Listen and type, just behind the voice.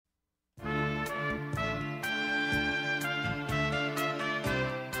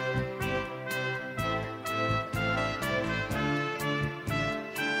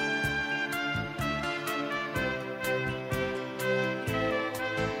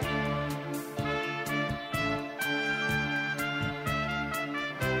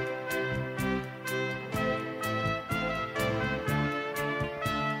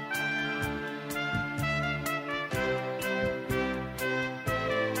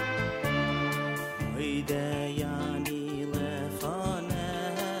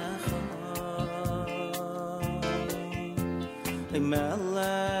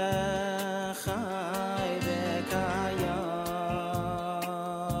Melech Chai V'Kayam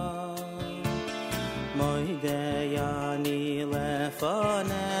Moidei Ani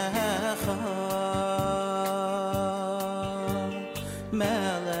Lefanecha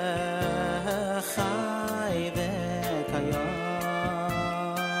Melech Chai V'Kayam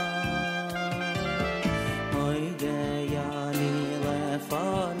Moidei Ani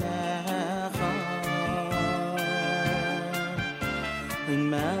Lefanecha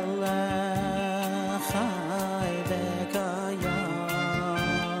Melech Chai V'Kayam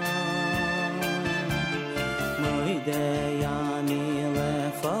Moidei Ani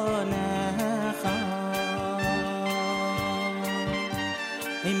Lefanecha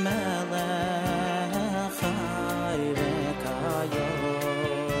Melech Chai V'Kayam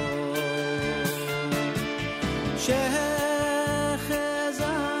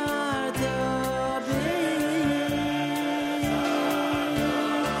Shechazarta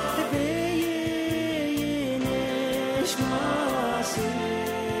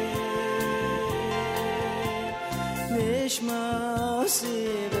Nishmasi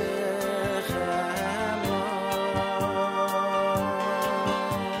B'Chama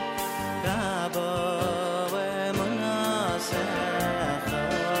Rabbi Emunasecha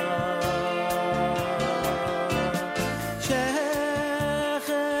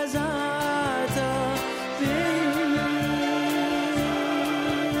Shechazarta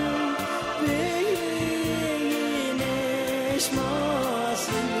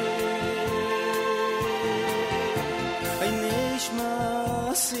Nishmasi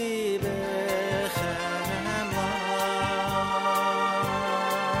Nishmasi B'Chama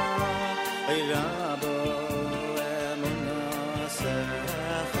Rabbi Emunasecha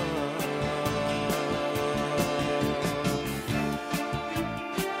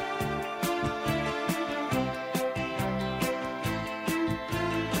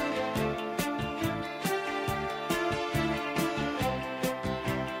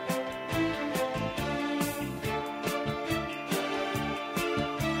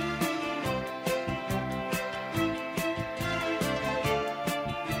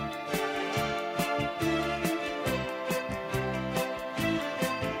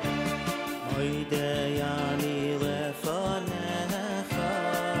Moidei Ani Lefanecha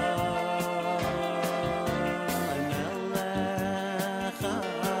Melech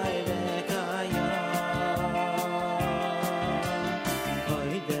Chai V'Kayam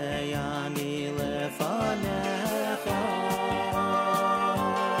Moidei Ani Lefanecha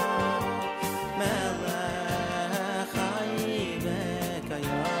Melech Chai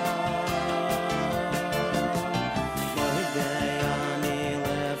V'Kayam Moidei Ani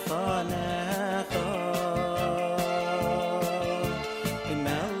Lefanecha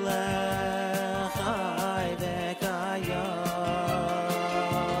Melech Chai V'Kayam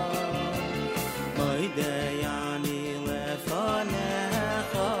Moidei Ani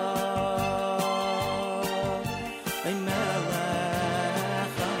Lefanecha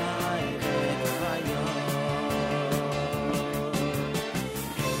Melech Chai V'Kayam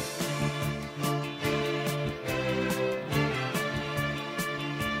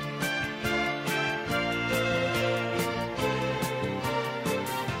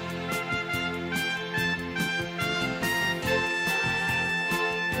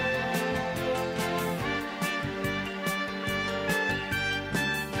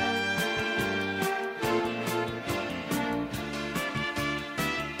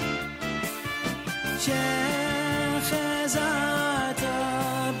Shechazarta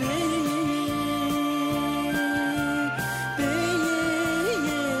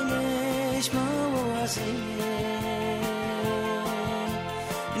Nishmasi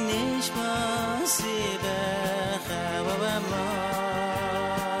Nishmasi B'Chama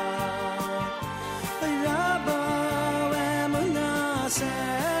Rabbi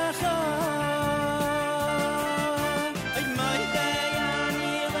Emunasecha Moidei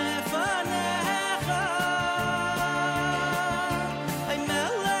Ani Lefanecha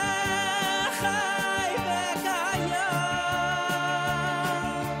Melech Chai V'Kayam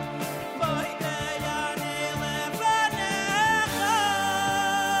Moidei Ani Lefanecha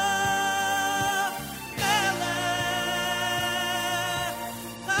Melech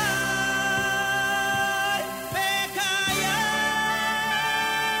Chai V'Kayam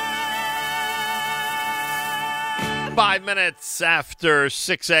 5 minutes after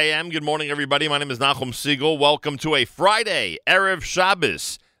 6 a.m. Good morning, everybody. My name is Nachum Siegel. Welcome to a Friday, Erev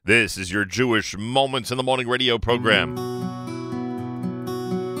Shabbos. This is your Jewish Moments in the Morning radio program.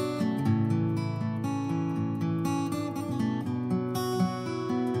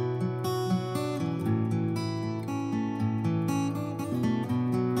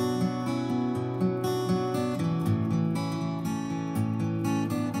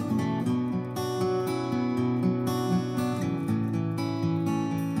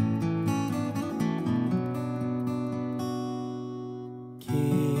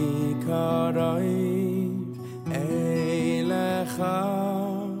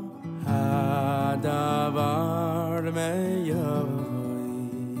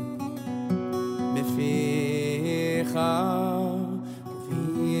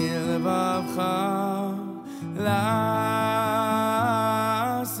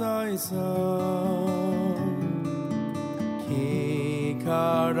 ki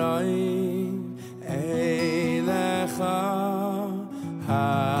karai elecha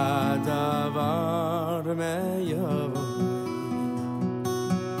hadavar meyoy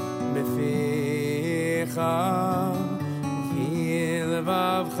beficha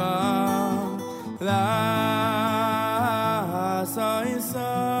v'ilvavcha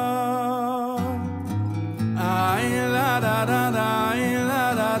la'asaysa ay la da da da ay la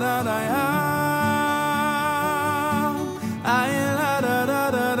da da da ay la da da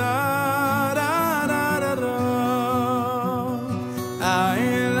da da da da da da ay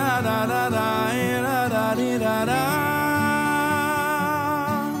la da da da ay la da di da da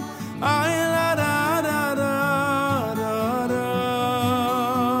ay la da da da da da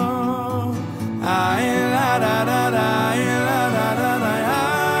ay la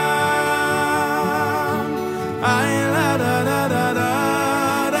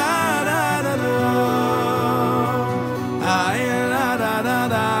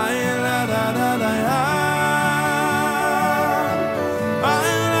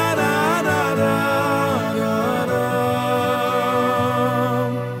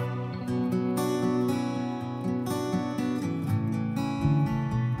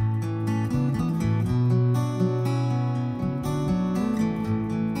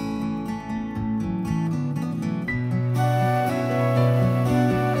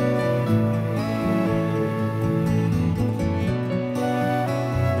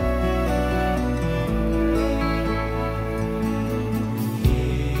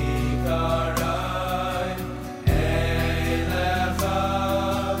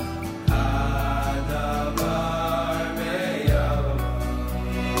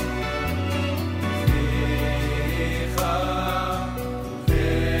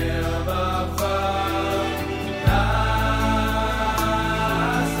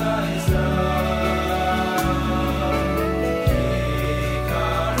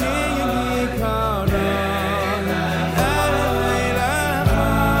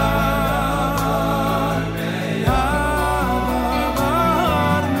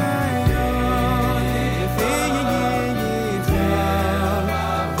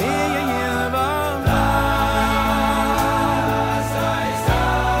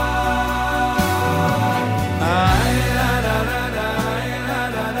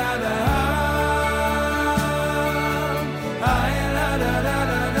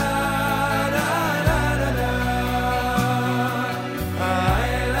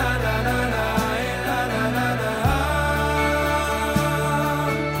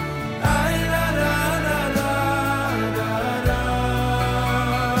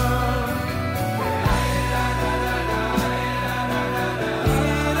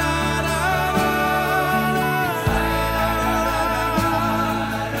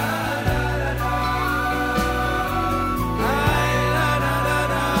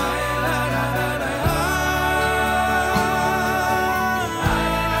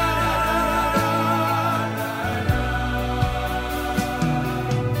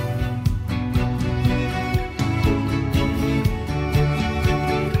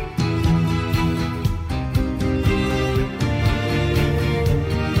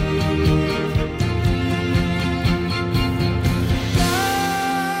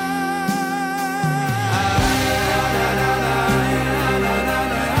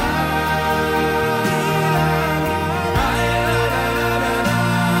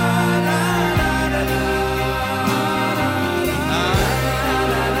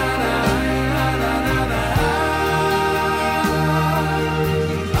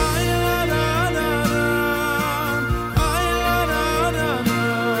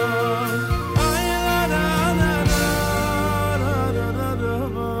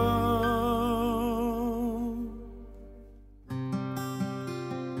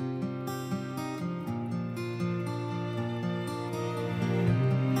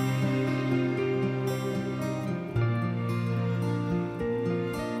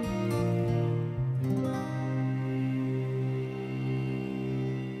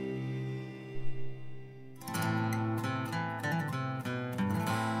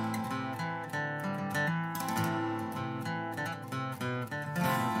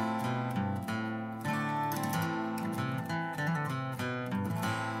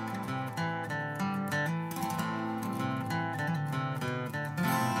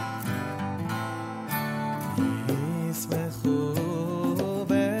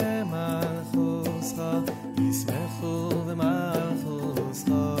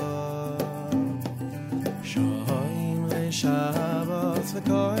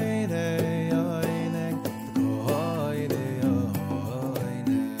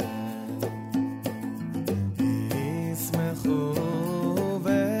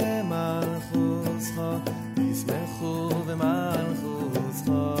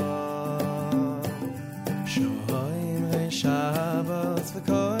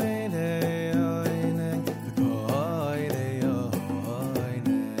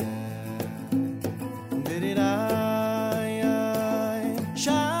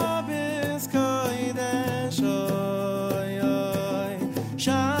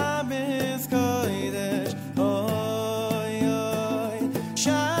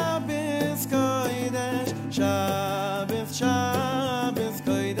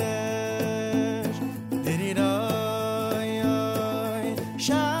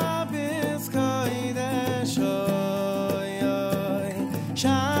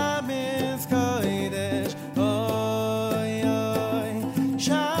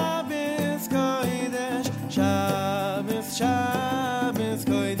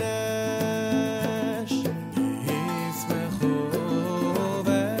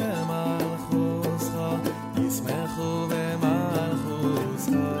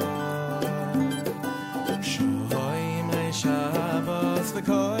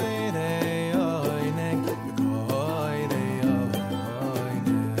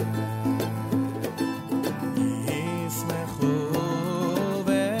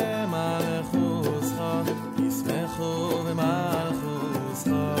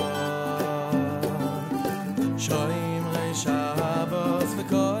Shoim re Shabbos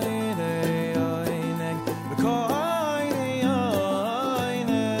v'koine oineg v'koine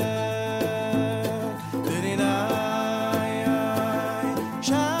oineg V'rinai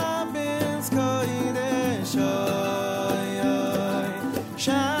Shabbos kodesh oy oy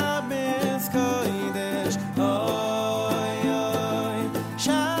Shabbos kodesh oy oy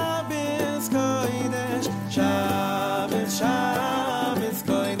Shabbos kodesh Shabbos Shabbos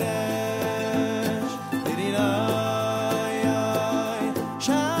kodesh V'rinai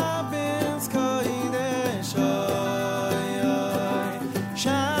Shabbos kodesh oy oy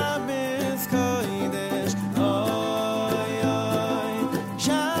Shabbos kodesh oy oy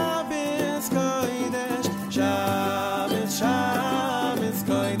Shabbos kodesh Shabbos Shabbos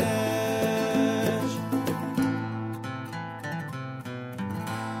kodesh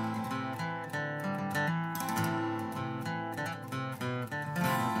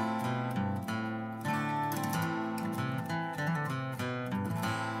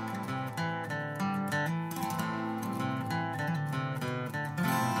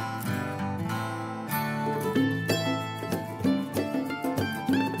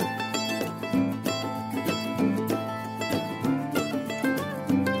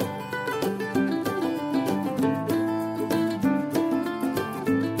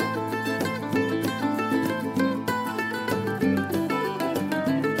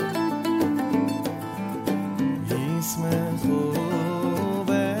ישמחו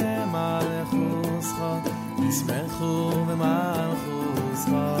במלכותך ישמחו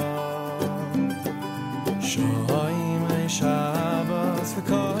במלכותך שוים לשבס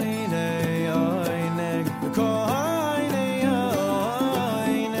וכהנה עינג וכהנה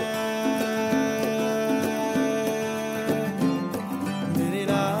עינג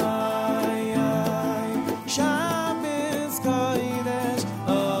דרירי שבס קודש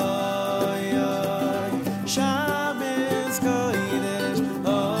אוי אוי שבס קודש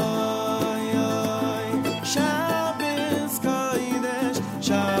אוי אוי שבס קודש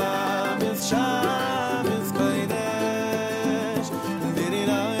שבס שבס קודש דרירי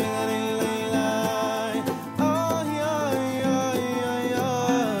דרירי אוי אוי אוי אוי אוי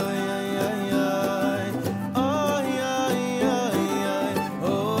אוי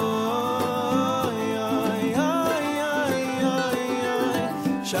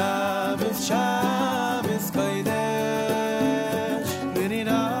Shabbos, Shabbos, Kodesh,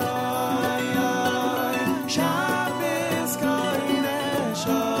 V'rinai, Shabbos, Kodesh,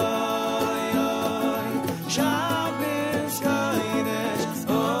 oy, oy, Shabbos, Kodesh,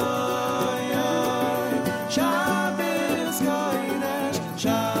 oy, oy, Shabbos, Kodesh,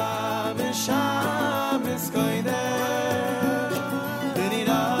 Shabbos, Shabbos, Kodesh,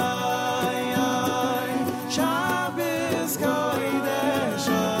 V'rinai, Shabbos, Kodesh,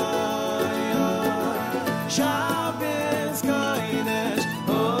 oy, oy.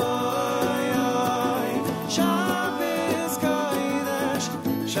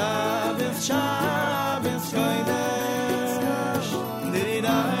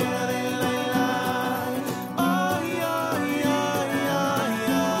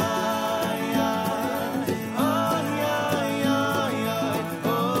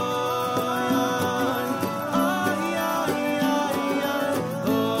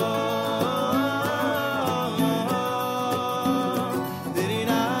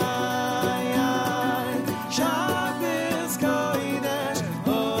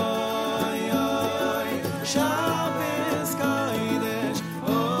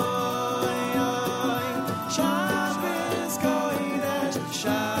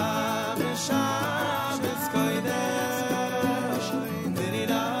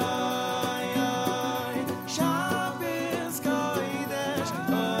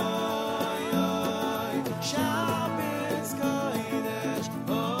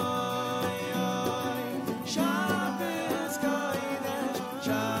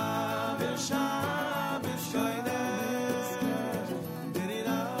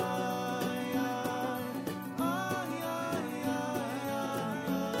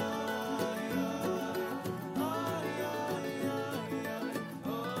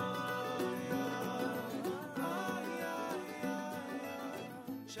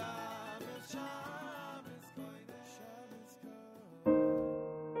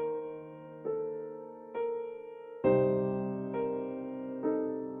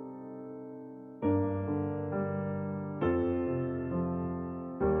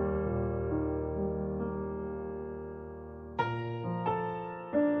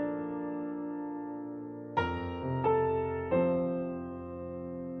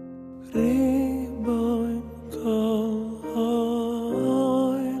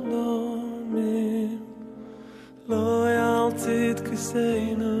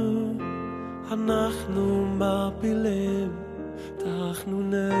 כיסנו אנחנו מפילים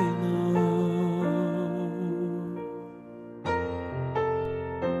תחנוננו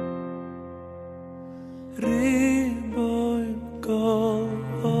ריבוי כל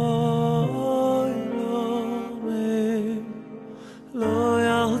עולמים לא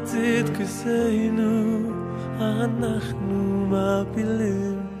ירצית כיסנו אנחנו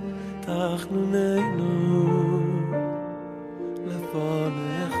מפילים תחנוננו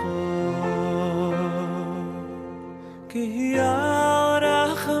לפניך כי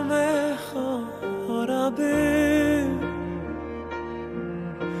ירחמך רבי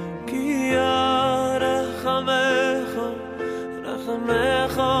כי ירחמך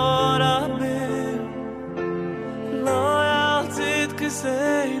רחמך רבי לא ירצית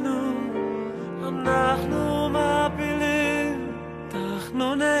כיסנו אנחנו מפילים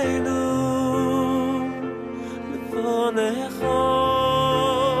תחנוננו לפניך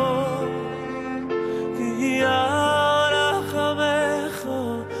כי ירחמך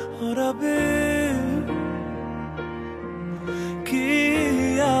רבי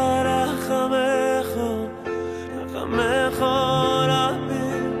כי ירחמך רחמך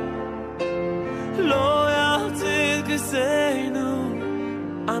רבי לא ירצית כיסנו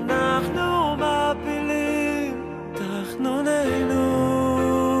אנחנו מפילים תחנוננו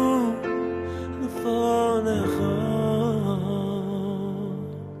לפניך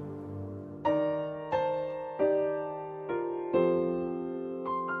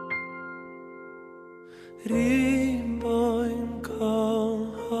ריבוין כל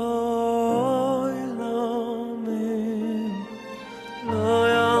העולמים לא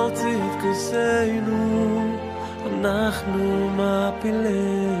ירצית כיסנו אנחנו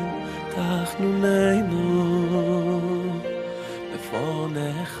מפילים תחנוננו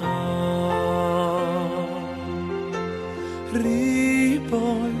לפניך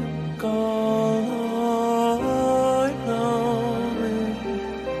ריבוין כל העולמים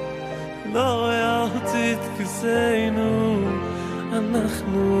לא ירצית כיסנו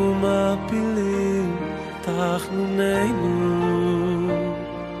אנחנו מפילים תחנוננו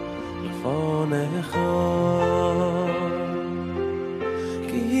לפניך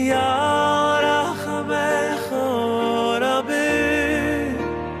כי ירחמך רבי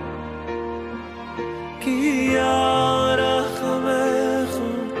כי ירחמך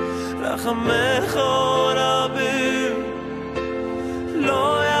רחמך רבי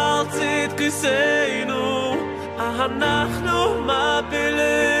לא ירצית כיסנו אנחנו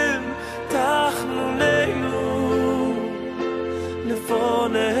מפילים תחנוננו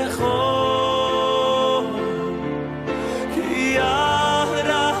לפניך כי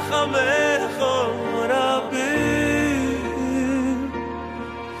ירחמך רבי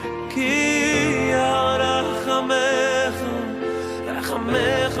כי ירחמך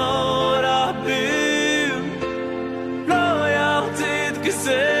רחמך רבי לא ירצית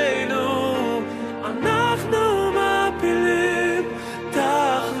כיסנו אנחנו מפילים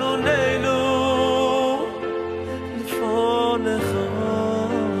תחנוננו לפניך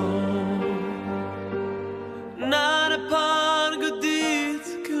not upon good deeds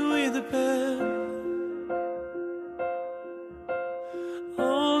can we depend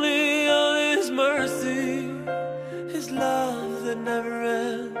only on his mercy his love that never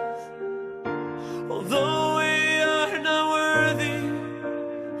ends although we are not worthy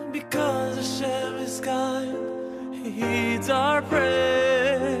because Hashem is kind he heeds our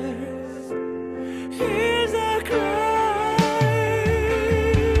prayers hears our cries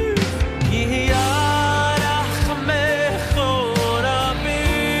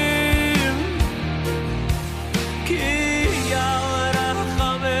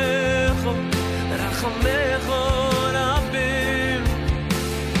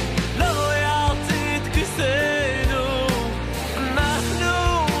אנחנו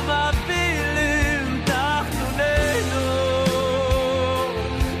מפילים תחנוננו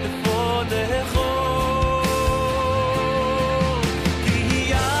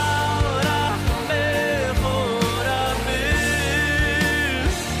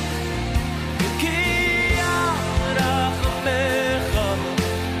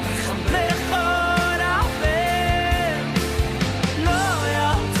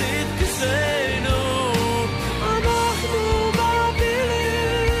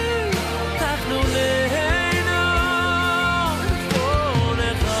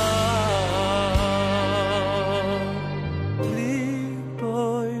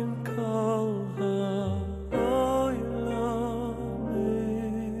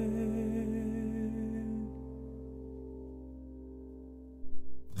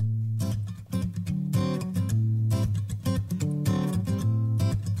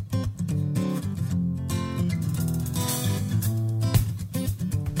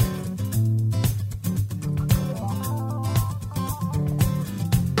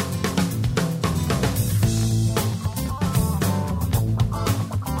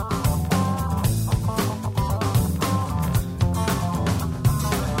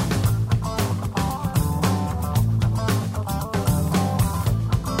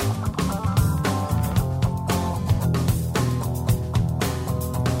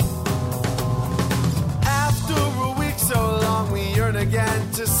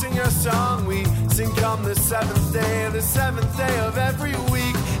to sing our song. We sing come the seventh day of every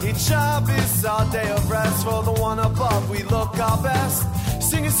week. Each Shabbos, our day of rest. For the one above, we look our best.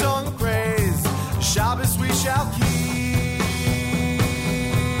 Sing a song of praise. Shabbos we shall keep.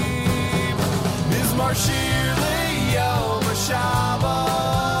 Mizmar Shir Le'yom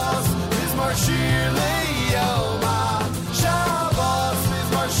HaShabbos. Mizmar Shir Le'yom HaShabbos.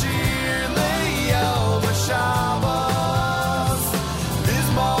 Mizmar Shir Le'yom HaShabbos.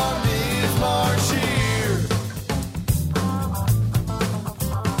 Mizmar Shir.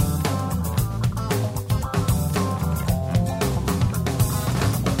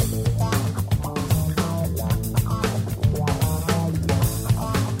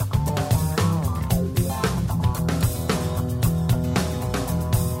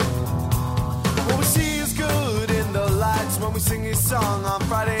 When we sing his song on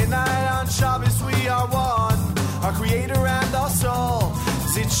Friday night, on Shabbos we are one, our creator and our soul.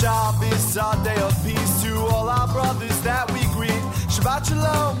 Zit Shabbos, our day of peace, to all our brothers that we greet. Shabbat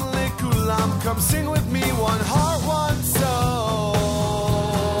Shalom Likulam, come sing with me, one heart, one soul.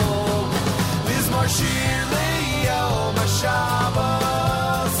 Mizmar Shir Le'yom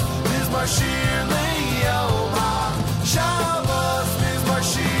HaShabbos. Mizmar Shir Le'yom HaShabbos. Mizmar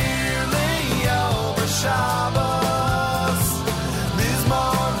Shir Le'yom HaShabbos.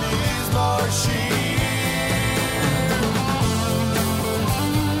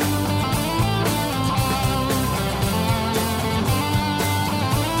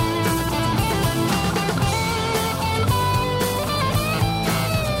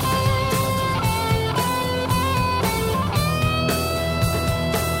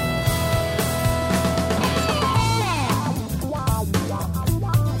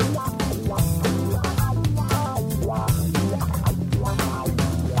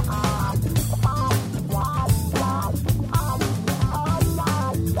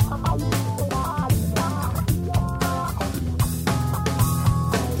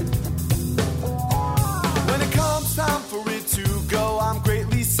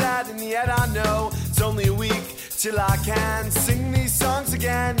 Till I can sing these songs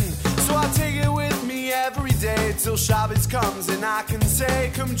again. So I'll take it with me every day till Shabbos comes and I can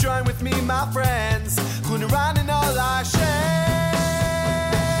say, come join with me, my friends. Hoenlein and all I share.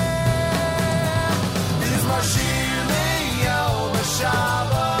 Mizmar Shir Le'yom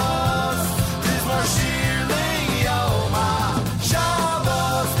HaShabbos. Mizmar Shir Le'yom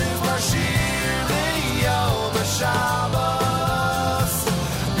HaShabbos. Mizmar Shir Le'yom HaShabbos.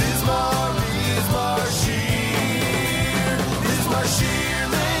 Mizmar Shir. Shir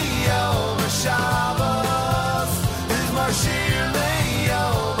Le'yom HaShabbos. Mizmar Shir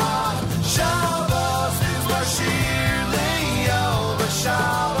Le'yom HaShabbos. Mizmar Shir Le'yom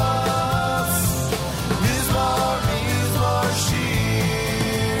HaShabbos. Mizmar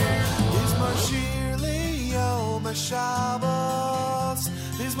Shir. Mizmar Shir Le'yom HaShabbos.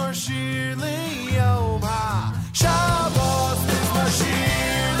 Mizmar Shir Le'yom HaShabbos. Mizmar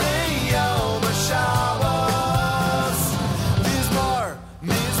Shir Le'yom HaShabbos.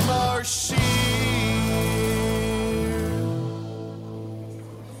 Mizmar Shir.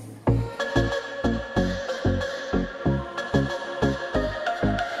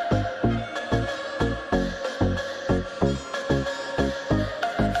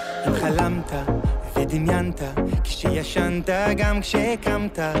 אם חלמת ודמיינת, כשישנת גם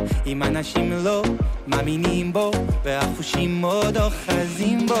כשקמת, אם אנשים לא מאמינים בו והחושים עוד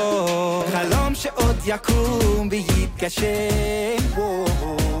אוחזים בו, חלום שעוד יקום ויתגשם,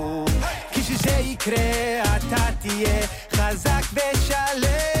 כשזה יקרה אתה תהיה חזק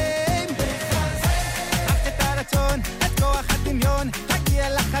ושלם. קח את הרצון, את כוח הדמיון, תגיע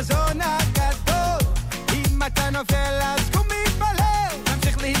לחזון הגדול. אם אתה נופל אז קום מתפלל,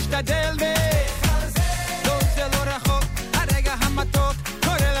 תמשיך להשתדל לא זה לא רחוק, הרגע המתוק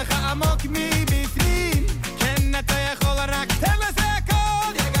קורא לך עמוק מבפנים. כן אתה יכול רק תן לזה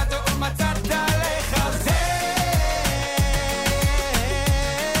הכל, יגעת ומצאת לחזק.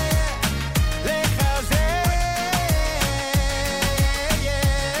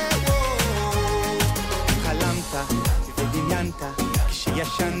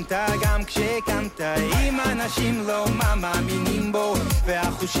 כשישנת גם כשקמת, אם אנשים לא מאמינים בו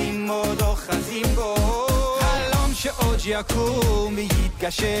והחושים עוד אוחזים בו, חלום שעוד יקום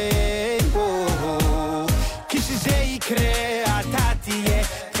ויתגשם בו, כשזה יקרה אתה תהיה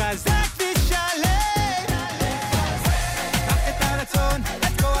חזק ושלם. קח את הרצון,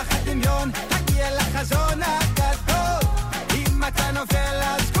 את כוח הדמיון, תגיע לחזון הגדול. אם אתה נופל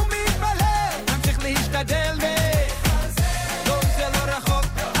אז קום מתפלל, תמשיך להשתדל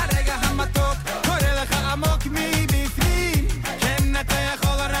עמוק מבפנים. כן אתה יכול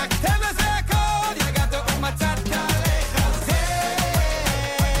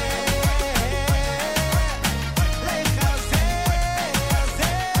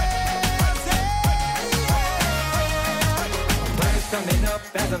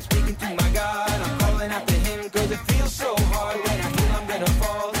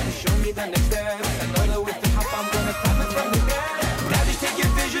me the next step. I know that with the hop I'm gonna pop it from the dead. Now just take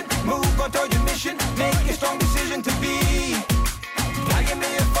your vision, move on toward your mission, make a strong decision to be. Now give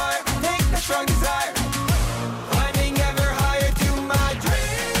me a fire, take the strong desire, climbing ever higher to my dream.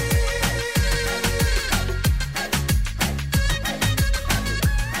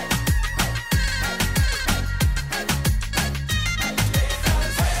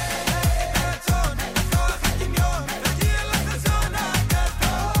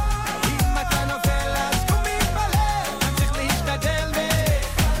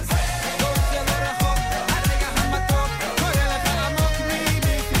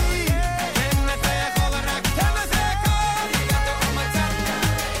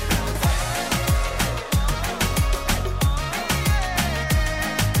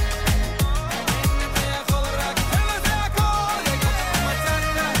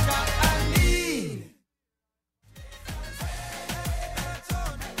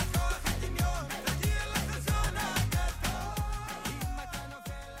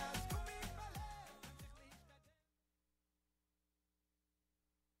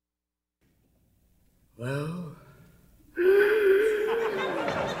 Well,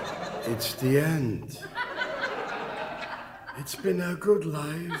 it's the end. It's been a good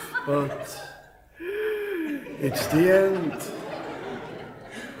life, but it's the end.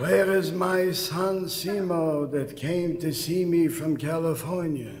 Where is my son Simo that came to see me from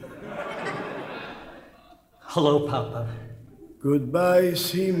California? Hello, Papa. Goodbye,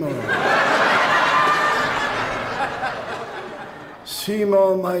 Simo.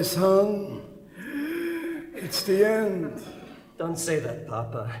 Simo, my son. It's the end. Don't say that,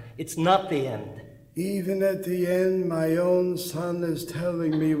 Papa. It's not the end. Even at the end, my own son is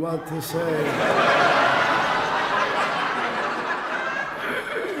telling me what to say.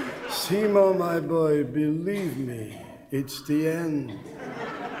 Simo, my boy, believe me, it's the end.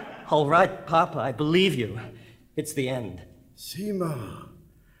 All right, Papa, I believe you. It's the end. Simo,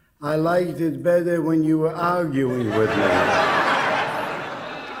 I liked it better when you were arguing with me.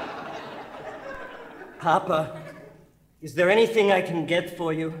 Papa, is there anything I can get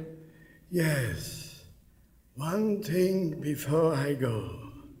for you? Yes. One thing before I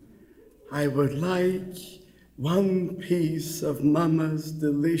go. I would like one piece of Mama's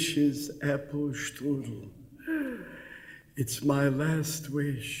delicious apple strudel. It's my last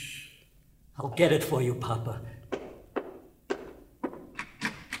wish. I'll get it for you, Papa.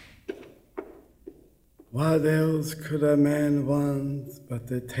 What else could a man want but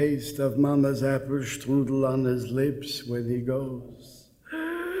the taste of Mama's apple strudel on his lips when he goes?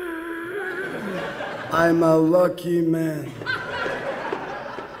 I'm a lucky man.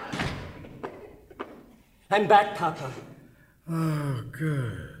 I'm back, Papa. Oh,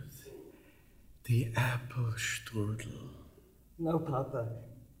 good. The apple strudel. No, Papa,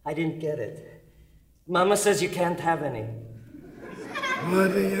 I didn't get it. Mama says you can't have any.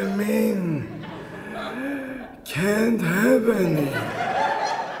 What do you mean? Can't have any.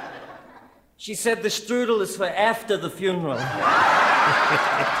 She said the strudel is for after the funeral.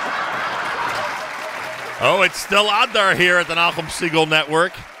 Oh, it's still Adar here at the Nachum Segal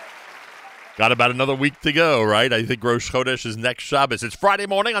Network. Got about another week to go, right? I think Rosh Chodesh is next Shabbos. It's Friday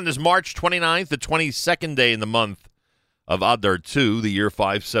morning on this March 29th, the 22nd day in the month of Adar 2, the year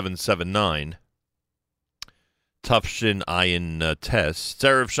 5779. Tufshin Ayin Tes. It's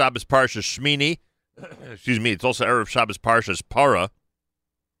Erev Shabbos Parsha Shmini. Excuse me, it's also Erev Shabbos Parshas Para,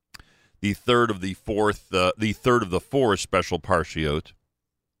 the third of the four special Parshiot.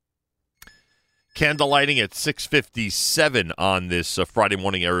 Candle lighting at 6:57 on this Friday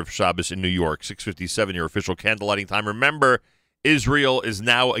morning Erev Shabbos in New York. 6:57, your official candle lighting time. Remember, Israel is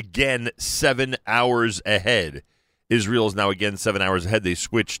now again 7 hours ahead. Israel is now again 7 hours ahead. They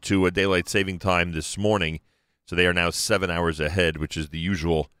switched to a daylight saving time this morning, so they are now 7 hours ahead, which is the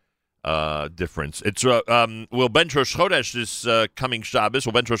usual difference. It's Will Ben Rosh Chodesh this coming Shabbos.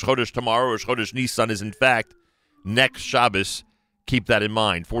 Will Ben Rosh Chodesh tomorrow. Rosh Chodesh Nisan is in fact next Shabbos. Keep that in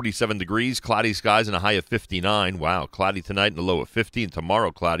mind. 47 degrees, cloudy skies, and a high of 59. Wow, cloudy tonight and a low of 50. And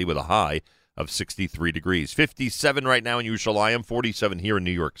tomorrow, cloudy with a high of 63 degrees. 57 right now in Yerushalayim, 47 here in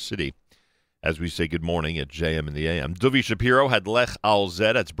New York City. As we say good morning at JM in the AM. Duvi Shapiro had Lech Al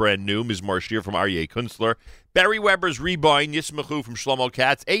Zed. That's brand new. Mizmor Shir from Aryeh Kunstler. Barry Weber's Rebind. Yismachu from Shlomo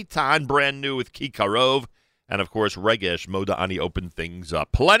Katz. Eitan, brand new with Ki Karov. And, of course, Regesh Moda'ani opened things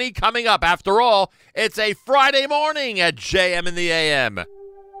up. Plenty coming up. After all, it's a Friday morning at JM in the AM.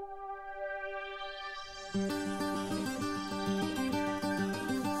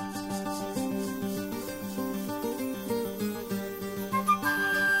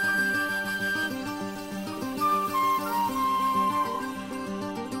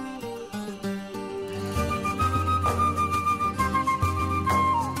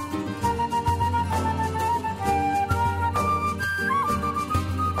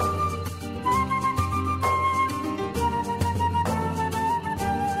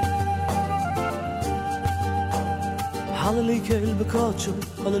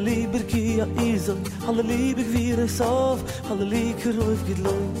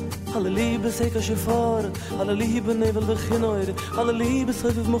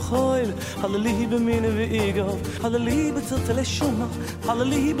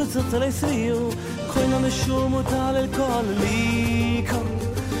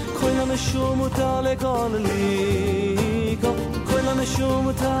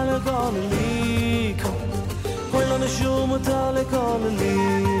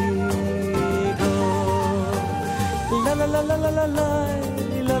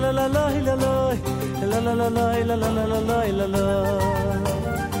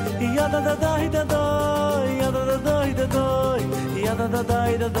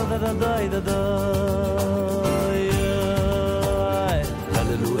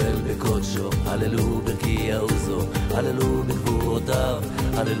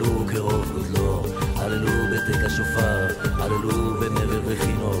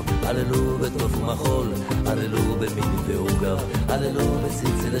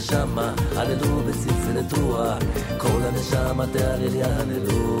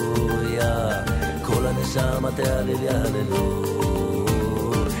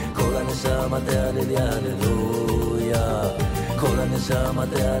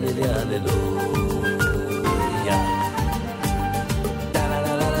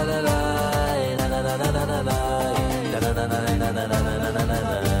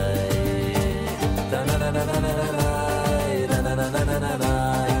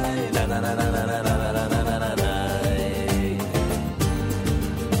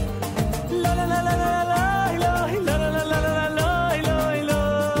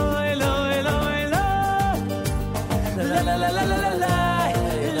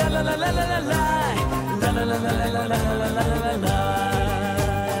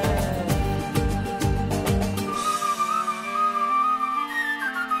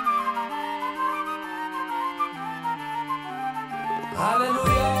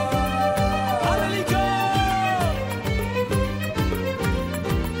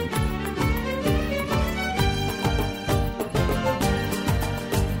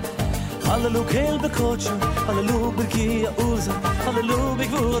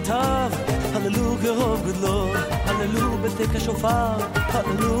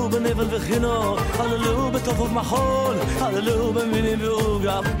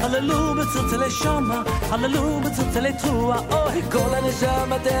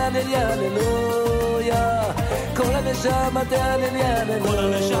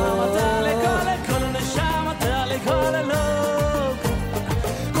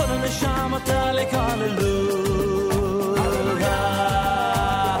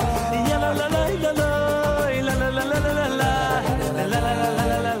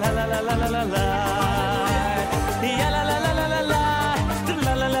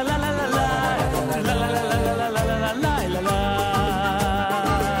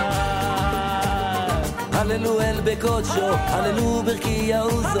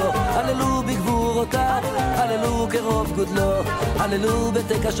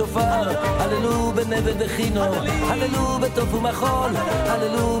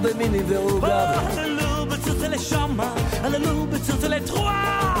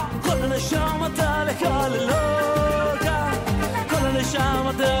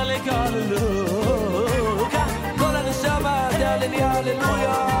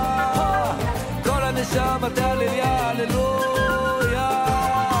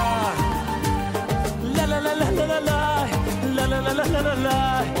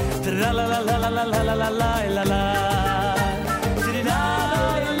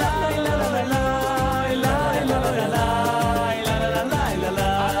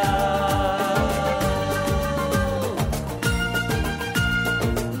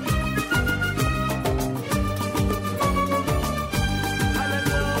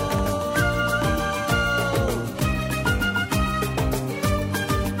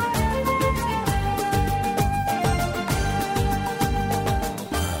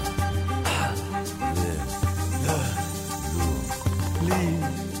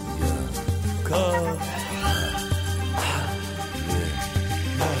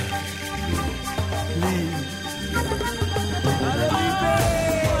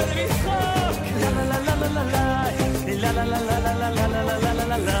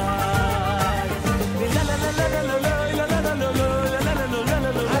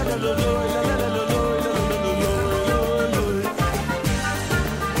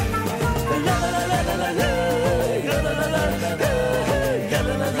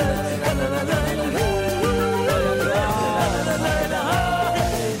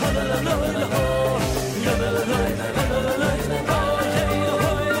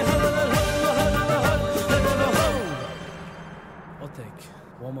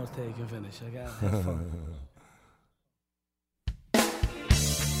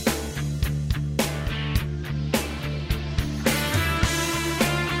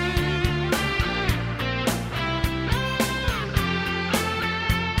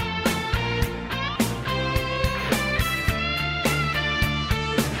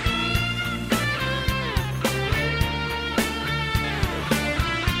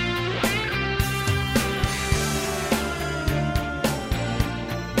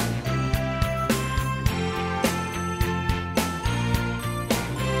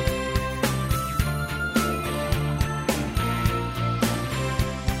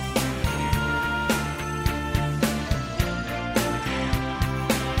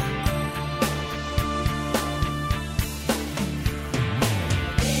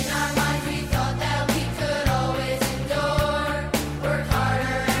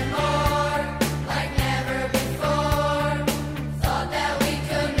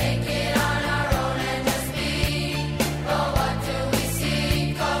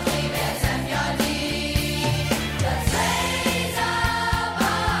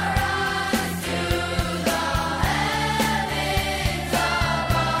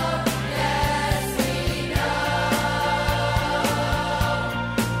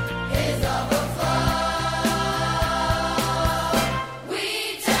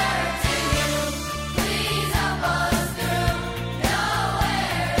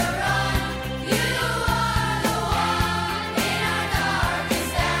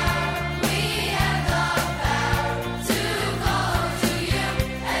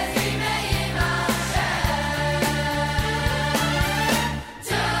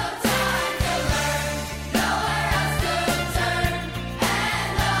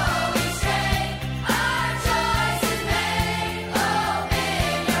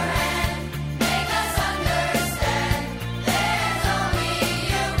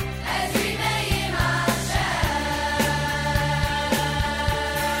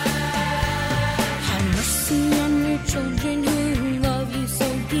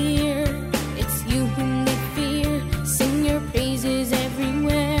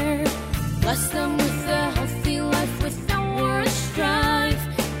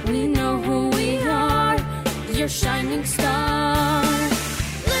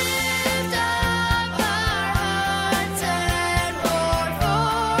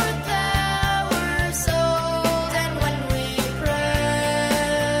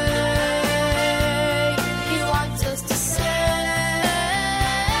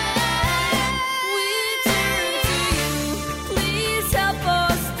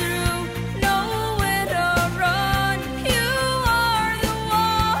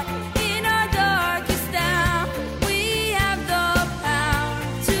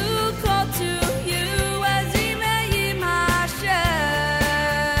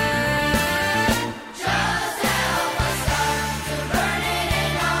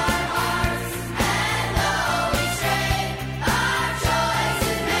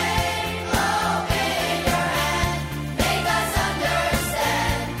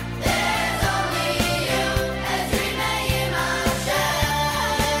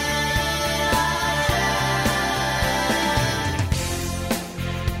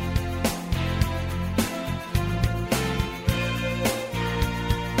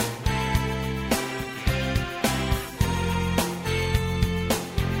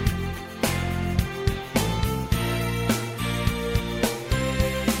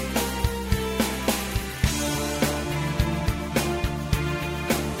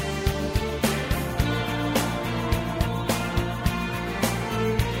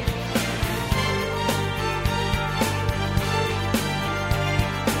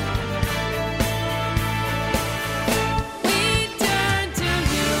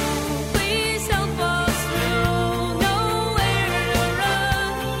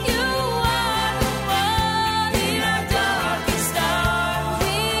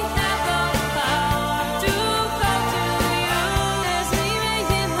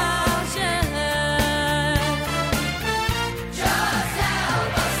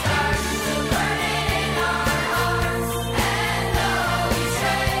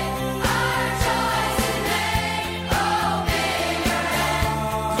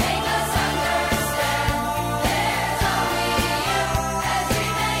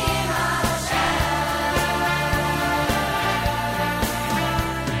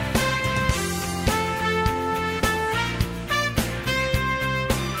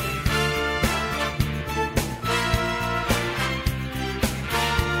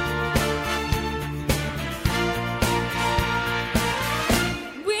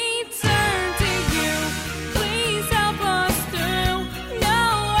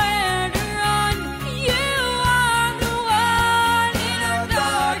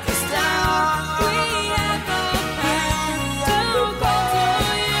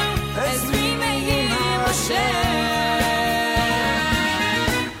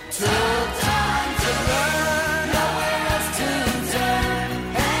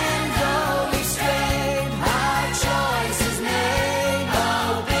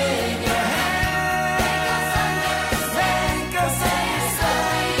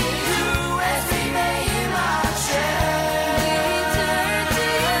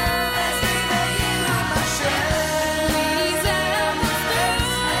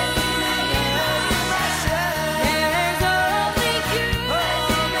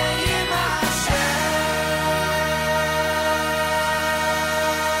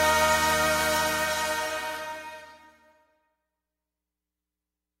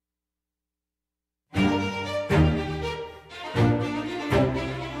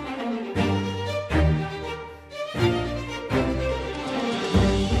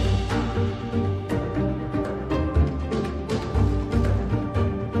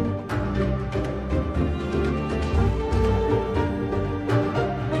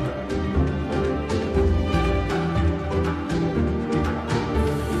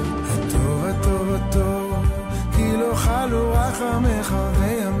 רחמך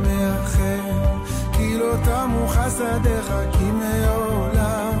וימרחם, כי לא תמו חסדיך, כי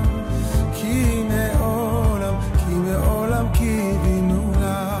מעולם, כי מעולם, כי מעולם קיווינו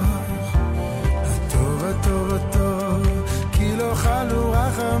לך. הטוב הטוב הטוב, כי לא חלו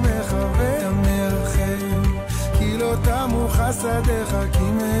רחמך וימרחם, כי לא תמו חסדיך, כי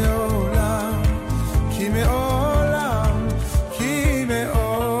מעולם, כי מעולם, כי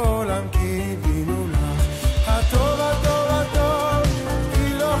מעולם קיווינו לך. הטוב הטוב הטוב,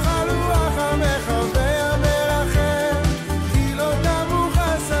 כי לא חלו רחמך וימרחם, כי לא תמו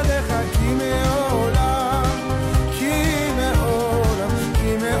חסדיך, כי מעולם, כי מעולם,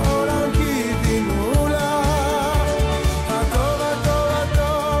 כי מעולם קיווינו לך. הטוב הטוב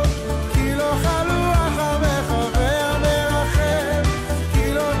הטוב, כי לא חלו רחמך וימרחם,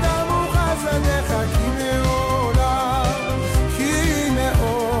 כי לא תמו חסדיך, כי מעולם, כי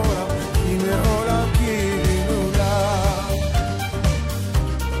מעולם, כי מעולם קיווינו לך.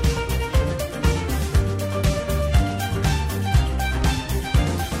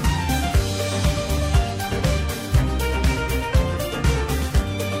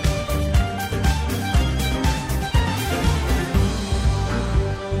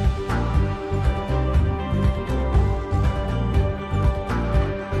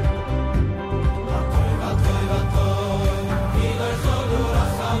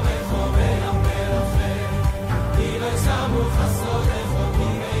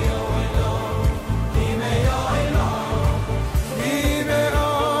 כי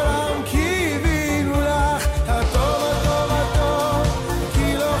מעולם קיווינו לך. הטוב הטוב הטוב,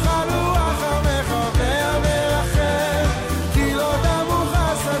 כי לא חלו רחמך וימרחם, כי לא תמו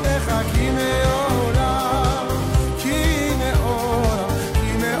חסדיך, כי מעולם, כי מעולם,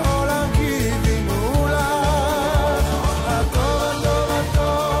 כי מעולם קיווינו לך. הטוב הטוב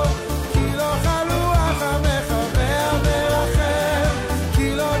הטוב, כי לא חלו רחמך וימרחם,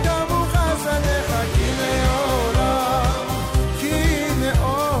 כי לא תמו חסדיך, כי מעולם, כי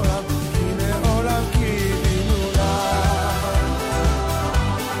מעולם, כי מעולם קיווינו לך.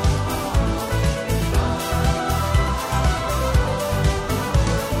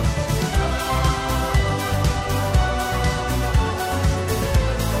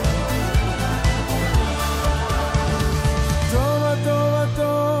 טוב הטוב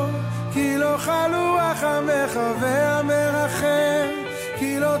הטוב, כי לא חלו רחמך וימרחם,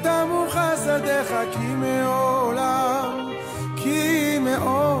 כי לא תמו חסדיך, כי מעולם, כי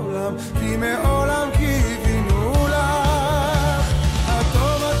מעולם, כי מעולם קיווינו לך.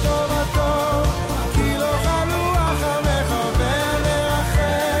 הטוב הטוב הטוב, כי לא חלו רחמך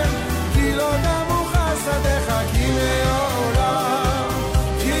וימרחם, כי לא תמו חסדיך, כי מעולם,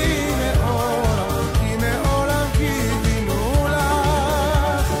 כי מעולם, כי מעולם קיווינו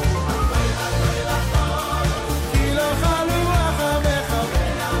לך. כי לא חלו רחמך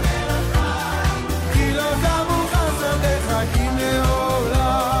וימרחם, כי לא תמו חסדיך, כי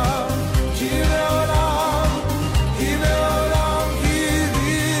מעולם, כי מעולם, כי מעולם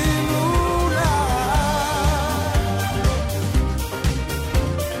קיווינו לך.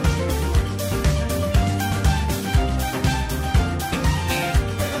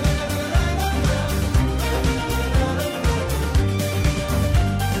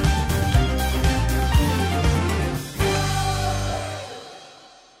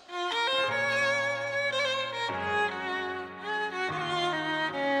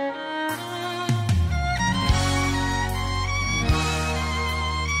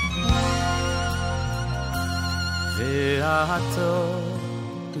 והטוב,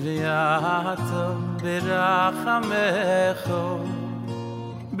 והטוב ברחמך,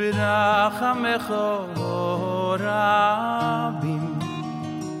 ברחמך רבים,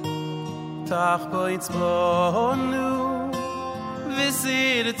 תחפוץ בנו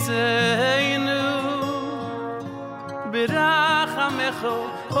וסרצנו, ברחמך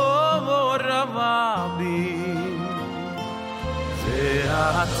רבים.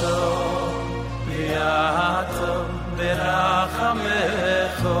 והטוב, והטוב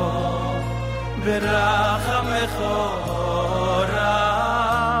ברחמך, ברחמך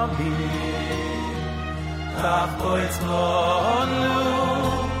רבים, תחפוץ בנו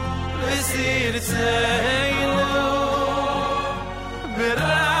וסרצנו,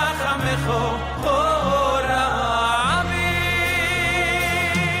 ברחמך רבים.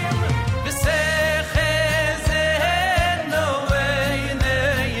 וסחזנו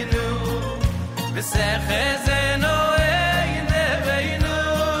עינינו, וסחזנו עינינו,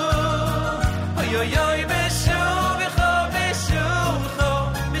 אוי אוי אוי בשובך, בשובך,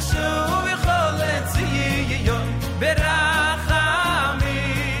 בשובך לציון, ברחמים,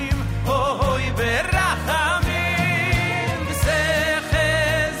 אוי ברחמים.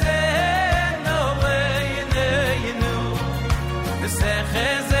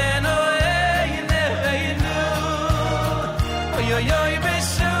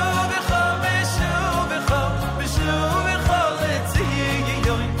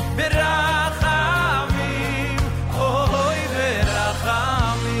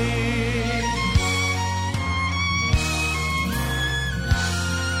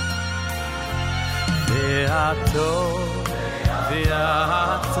 Beato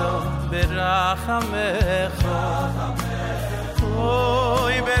berachamecho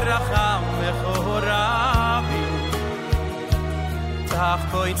Oy berachamecho Rabbi Tach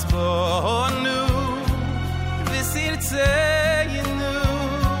koitz bonu Visirtzeinu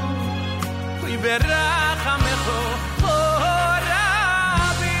Oy berachamecho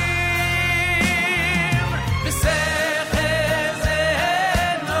Rabbi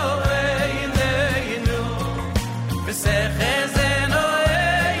V'sechezeno eineinu V'sechezeno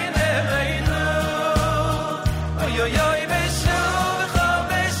eineinu Oy oy oy beshuvecho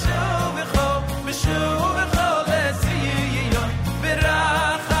beshuvecho beshuvecho leziyo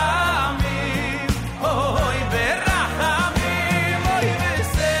berachamim oy berachamim oy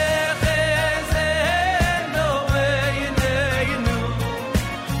v'sechezeno eineinu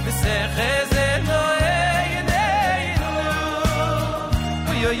v'sechezeno eineinu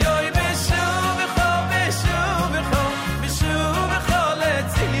oy oy oy beshuvecho beshuvecho beshuvecho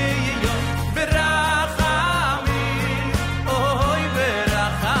leziyo berachamim oy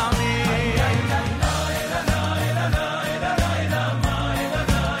berachamim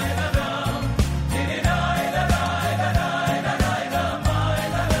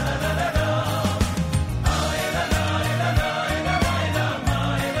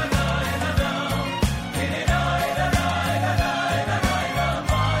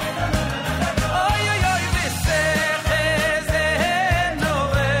oy oy oy v'sechezeno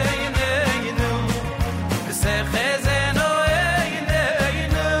eineinu v'sechezeno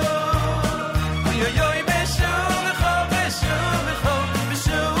eineinu oy oy oy beshuvecho beshuvecho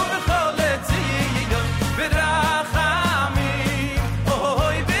beshuvecho leziyo berachamim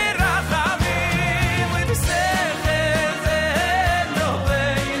oy berachamim oy v'sechezeno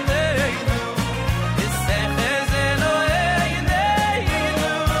eineinu v'sechezeno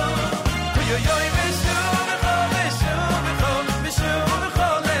eineinu oy oy oy beshuvecho beshuvecho beshuvecho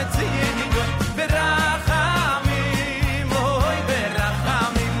leziyo berachamim oy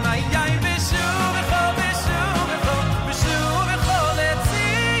berachamim ay ay beshuvecho beshuvecho beshuvecho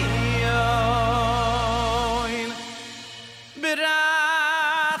leziyo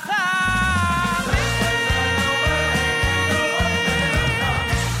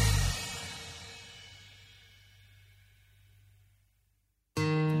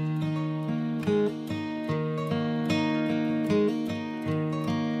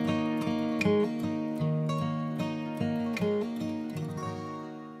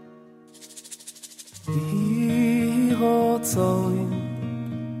יהי רצון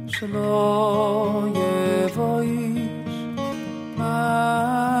שלא יבוא איש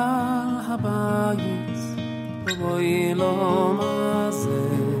מעל הבית ובאילום הזה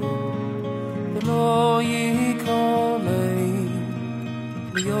ולא יקרא לי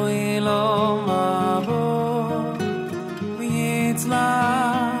באילום הבא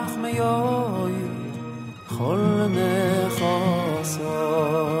ויצלח מיוי כל נכסו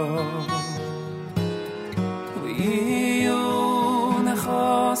ויהיו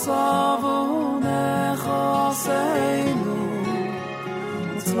נכסיו ונכסינו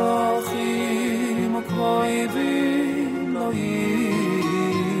מצלחים וקרובים לא יהיו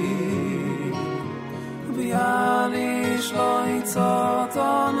ויעניש לא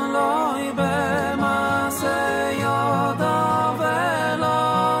יצאתן לא במעשה ידיו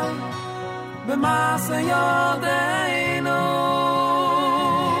אלוהי במעשה ידינו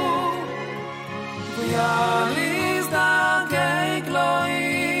ויעליז דרכי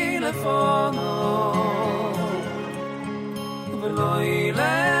כלוי לפונו ולא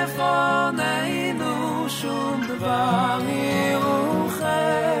לפוננו שום דבר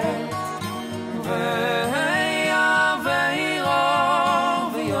ירוחת והיה וירור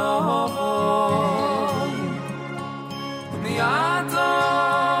ויבוא ויעתו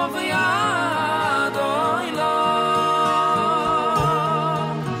ויעדו אלוהים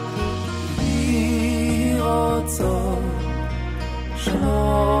יהי רצון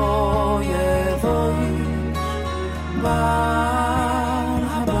שלא יבוא איש בעל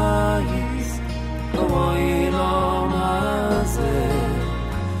הבית באילום הזה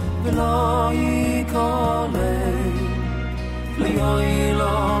ולא יקרא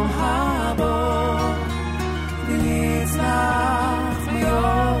לאילום הבא ויצלח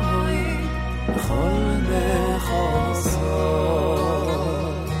מיוי בכל נכסו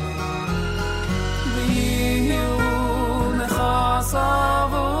ויהיו נכסיו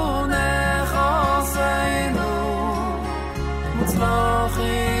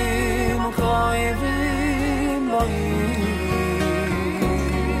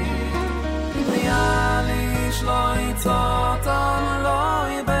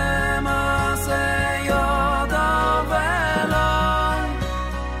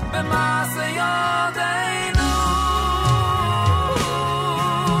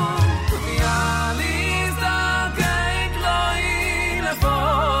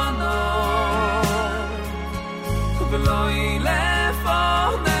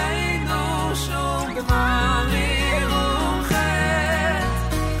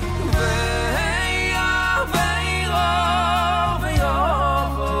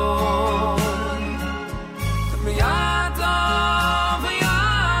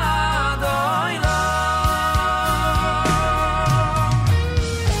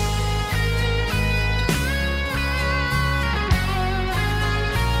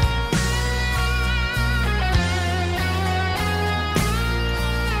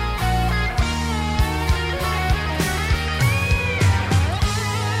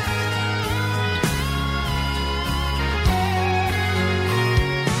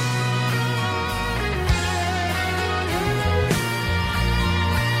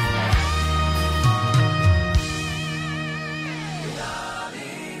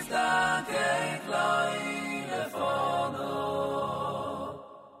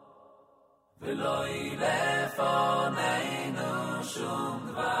ולא ילך לפנינו שום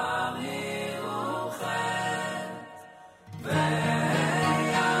דבר יאוחד ויעבירו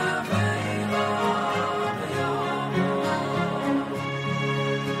ביום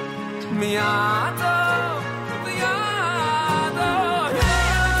מיעדו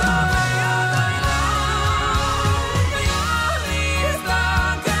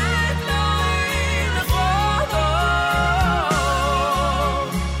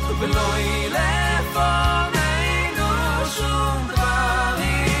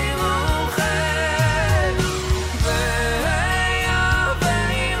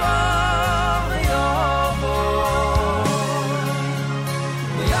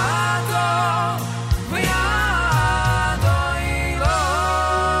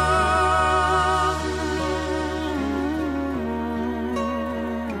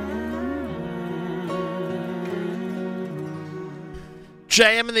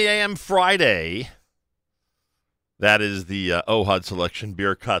JM in the AM Friday. That is the Ohad selection,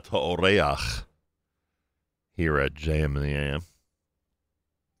 Birkat HaOreach, here at JM in the AM.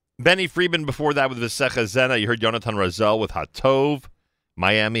 Benny Friedman before that with V'secha Zena. You heard Yonatan Razel with Hatov.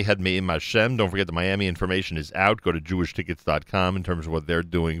 Miami had Me'im Hashem. Don't forget the Miami information is out. Go to jewishtickets.com in terms of what they're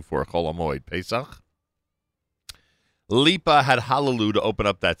doing for Chol HaMoed Pesach. Lipa had Hallelu to open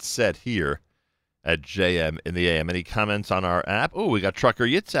up that set here at JM in the AM. Any comments on our app? Oh, we got Trucker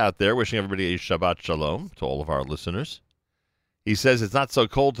Yitz out there wishing everybody a Shabbat Shalom to all of our listeners. He says it's not so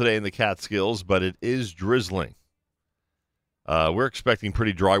cold today in the Catskills, but it is drizzling. We're expecting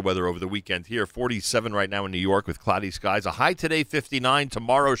pretty dry weather over the weekend here. 47 right now in New York with cloudy skies. A high today, 59.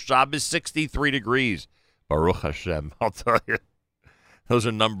 Tomorrow, Shabbos, 63 degrees. Baruch Hashem. I'll tell you. Those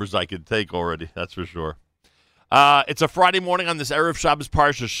are numbers I can take already, that's for sure. It's a Friday morning on this Erev Shabbos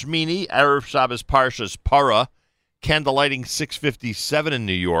Parsha Shmini, Erev Shabbos Parshas Para. Candlelighting 6:57 in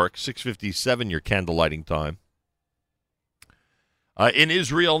New York. 6:57 your candlelighting time. In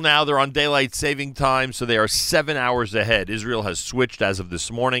Israel now, they're on daylight saving time, so they are 7 hours ahead. Israel has switched as of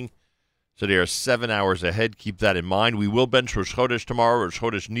this morning, so they are 7 hours ahead. Keep that in mind. We will bench Rosh Chodesh tomorrow. Rosh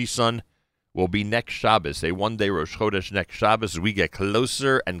Chodesh Nisan will be next Shabbos, a one-day Rosh Chodesh next Shabbos, as we get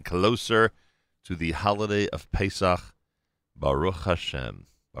closer and closer to the holiday of Pesach. Baruch Hashem.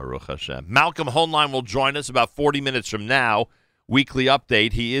 Baruch Hashem. Malcolm Hoenlein will join us about 40 minutes from now. Weekly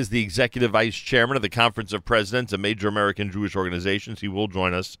update. He is the Executive Vice Chairman of the Conference of Presidents of Major American Jewish Organizations. He will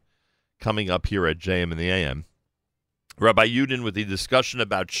join us coming up here at JM in the AM. Rabbi Yudin with the discussion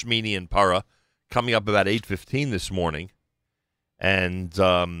about Shmini and Para coming up about 8:15 this morning. And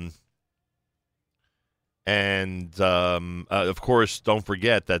of course, don't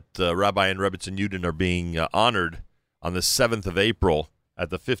forget that Rabbi and Rebbetzin Yudin are being honored on the 7th of April at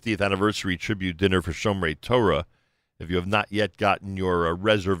the 50th anniversary tribute dinner for Shomrei Torah. If you have not yet gotten your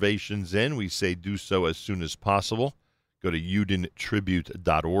reservations in, we say do so as soon as possible. Go to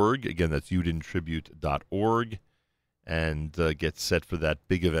yudintribute.org. Again, that's yudintribute.org. And get set for that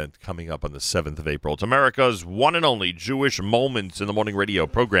big event coming up on the 7th of April. It's America's one and only Jewish Moments in the Morning radio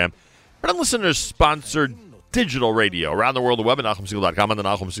program. But listeners-sponsored digital radio around the world, the web at NachumSegal.com on the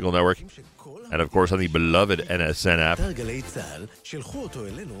Nachum Segal Network. And, of course, on the beloved NSN app. Galei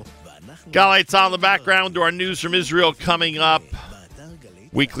Tzahal in the background to our news from Israel coming up.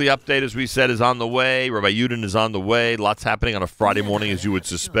 Weekly update, as we said, is on the way. Rabbi Yudin is on the way. Lots happening on a Friday morning, as you would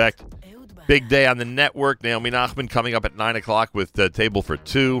suspect. Big day on the network. Naomi Nachman coming up at 9 o'clock with Table for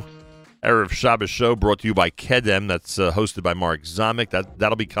Two. Erev Shabbos show brought to you by Kedem. That's hosted by Mark Zamek.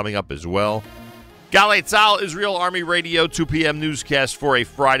 That'll be coming up as well. Galei Tzahal, Israel Army Radio, 2 p.m. newscast for a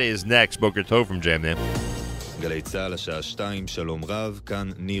Friday is next. Boker Tov from JM. גלי צהל השעה 2, שלום רב, כאן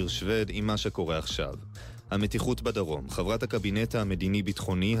ניר שווד עם מה שקורה עכשיו. המתיחות בדרום. חברת הקבינט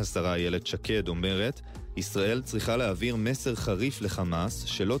המדיני-ביטחוני, השרה איילת שקד, אומרת, ישראל צריכה להעביר מסר חריף לחמאס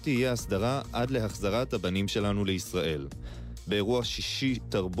שלא תהיה הסדרה עד להחזרת הבנים שלנו לישראל. באירוע שישי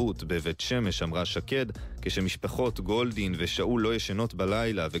תרבות בבית שמש אמרה שקד, כשמשפחות גולדין ושאול לא ישנות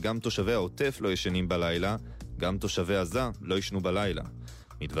בלילה וגם תושבי העוטף לא ישנים בלילה, גם תושבי עזה לא ישנו בלילה.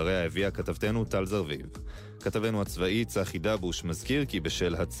 מדבריה הביאה כתבתנו טל זרביב. כתבנו הצבאי צחי דבוש מזכיר כי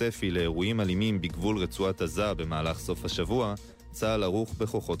בשל הצפי לאירועים אלימים בגבול רצועת עזה במהלך סוף השבוע, צה"ל ערוך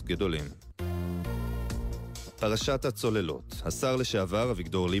בכוחות גדולים. פרשת הצוללות. השר לשעבר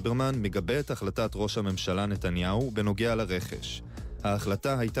אביגדור ליברמן מגבה את החלטת ראש הממשלה נתניהו בנוגע לרכש.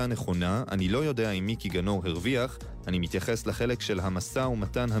 ההחלטה הייתה נכונה, אני לא יודע אם מיקי גנור הרוויח, אני מתייחס לחלק של המשא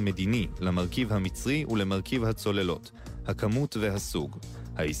ומתן המדיני, למרכיב המצרי ולמרכיב הצוללות, הכמות והסוג.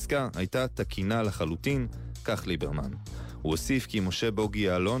 העסקה הייתה תקינה לחלוטין, כך ליברמן. הוא הוסיף כי משה בוגי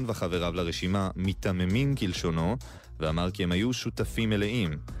יעלון וחבריו לרשימה מתממים כלשונו, ואמר כי הם היו שותפים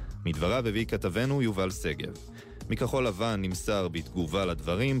מלאים. מדבריו הביא כתבנו יובל סגב. מכחול לבן נמסר בתגובה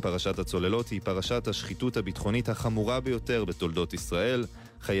לדברים, פרשת הצוללות היא פרשת השחיתות הביטחונית החמורה ביותר בתולדות ישראל.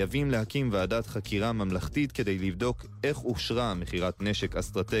 חייבים להקים ועדת חקירה ממלכתית כדי לבדוק איך אושרה מכירת נשק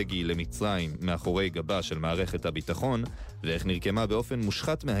אסטרטגי למצרים מאחורי גבה של מערכת הביטחון, ואיך נרקמה באופן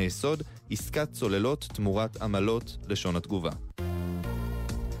מושחת מהיסוד עסקת צוללות תמורת עמלות, לשון התגובה.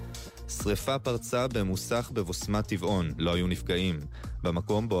 שריפה פרצה במוסך בבוסמת טבעון, לא היו נפגעים.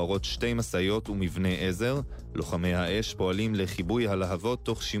 במקום בוערות 2 משאיות ומבנה עזר. לוחמי האש פועלים לכיבוי הלהבות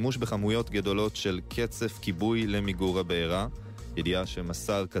תוך שימוש בכמויות גדולות של קצף כיבוי למיגור הבעירה. ידיעה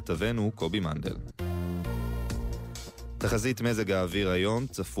שמסר כתבנו קובי מנדל. תחזית מזג האוויר היום,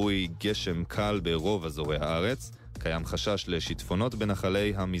 צפוי גשם קל ברוב אזורי הארץ. קיים חשש לשיטפונות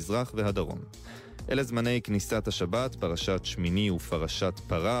בנחלי המזרח והדרום. אלה זמני כניסת השבת, פרשת שמיני ופרשת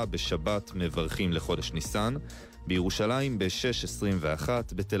פרה. בשבת מברכים לחודש ניסן. בירושלים ב-6:21,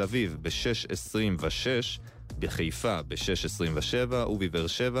 בתל אביב ב-6:26, בחיפה ב-6:27 ובבאר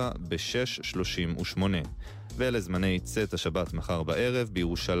שבע ב-6:38. ואלה זמני צאת השבת מחר בערב,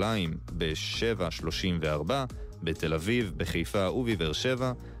 בירושלים ב-7:34, בתל אביב, בחיפה ובבאר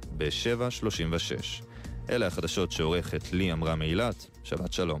שבע ב-7:36. אלה החדשות שעורכת לי אמרה מילת.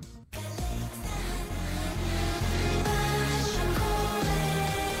 שבת שלום.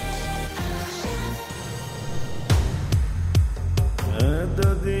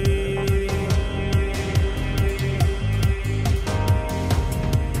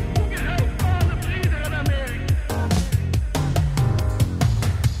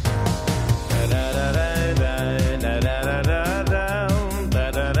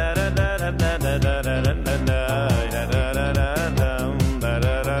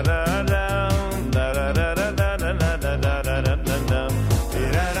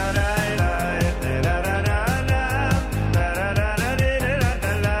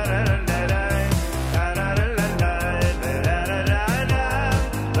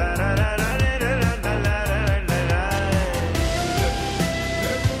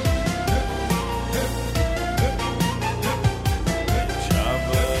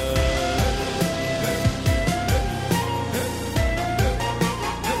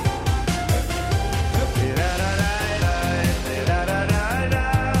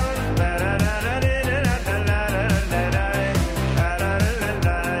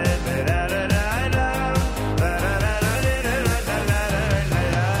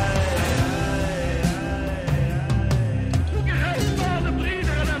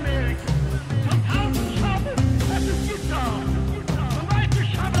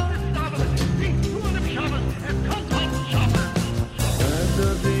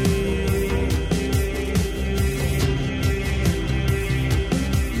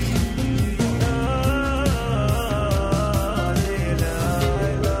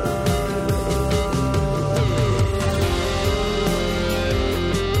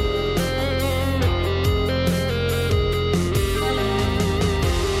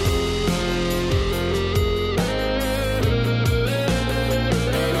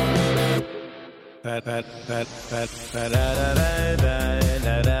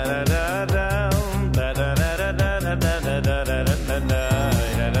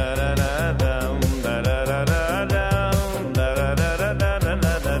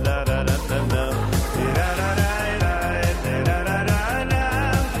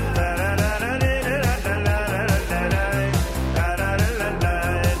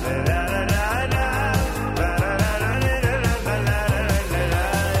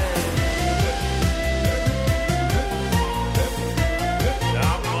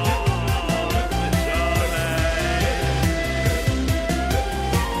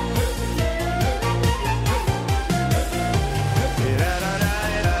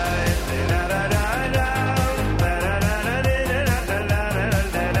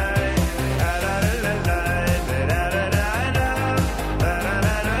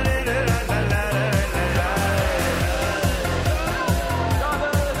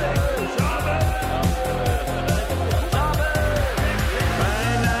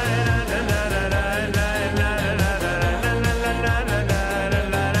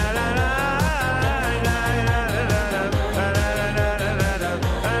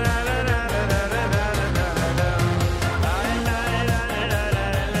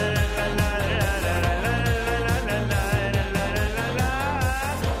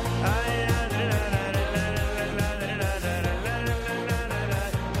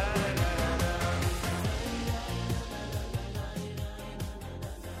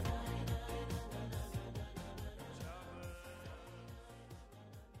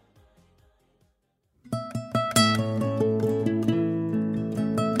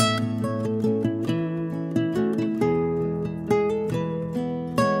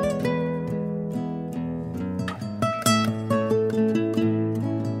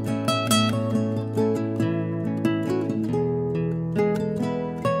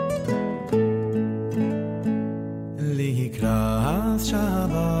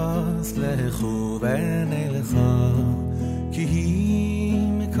 לכוון אליך כי היא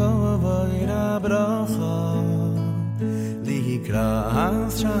מקובוי לברכה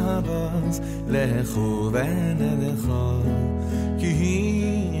לקראת שבס לכוון אליך כי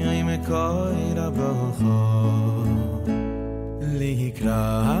היא מקובוי לברכה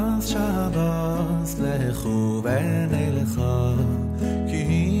לקראת שבס לכוון אליך כי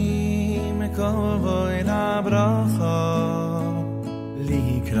היא מקובוי לברכה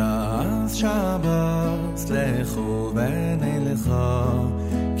לקראת שבס לכוון אליך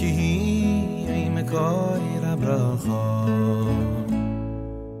כי היא מקוי לברכה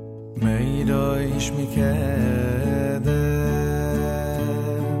מידויש מקדם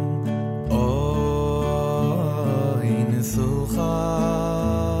אוי נסוכה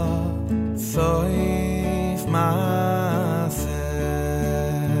סויף מעשה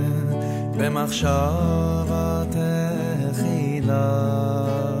במחשבת תחילה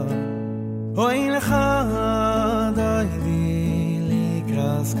אוי לך דיידי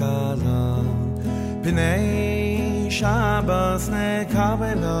לקראת סקאלה פני שבס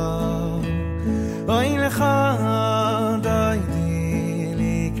נקבלה אוי לך דיידי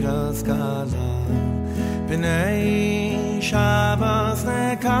לקראת סקאלה פני שבס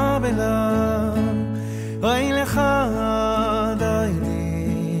נקבלה אוי לך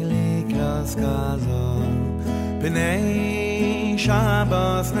דיידי לקראת סקאלה פני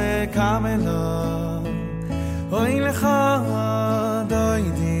שבס נקבלה אוי לך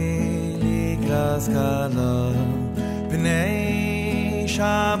דיידי לקראת סקאלה פני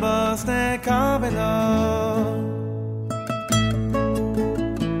שבס נקבלה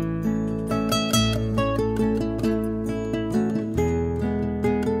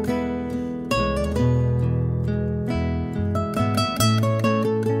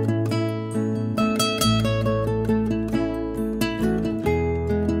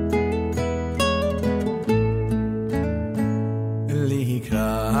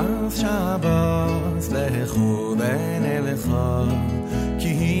לכוון אליך כי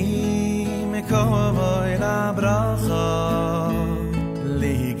היא מקובוי לברכה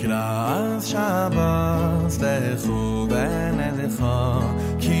לקראת שבס לכוון אליך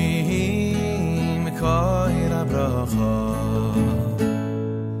כי היא מקובוי לברכה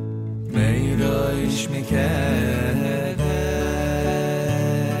מידויש מקדם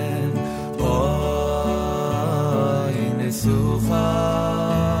אוי נסוכה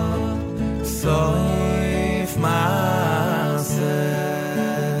סויף מעשה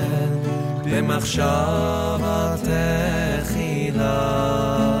במחשבת תחילה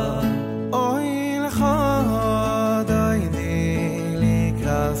אוי לך דיידי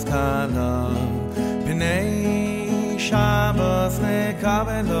לקראת סקאלה פני שבס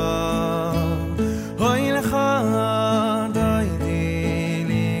נקבלה אוי לך דיידי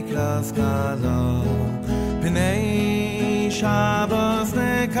לקראת סקאלה פני שבס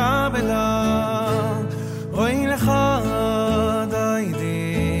נקבלה אוי לך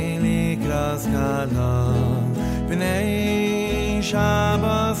דיידי לקראת סקאלה פני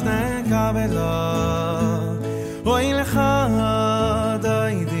שבס נקבלה אוי לך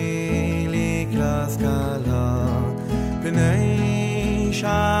דיידי לקראת סקאלה פני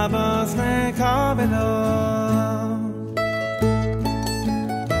שבס נקבלה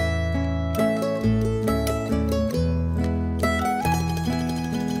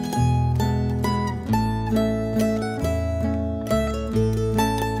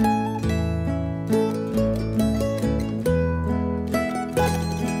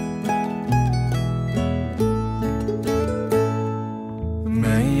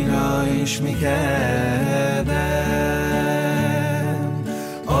מקדם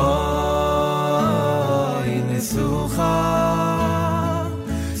אוי נסוכה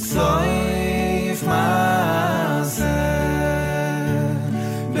סויף מעשה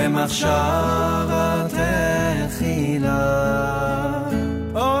במחשבת תחילה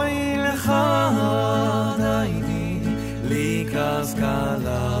אוי לך דיידי לקראת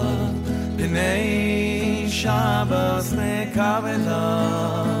סקאלה פני שבס נקבלה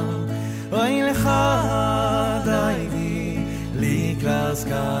אוי לך דיידי לקראת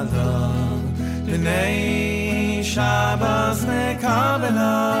סקאלה פני שבס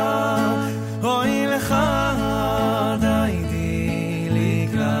נקבלה אוי לך דיידי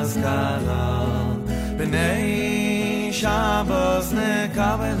לקראת סקאלה פני שבס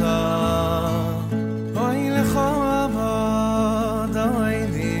נקבלה אוי לך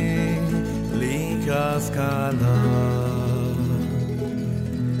דיידי לקראת סקאלה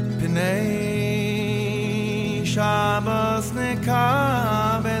פני שבס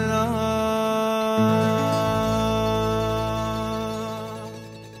נקבלה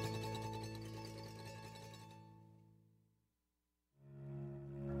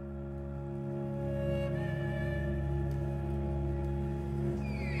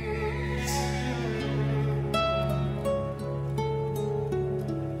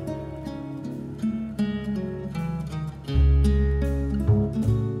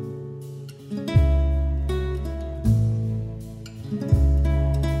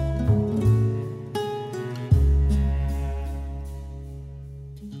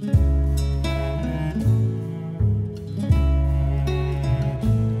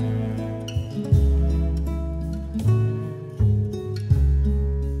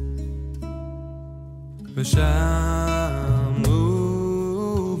ושמעו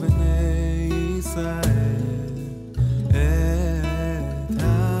בני ישראל את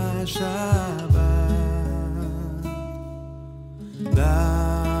השבת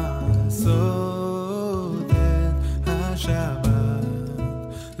לעשות את השבת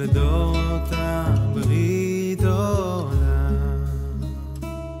לדורותם ברית עולם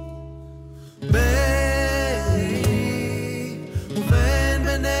ביני ובין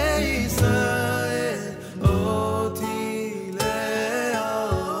בני ישראל אותי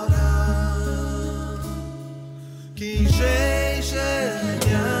לעולם כי ששת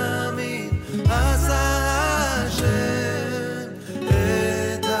ימים עשה השם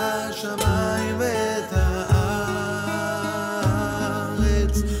את השמיים ואת הארץ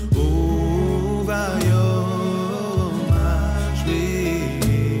וביום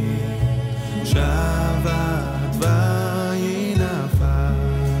השביעי שבת ויהי נפש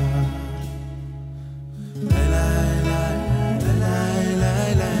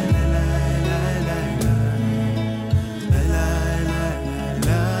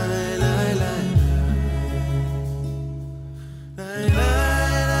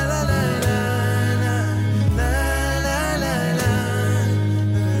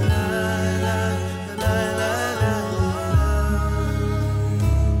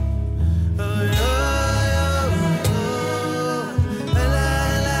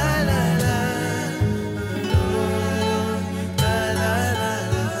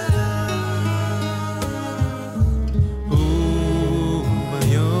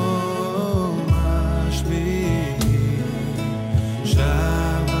וביום השביעי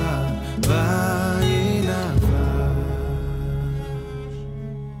שבת ויהי נפש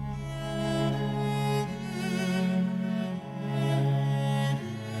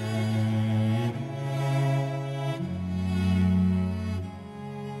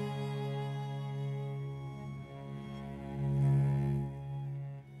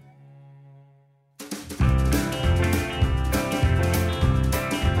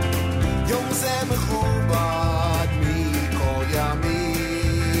יום זה מכובד מכל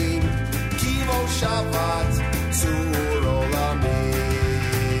ימים כי בו שבת צור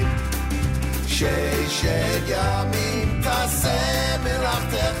עולמים ששת ימים תעשה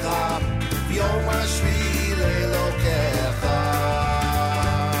מלאכתך ביום השביעי לאלוקיך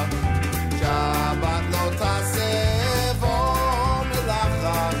שבת לא תעשה בו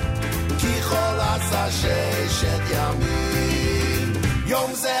מלאכה כי כל עשה ששת ימים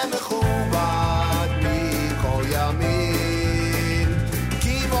יום זה מכובד מכל ימים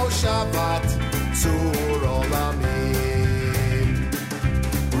כי בו שבת צור עולמים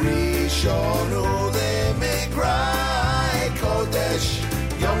ראשון הוא למקראי קודש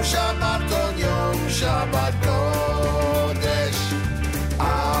יום שבתון יום שבת קודש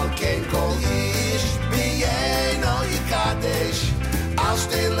על כן כל איש ביינו יקדש על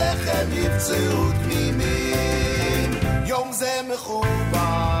שתי לחם יבצעו תמימים יום זה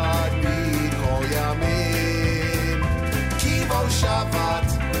מכובד מכל ימים כי בו שבת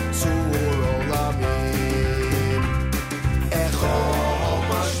צור עולמים אכול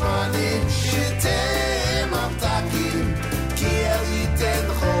משמנים שתם ממתקים כי אל ייתן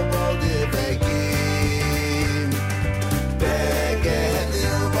חובו דבקים בגד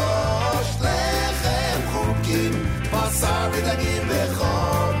ללבוש לחם חוקים בשר ודגים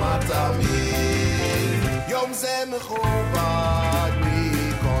וחום מטעמים יום זה מכובד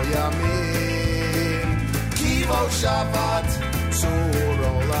מכל ימים כי בו שבת צור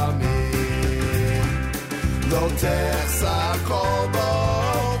עולמים לא תחסר כל בו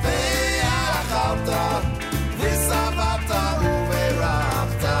ואכלת ושבעת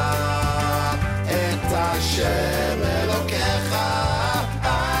וברכת את השם אלוקיך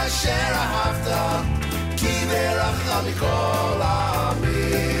אשר אהבת כי ברך מכל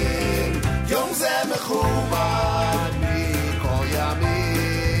העמים יום זה מכובד מכל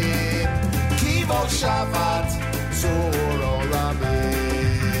ימים כי בו שבת צור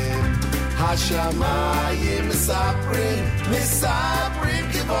עולמים השמיים מספרים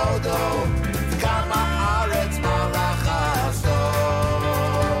כבודו כאן בארץ מלאך חסדו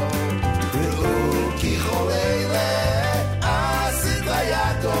ראו כי כל אלה עשית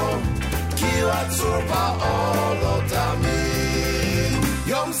ידו כי הוא עצור בעולו תמיד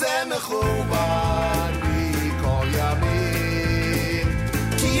יום זה מכובד מכל ימים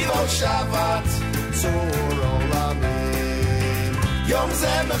כי בו שבת צור עולמים יום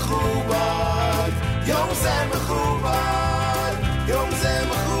זה מכובד יום זה מכובד יום זה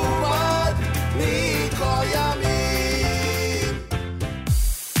מכובד מכל ימים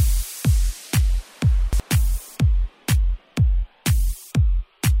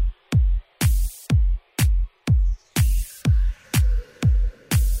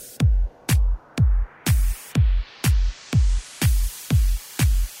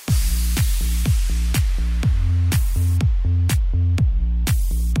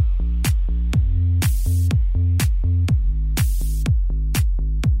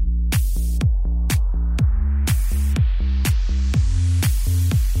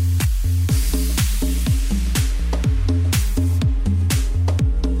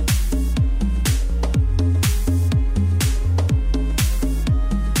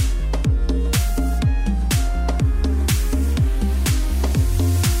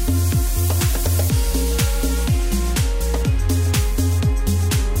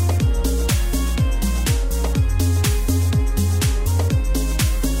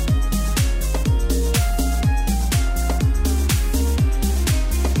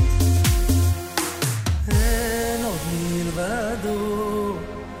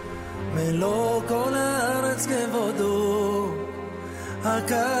מלוא כל הארץ כבודו,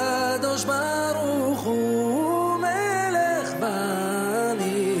 הקדוש ברוך הוא מלך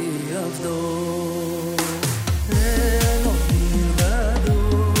ואני עבדו. אין עוד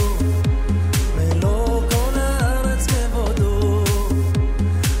מלבדו, מלוא כל הארץ כבודו,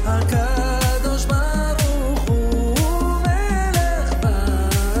 הקדוש ברוך הוא מלך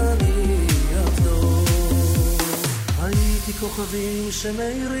ואני עבדו. הייתי כוכבים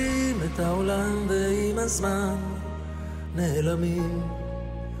שמאירים את העולם ועם הזמן נעלמים,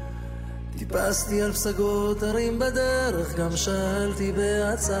 טיפסתי על פסגות הרים בדרך, גם שאלתי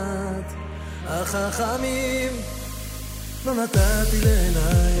בעצת החכמים, לא נתתי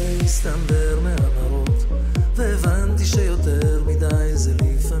לעיניי להסתנבר מהמראות, והבנתי שיותר מדי זה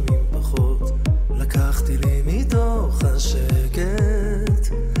לפעמים פחות. לקחתי לי מתוך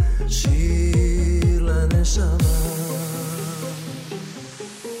השקט שיר לנשמה.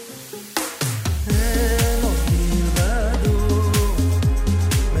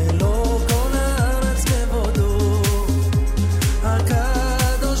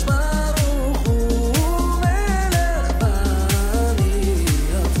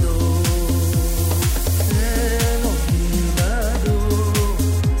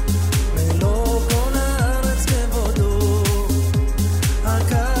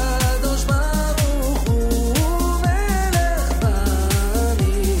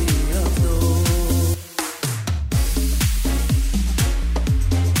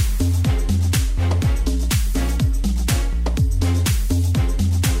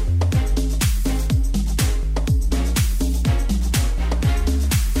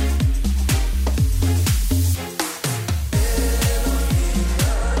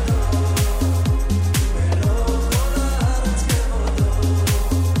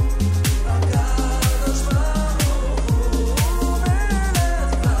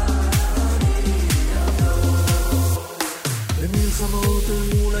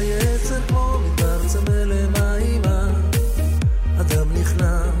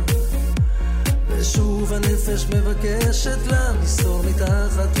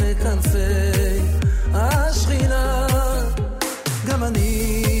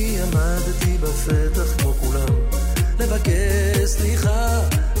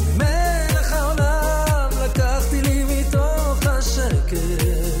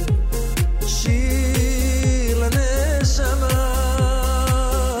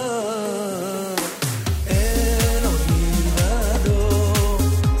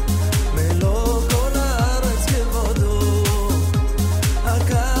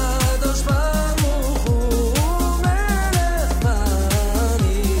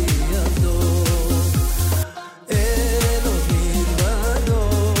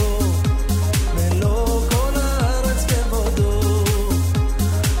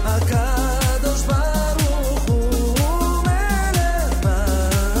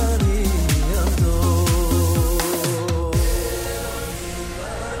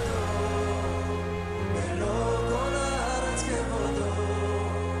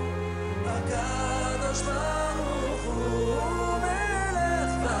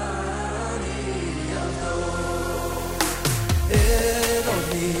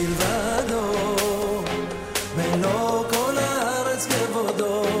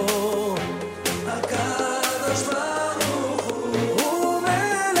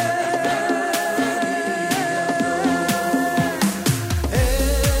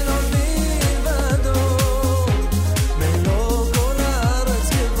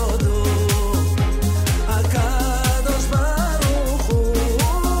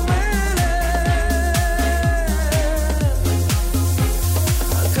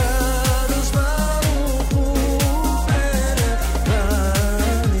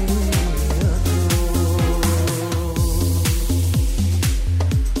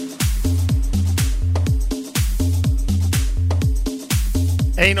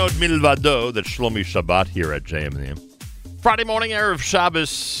 Einod Milvado, that's Shlomi Shabbat here at JM. Friday morning, Erev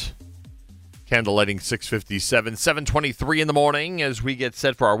Shabbos. Candle lighting 6:57, 7:23 in the morning as we get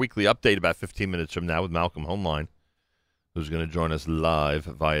set for our weekly update about 15 minutes from now with Malcolm Hoenlein, who's going to join us live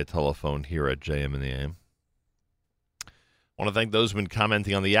via telephone here at JM in the AM. I want to thank those who've been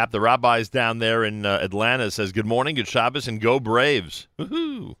commenting on the app. The Rabbi's down there in Atlanta says, good morning, good Shabbos, and go Braves.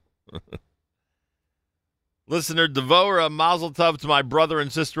 Woohoo! Listener Devora, Mazel Tov to my brother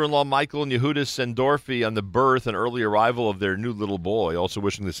and sister-in-law Michael and Yehuda Sendorfi on the birth and early arrival of their new little boy. Also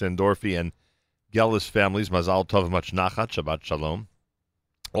wishing the Sendorfi and Gellis families Mazel Tov Mach Nachat, Shabbat Shalom.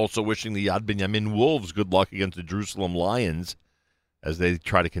 Also wishing the Yad Binyamin Wolves good luck against the Jerusalem Lions as they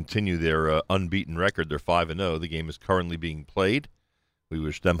try to continue their unbeaten record. They're 5-0. The game is currently being played. We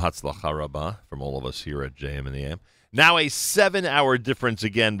wish them Hatzlacha Rabbah from all of us here at JM and the AM. Now a 7-hour difference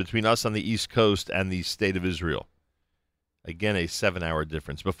again between us on the East Coast and the State of Israel. Again, a 7-hour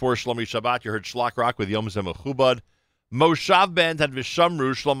difference. Before Shlomi Shabbat, you heard Shlach Rock with Yom Zeh Mechubad. Moshav Band had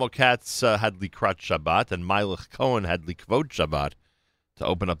Vishamru. Shlomo Katz had Likrat Shabbat, and Meilich Cohen had Likvot Shabbat to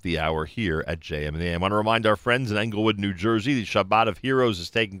open up the hour here at JM and the AM. I want to remind our friends in Englewood, New Jersey, the Shabbat of Heroes is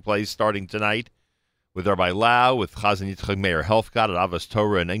taking place starting tonight with Rabbi Lau, with Chazan Yitzchak Meir Helfgott at Avos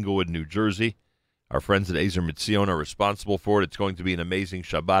Torah in Englewood, New Jersey. Our friends at Ezer Mitzion are responsible for it. It's going to be an amazing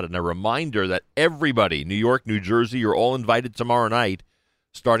Shabbat. And a reminder that everybody, New York, New Jersey, you're all invited tomorrow night,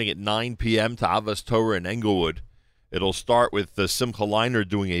 starting at 9 p.m. to Avos Torah in Englewood. It'll start with Simcha Leiner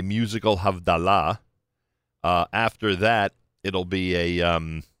doing a musical Havdalah. After that, it'll be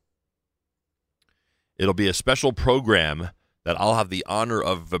a special program that I'll have the honor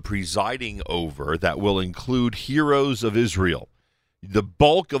of presiding over that will include Heroes of Israel. The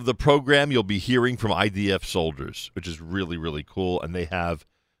bulk of the program you'll be hearing from IDF soldiers, which is really, really cool, and they have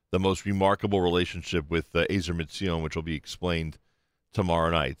the most remarkable relationship with Ezer Mitzion, which will be explained tomorrow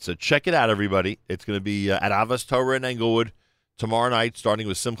night. So check it out, everybody. It's going to be at Avos Torah in Englewood tomorrow night, starting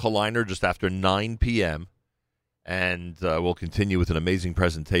with Simcha Leiner just after 9 p.m., and we'll continue with an amazing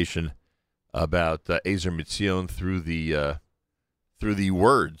presentation about Ezer Mitzion through the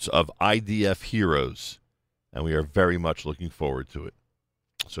words of IDF heroes. And we are very much looking forward to it.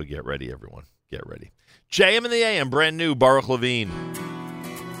 So get ready, everyone. Get ready. JM and the AM, brand new, Baruch Levine.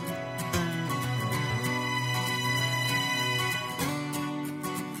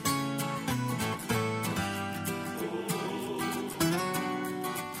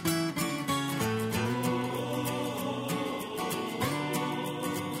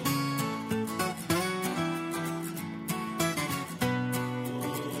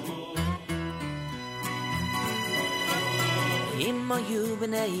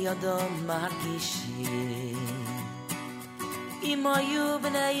 bnei Adam margishim Imayu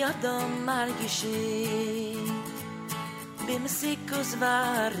bnei Adam margishim Bimsikus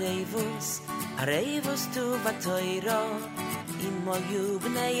v'arevus Arevus tu v'toiro Imayu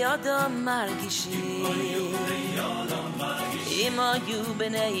bnei Adam margishim Imayu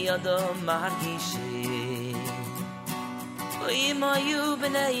bnei Adam margishim Imayu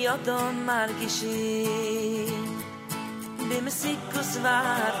bnei Adam margishim Bimsikus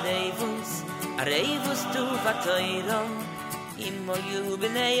v'arevus Arevus tu v'toiro Imayu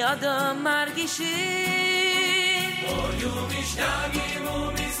bnei Adam margishim Oyu mishtagim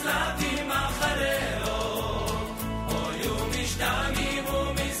u'mislatim achareo Oyu mishtagim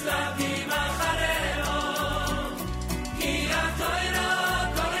u'mislatim achareo Ki ha'toiro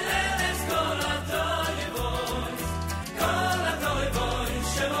kol eles kol ha'toivos Kol ha'toivos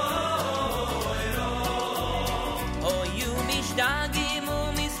shevoiro Oyu mishtagim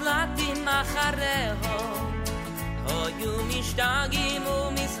u'mislatim achareo Oyu mishtagim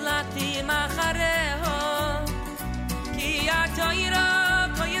u'mislatim achareo Ki ha'toiro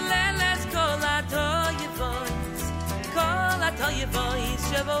koyleles kol ha'toivos Kol ha'toivos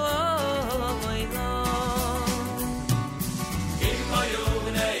shevoiro Im hayu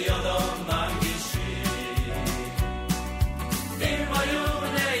bnei Adam margishim Im hayu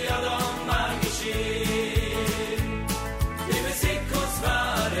bnei Adam margishim Bimesikus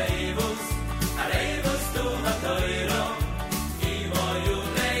v'arevus Arevus tu ha'toiro Im hayu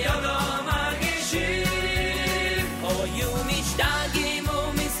bnei Adam margishim Oyu mishtagim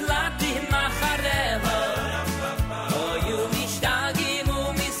u'mislatim achareo Oyu mishtagim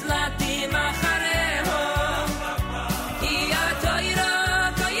u'mislatim achareo Ki ha'toiro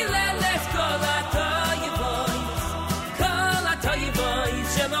koyleles kol ha'toivos Kol ha'toivos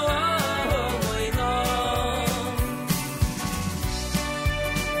shevoiro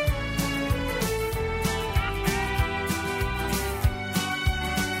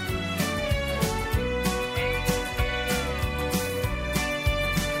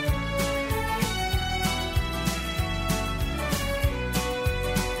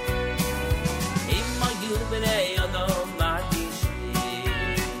Imayu bnei Adam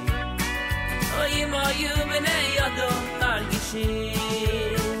margishim Imayu bnei Adam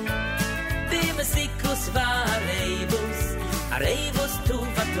margishim Bimesikus v'arevus Arevus tu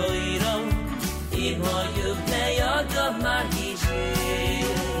v'toiro Imayu bnei Adam margishim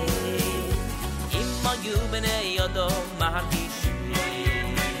Imayu bnei Adam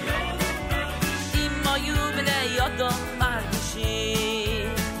margishim Imayu bnei Adam margishim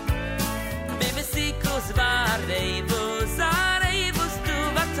Bimesikus v'arevus Arevus tu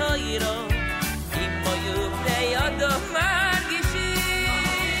v'toiro Imayu bnei Adam margishim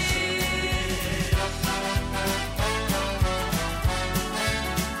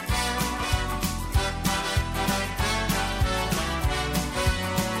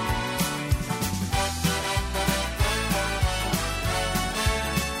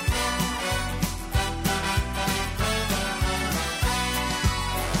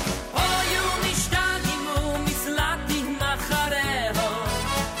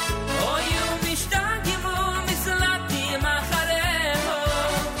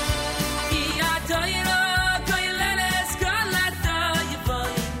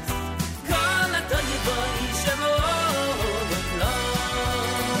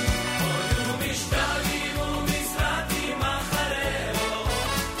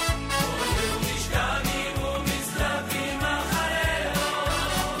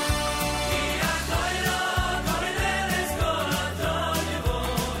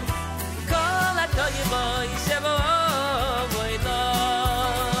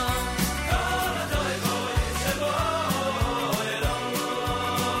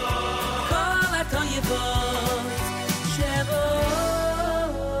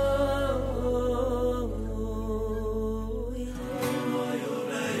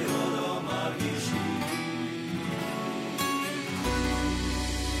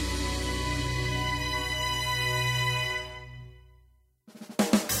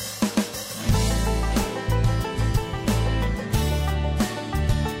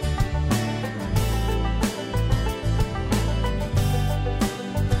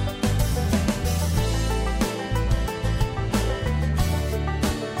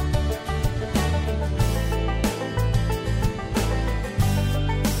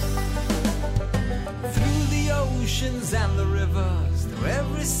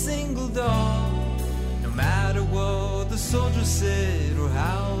single dawn. No matter what the soldiers said or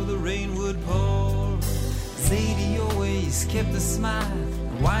how the rain would pour, Zadie always kept a smile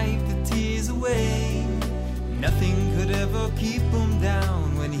and wiped the tears away. Nothing could ever keep him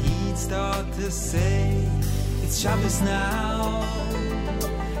down when he'd start to say, it's Shabbos now,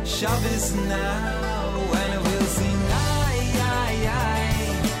 Shabbos now, and we'll sing ay, ay, ay,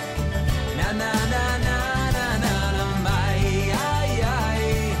 na na na na na na na, my ay, ay,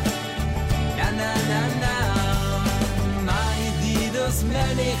 na na na na, my Yedidos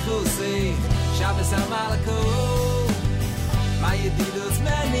menichuse, Shabbos HaMalko, my Yedidos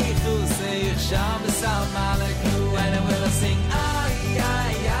menichuse, Shabbos HaMalko, and we'll sing ay,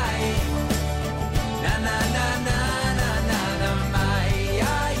 ay, ay, na na na na na na na, my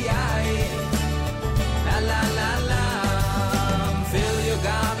ay, ay, la la la la. Fill your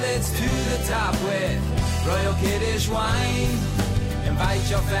goblets to the top with Royal Kiddush wine. Invite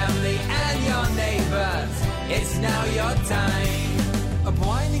your family and your neighbors. It's now your time.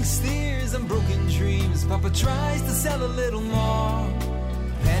 Appointing steers and broken dreams. Papa tries to sell a little more.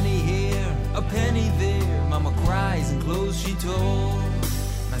 Penny here, a penny there. Mama cries and clothes she tore.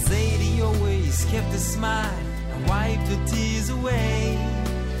 My Zadie always kept a smile and wiped her tears away.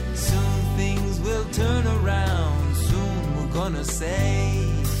 Soon things will turn around. Soon we're gonna say,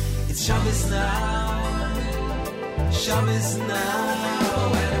 it's Shabbos now, Shabbos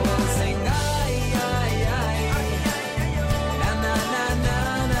now, and we'll sing ay, ay, ay, na na na na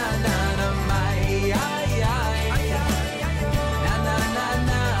na na na, my ay, ay, na na na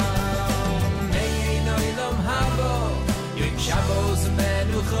na, mei no ilom habo, yom Shabbos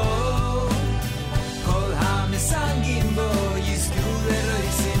menucho, kol ha-misangim bo, yizku leroi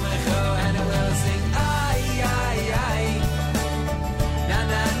simcho, and we'll sing ay, ay, ay, na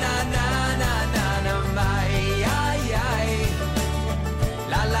na na na na na na, my ay, ay,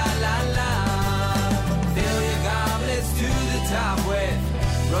 la la la la. Fill your goblets to the top with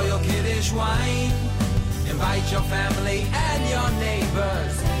Royal Kiddush wine. Invite your family and your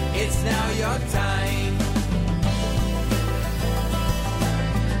neighbors. It's now your time.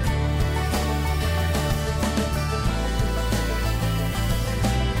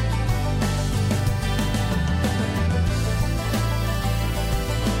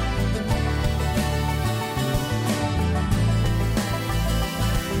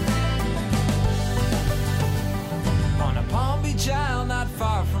 On a Palm Beach Isle not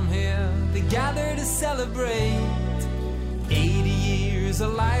far from here, they gather to celebrate 80 years, a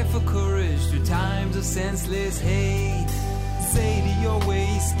life of courage through times of senseless hate. Sadie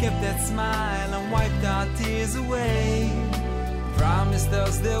always kept that smile and wiped our tears away. Promised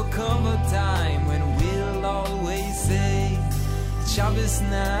us there'll come a time when we'll always say, Shabbos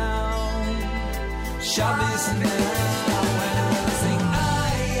now, Shabbos now, and we'll sing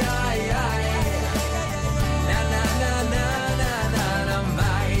ay, ay, ay, na na na na na na na,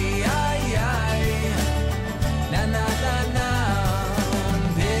 my ay, ay, na na na na.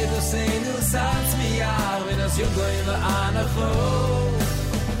 Pedoseinu satz miyar, v'nos yogoyim v'anacho.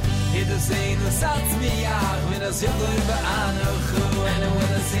 Pedoseinu satz miyar, v'nos yogoyim v'anacho, and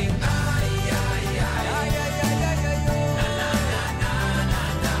we'll sing ay, ay, ay, ay, ay, ay, ay, na na na na na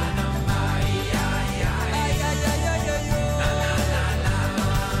na na, my ay, ay, ay, ay, ay, ay, ay, na na na na.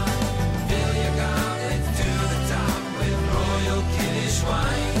 Fill your goblets to the top with Royal Kiddush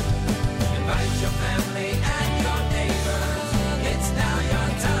wine. Invite your family and your neighbors. It's now your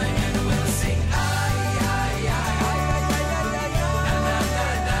time, and we'll sing ay, ay, ay, ay, ay, ay, ay, ay, na na na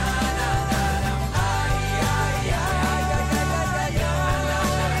na na na na, ay, ay, ay, ay, ay, ay, ay, ay, na na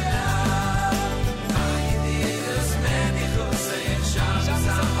na na.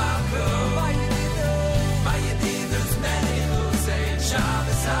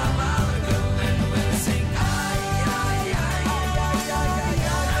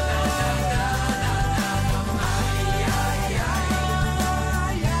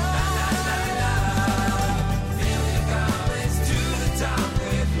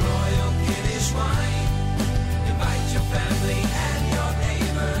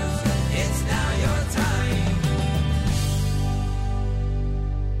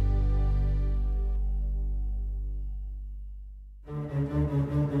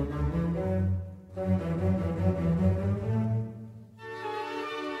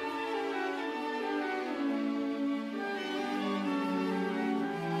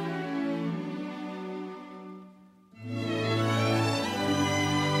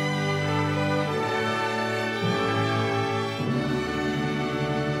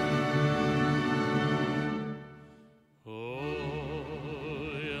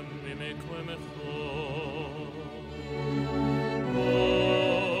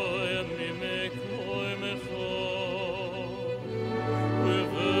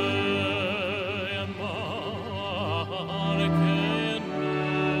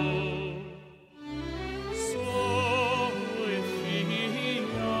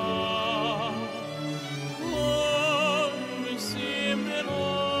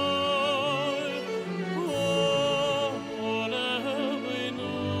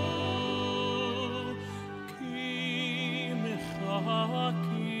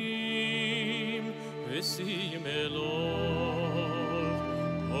 see me Lord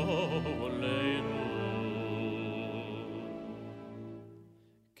Hoenlein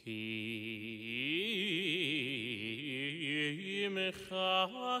ki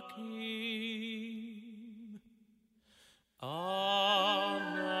mechakim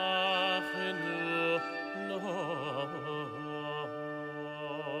anachnu lo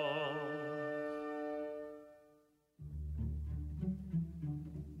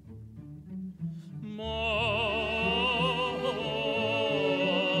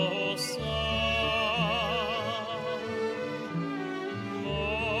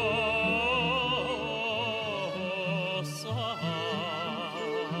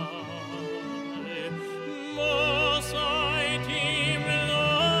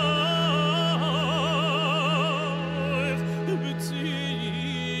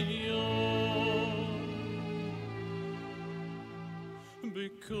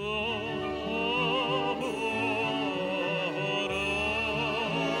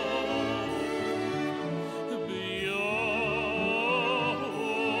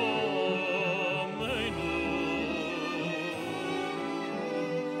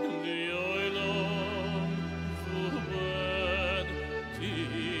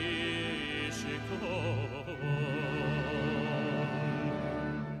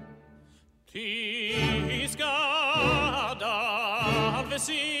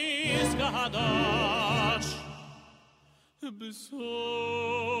Sis gadash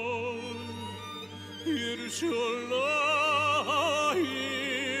besor Yerushalayim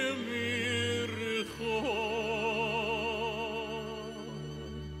ircho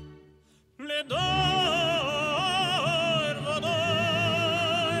ledor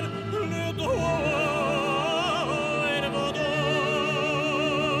vador ledor vador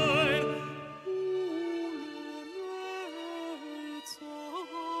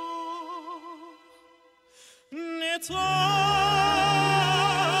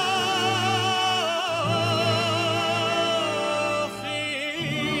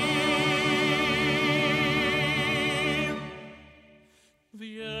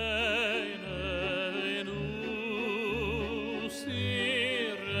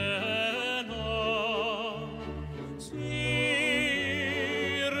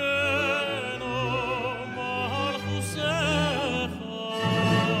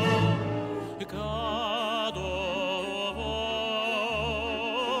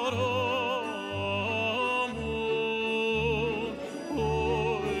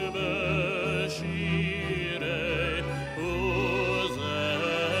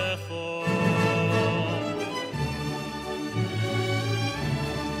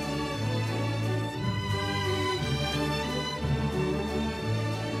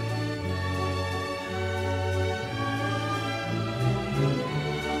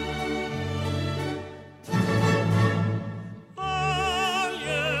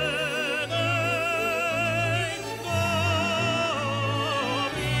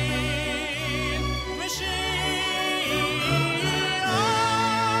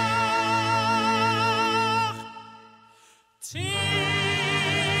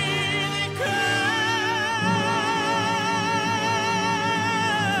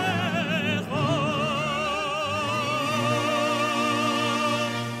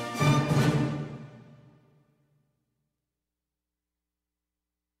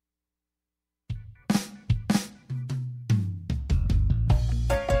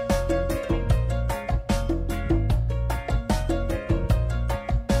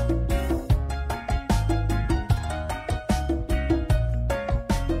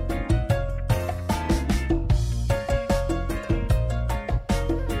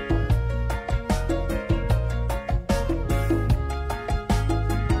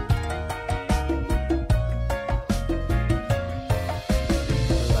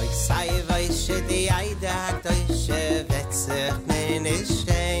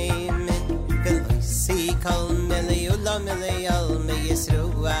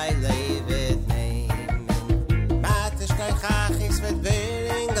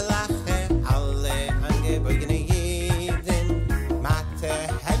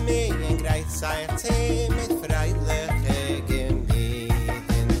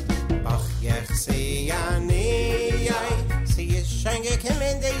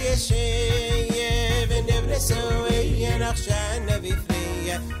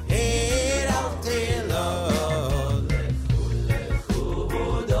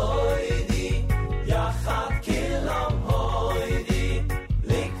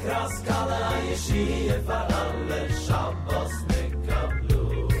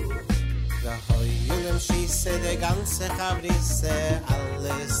ganze Chavrisse,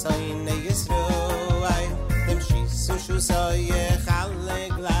 alle Säune Yisroel, soll ich alle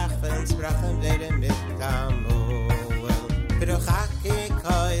gleich sprachen werden mit Kamol. Bruchaki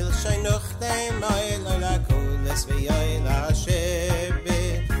koil, schoi noch dem Eul, la kules wie Eul, la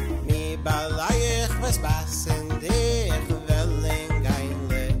Schebe. Mi balayich, was passen dich, welling ein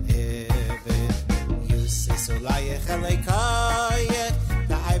Lebe. Jussi so layich, en leikoye,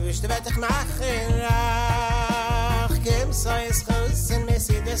 da Eibisch, du werd ich machen, rach. Kim so is chus, en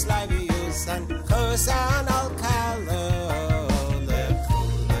missi des Leibe Jusan, chus an al Kalo.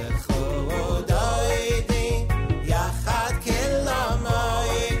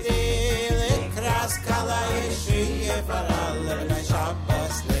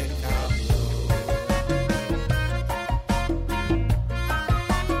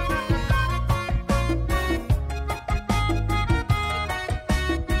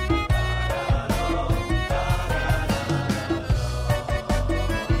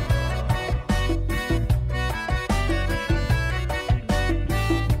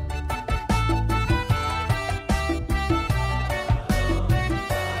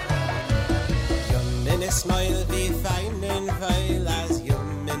 Smile wie feinen Weil als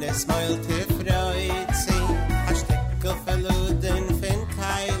Jungen Smile te freut sie a Stückel verluden fin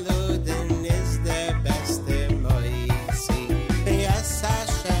Keiluden ist der beste Moisi Yes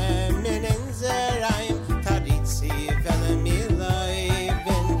Hashem in Inzeraim Taritzi welle mir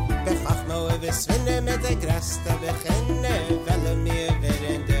leuben Bechach moe viswinde mit der Graste Bechenne welle mir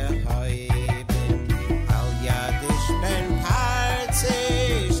während der Heuben Al Yadish ben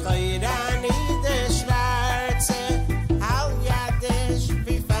Parzi Schreirani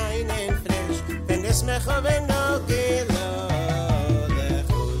Mechoven no gilo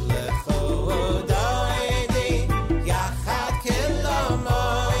lechu lechu doidi Yachad kilo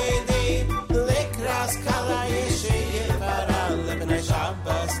moidi Likras kala yishi yifara Lebnei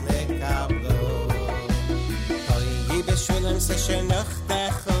Shabbos nekablo Hoyi beshulam se shenoch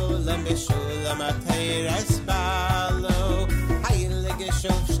techulam Beshulam ateiras balo Heilige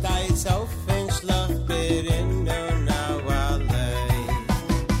Shuf steitz auf in Schloch Berin no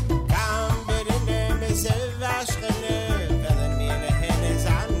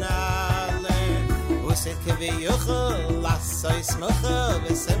Yuchel, lass euch machen,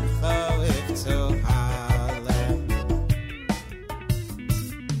 wir sind froh, zu Halle.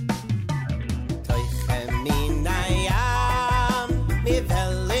 Teuche minayam, wir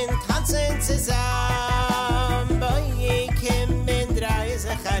wollen tanzen zusammen. Boi kim in drei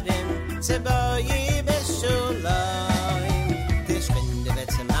Sacharim, zu boi beschulein. Die Schwinde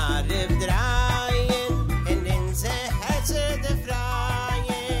wird zum Arif dreien, in den Herze der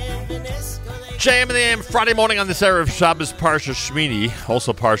Freien, wenn es JM in the AM, Friday morning on this Erev Shabbos, Parsha Shmini,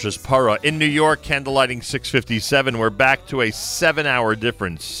 also Parsha's Para. In New York, candlelighting 6:57. We're back to a 7-hour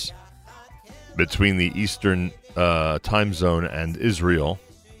difference between the Eastern time zone and Israel.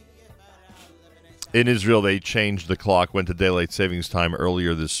 In Israel, they changed the clock, went to daylight savings time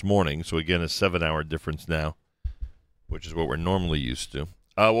earlier this morning. So again, a 7-hour difference now, which is what we're normally used to.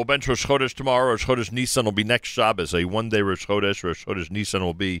 We'll bench Rosh Chodesh tomorrow. Rosh Chodesh Nisan will be next Shabbos. A one-day Rosh Chodesh. Rosh Chodesh Nisan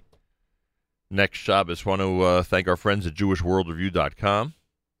will be next Shabbos. Want to thank our friends at JewishWorldReview.com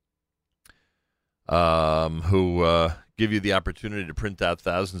who give you the opportunity to print out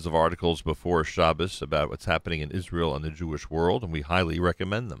thousands of articles before Shabbos about what's happening in Israel and the Jewish world, and we highly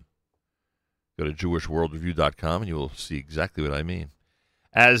recommend them. Go to JewishWorldReview.com and you will see exactly what I mean.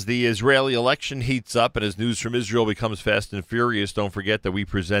 As the Israeli election heats up and as news from Israel becomes fast and furious, don't forget that we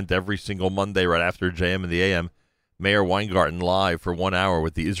present every single Monday right after JM and the AM, Mayor Weingarten live for 1 hour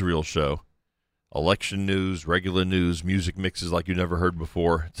with the Israel Show. Election news, regular news, music mixes like you never heard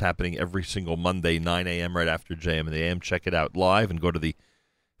before. It's happening every single Monday, 9 a.m. right after JM and the AM. Check it out live and go to the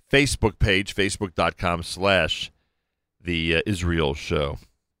Facebook page, facebook.com/The Israel Show.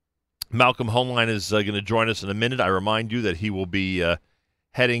 Malcolm Hoenlein is going to join us in a minute. I remind you that he will be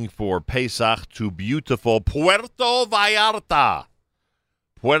heading for Pesach to beautiful Puerto Vallarta.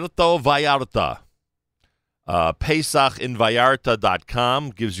 Puerto Vallarta. PesachinVallarta.com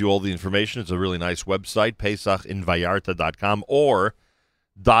gives you all the information. It's a really nice website, PesachinVallarta.com, or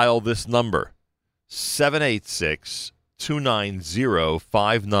dial this number,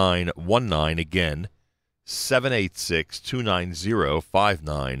 786-290-5919. Again,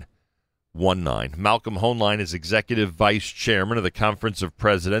 786-290-5919. Malcolm Hoenlein is Executive Vice Chairman of the Conference of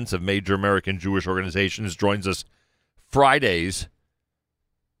Presidents of Major American Jewish Organizations. Joins us Fridays,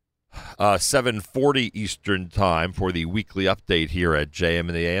 7:40 Eastern Time for the weekly update here at JM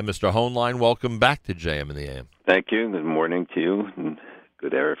and the AM. Mr. Hoenlein, welcome back to JM and the AM. Thank you. Good morning to you, and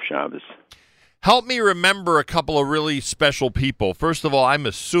good Erev Shabbos. Help me remember a couple of really special people. First of all, I'm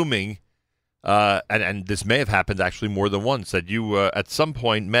assuming and this may have happened actually more than once, that you at some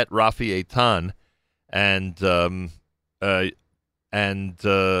point met Rafi Eitan, and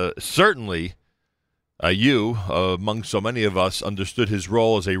certainly you, among so many of us, understood his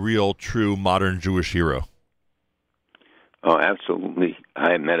role as a real, true, modern Jewish hero. Oh, absolutely.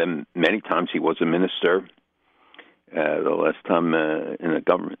 I met him many times. He was a minister. The last time in the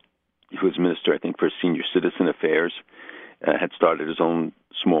government, he was minister, I think, for senior citizen affairs. Had started his own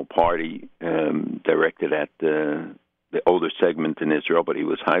small party directed at the older segment in Israel, but he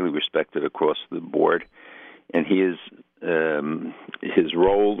was highly respected across the board. And his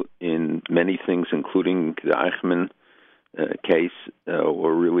role in many things, including the Eichmann case,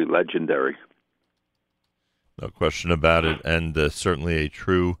 were really legendary. No question about it, and certainly a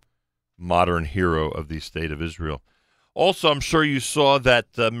true modern hero of the State of Israel. Also, I'm sure you saw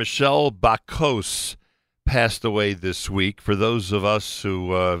that Michelle Bakos passed away this week. For those of us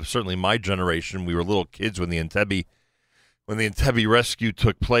who, certainly my generation, we were little kids when the Entebbe rescue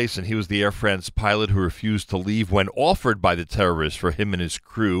took place, and he was the Air France pilot who refused to leave when offered by the terrorists for him and his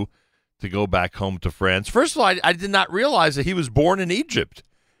crew to go back home to France. First of all, I did not realize that he was born in Egypt,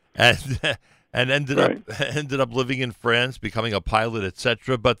 and ended up living in France, becoming a pilot,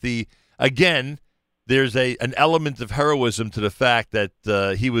 etc. But there's an element of heroism to the fact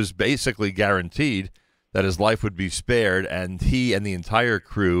that he was basically guaranteed that his life would be spared, and he and the entire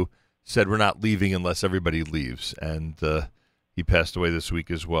crew said, "We're not leaving unless everybody leaves." And he passed away this week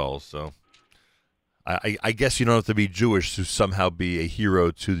as well. So I guess you don't have to be Jewish to somehow be a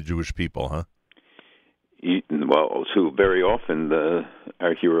hero to the Jewish people, huh? Well, so very often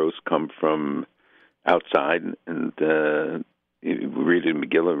our heroes come from outside, and we read in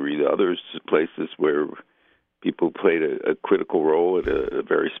Megillah, read others places where people played a critical role at a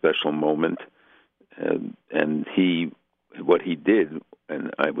very special moment. And what he did,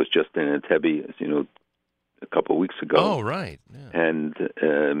 and I was just in Entebbe, as you know, a couple of weeks ago. Oh, right. Yeah. And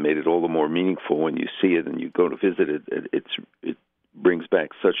made it all the more meaningful when you see it and you go to visit it. It brings back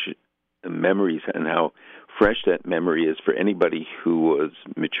such memories, and how fresh that memory is for anybody who was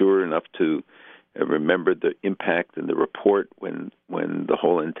mature enough to remember the impact and the report when the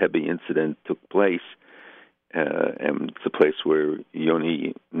whole Entebbe incident took place. And it's a place where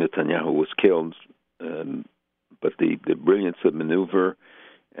Yoni Netanyahu was killed. But the brilliance of maneuver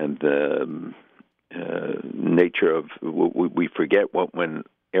and the nature of we forget when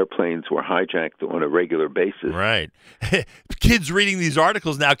airplanes were hijacked on a regular basis. Right. Kids reading these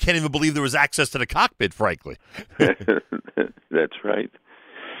articles now can't even believe there was access to the cockpit, frankly. That's right.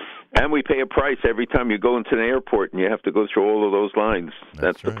 And we pay a price every time you go into an airport, and you have to go through all of those lines.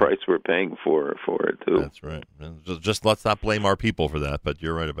 That's the price we're paying for it, too. That's right. Just let's not blame our people for that, but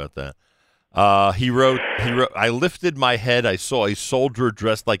you're right about that. He wrote, "I lifted my head. I saw a soldier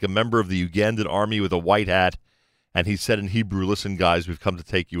dressed like a member of the Ugandan army with a white hat. And he said in Hebrew, 'Listen, guys, we've come to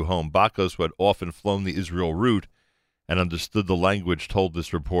take you home.' Bakos, who had often flown the Israel route and understood the language, told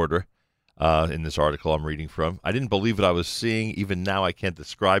this reporter in this article I'm reading from, 'I didn't believe what I was seeing. Even now I can't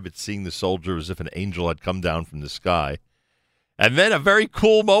describe it, seeing the soldier as if an angel had come down from the sky.'" And then a very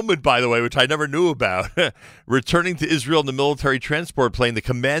cool moment, by the way, which I never knew about. Returning to Israel in the military transport plane, the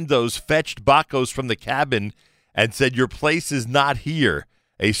commandos fetched Bakos from the cabin and said, "Your place is not here,"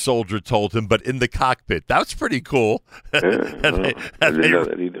 a soldier told him, "but in the cockpit." That's pretty cool. I didn't know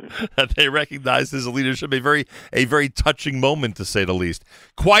that either. They recognized his leadership, a very touching moment, to say the least.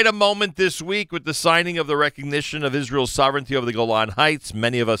 Quite a moment this week with the signing of the recognition of Israel's sovereignty over the Golan Heights.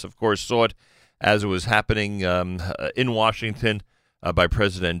 Many of us, of course, saw it as it was happening in Washington by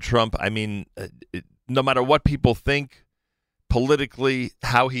President Trump. I mean, no matter what people think politically,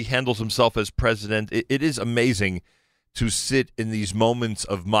 how he handles himself as president, it is amazing to sit in these moments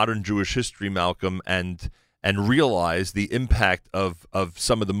of modern Jewish history, Malcolm, and realize the impact of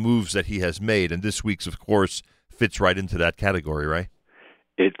some of the moves that he has made. And this week's, of course, fits right into that category, right?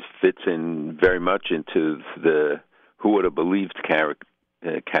 It fits in very much into the who would have believed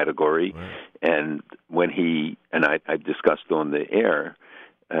category. Right. And when I discussed on the air,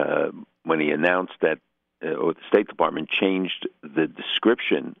 when he announced that or the State Department changed the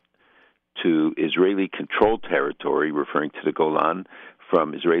description to Israeli-controlled territory, referring to the Golan,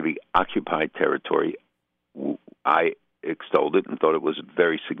 from Israeli-occupied territory, I extolled it and thought it was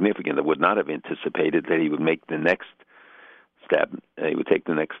very significant. I would not have anticipated that he would make the next step. He would take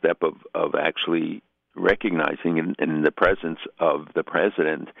the next step of actually recognizing in the presence of the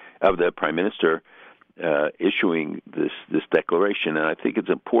president, of the prime minister, issuing this declaration. And I think it's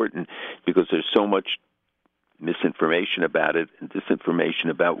important because there's so much misinformation about it and disinformation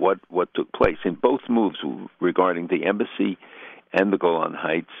about what took place in both moves regarding the embassy and the Golan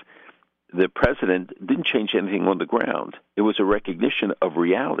Heights. the president didn't change anything on the ground. It was a recognition of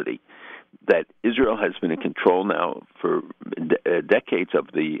reality that Israel has been in control now for decades of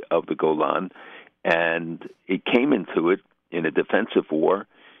the Golan, and it came into it in a defensive war.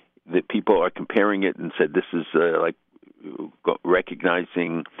 That people are comparing it and said this is like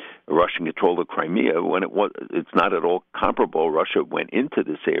recognizing Russian control of Crimea when it's not at all comparable. Russia went into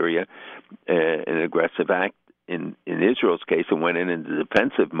this area in an aggressive act in Israel's case and went in the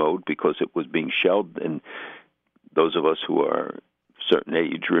defensive mode because it was being shelled. And those of us who are certain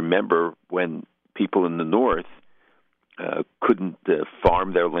age remember when people in the north couldn't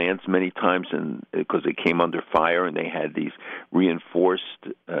farm their lands many times, and because they came under fire, and they had these reinforced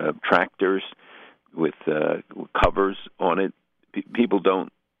tractors with covers on it. People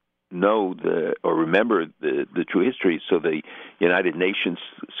don't know or remember the true history. So the United Nations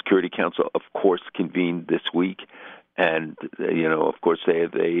Security Council, of course, convened this week, and of course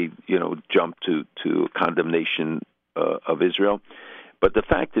they jumped to condemnation of Israel. But the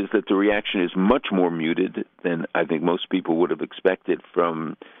fact is that the reaction is much more muted than I think most people would have expected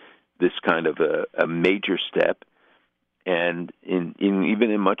from this kind of a major step. And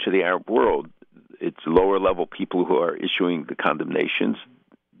even in much of the Arab world, it's lower level people who are issuing the condemnations.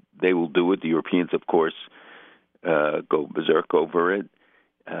 They will do it. The Europeans, of course, go berserk over it.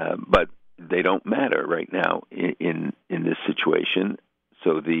 But they don't matter right now in this situation.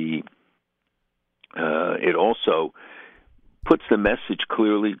 So it also puts the message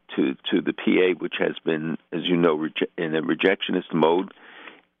clearly to the PA, which has been, as you know, in a rejectionist mode,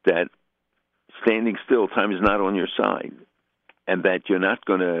 that standing still, time is not on your side, and that you're not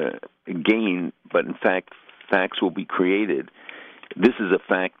going to gain, but in fact, facts will be created. This is a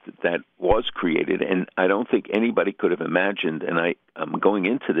fact that was created, and I don't think anybody could have imagined, and I'm going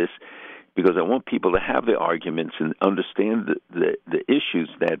into this because I want people to have the arguments and understand the issues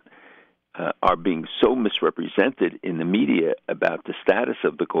that are being so misrepresented in the media about the status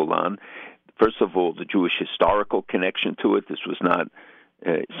of the Golan. First of all, the Jewish historical connection to it. This was not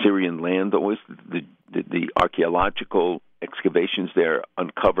Syrian land. Always the archaeological excavations there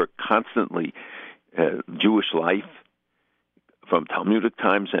uncover constantly Jewish life from Talmudic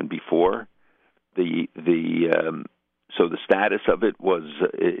times and before. So the status of it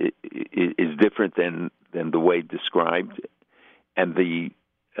is different than the way described, and the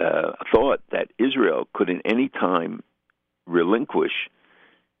thought that Israel could in any time relinquish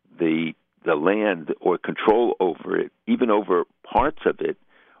the land or control over it, even over parts of it,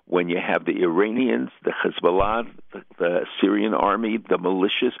 when you have the Iranians, the Hezbollah, the Syrian army, the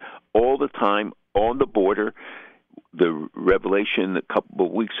militias, all the time on the border. The revelation a couple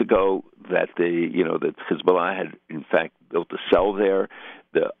of weeks ago that that Hezbollah had in fact built a cell there,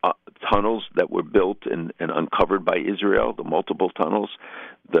 the tunnels that were built and uncovered by Israel, the multiple tunnels,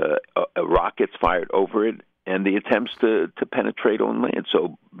 the rockets fired over it, and the attempts to penetrate on land.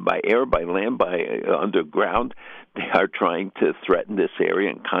 So by air, by land, by underground, they are trying to threaten this area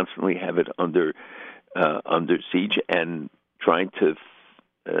and constantly have it under siege and trying to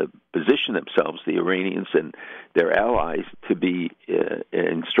position themselves, the Iranians and their allies, to be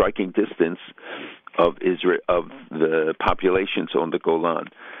in striking distance of Israel, of the populations on the Golan.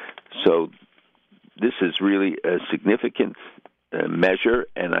 So this is really a significant measure,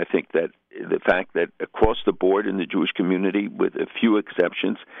 and I think that the fact that across the board in the Jewish community, with a few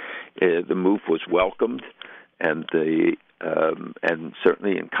exceptions, the move was welcomed, and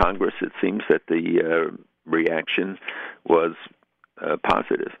certainly in Congress, it seems that the reaction was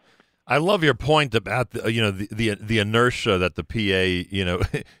positive. I love your point about the inertia that the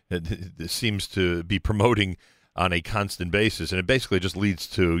PA seems to be promoting on a constant basis, and it basically just leads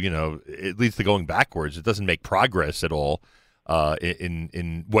to going backwards. It doesn't make progress at all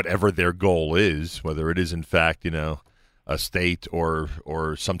in whatever their goal is, whether it is in fact a state or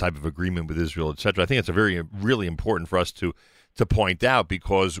some type of agreement with Israel, etc. I think it's really important for us to point out,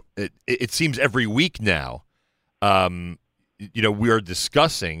 because it seems every week now, we are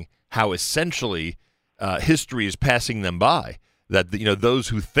discussing how essentially history is passing them by. That those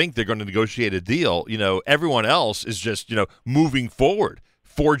who think they're going to negotiate a deal, everyone else is just moving forward,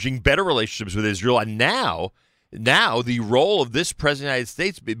 forging better relationships with Israel, and now the role of this president of the United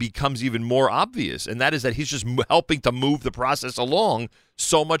States becomes even more obvious, and that is that he's just helping to move the process along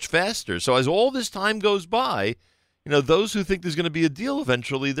so much faster. So as all this time goes by, those who think there's going to be a deal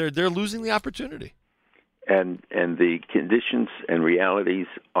eventually, they're losing the opportunity. And the conditions and realities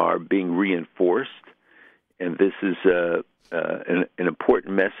are being reinforced, and this is an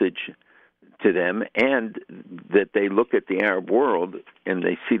important message to them, and that they look at the Arab world and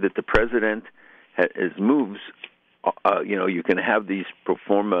they see that the president has moves. You can have these pro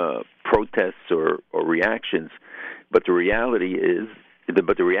forma protests or reactions, but the reality is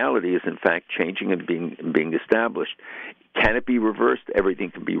in fact changing and being established. Can it be reversed?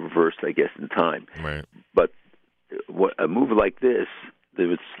 Everything can be reversed, I guess, in time. Right. But a move like this,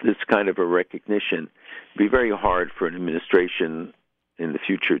 this kind of a recognition, be very hard for an administration in the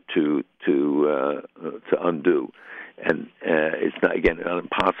future to undo, and it's not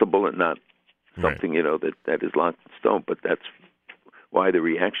impossible and not something that is locked in stone. But that's why the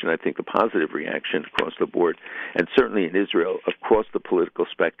reaction, I think, a positive reaction across the board, and certainly in Israel across the political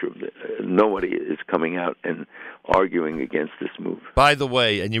spectrum, nobody is coming out and arguing against this move. By the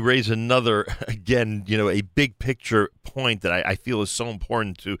way, and you raise another again, a big picture point that I feel is so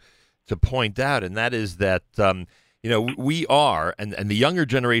important to point out, and that is that. We are, and the younger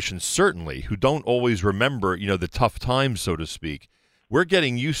generation certainly, who don't always remember, the tough times, so to speak, we're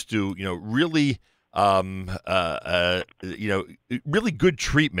getting used to, really, really good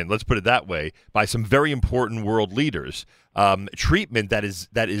treatment, let's put it that way, by some very important world leaders. Treatment that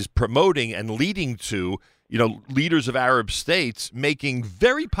is promoting and leading to, leaders of Arab states making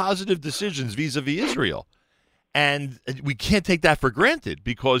very positive decisions vis-a-vis Israel. And we can't take that for granted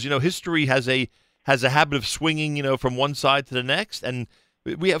because, history has a habit of swinging, from one side to the next, and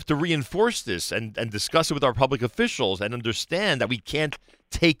we have to reinforce this and discuss it with our public officials and understand that we can't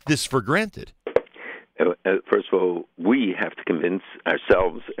take this for granted. First of all, we have to convince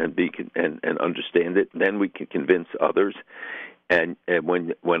ourselves and understand it. Then we can convince others. And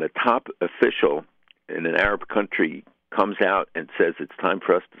when a top official in an Arab country comes out and says it's time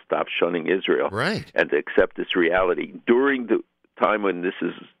for us to stop shunning Israel, right, and to accept this reality during the time when this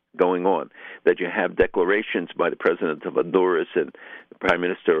is going on, that you have declarations by the president of Honduras and the prime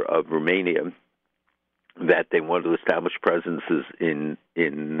minister of Romania that they want to establish presences in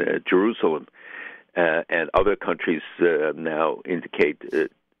Jerusalem, and other countries now indicate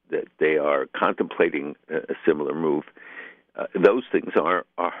that they are contemplating a similar move. Those things are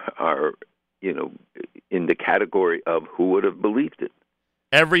in the category of who would have believed it.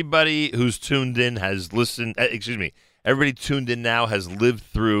 Everybody who's tuned in has listened. Everybody tuned in now has lived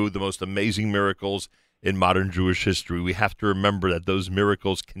through the most amazing miracles in modern Jewish history. We have to remember that those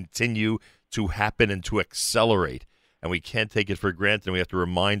miracles continue to happen and to accelerate, and we can't take it for granted. And we have to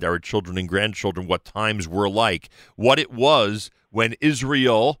remind our children and grandchildren what times were like, what it was when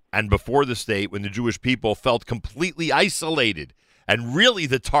Israel, and before the state, when the Jewish people felt completely isolated and really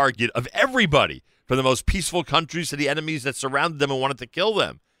the target of everybody, from the most peaceful countries to the enemies that surrounded them and wanted to kill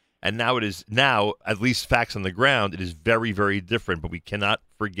them. And now at least facts on the ground, it is very, very different. But we cannot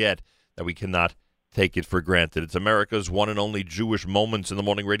forget that we cannot take it for granted. It's America's one and only Jewish Moments in the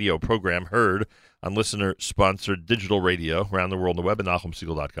Morning radio program, heard on listener-sponsored digital radio around the world on the web at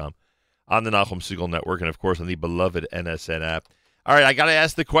NachumSegal.com, on the Nachum Segal Network, and, of course, on the beloved NSN app. All right, I got to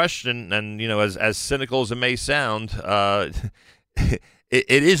ask the question, and, as cynical as it may sound,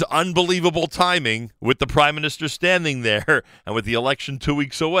 It is unbelievable timing with the prime minister standing there and with the election 2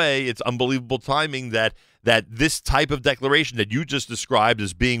 weeks away. It's unbelievable timing that this type of declaration that you just described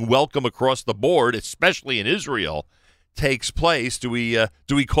as being welcome across the board, especially in Israel, takes place. Do we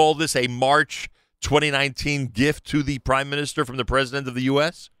call this a March 2019 gift to the prime minister from the president of the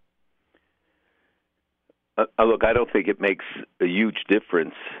U.S.? Look, I don't think it makes a huge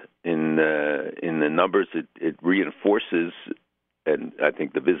difference in the numbers. It reinforces. And I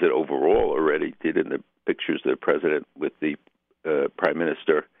think the visit overall already did in the pictures of the president with the prime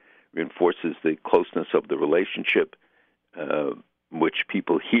minister reinforces the closeness of the relationship, which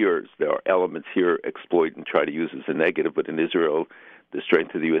people here, there are elements here, exploit and try to use as a negative. But in Israel, the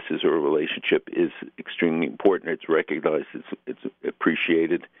strength of the U.S.-Israel relationship is extremely important. It's recognized, it's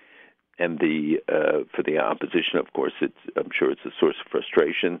appreciated. And for the opposition, of course, I'm sure it's a source of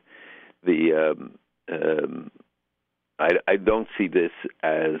frustration. I don't see this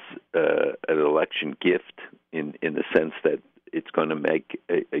as an election gift in the sense that it's going to make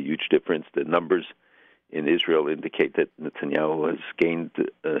a huge difference. The numbers in Israel indicate that Netanyahu has gained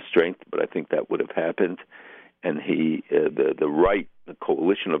strength, but I think that would have happened. And the right, the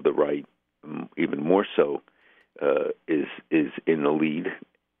coalition of the right, even more so, is in the lead.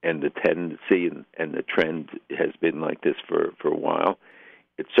 And the tendency and the trend has been like this for a while.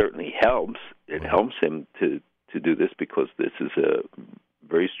 It certainly helps. It helps him to do this because this is a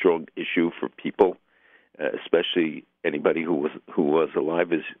very strong issue for people, especially anybody who was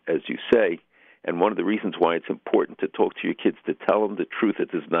alive, as you say. And one of the reasons why it's important to talk to your kids, to tell them the truth,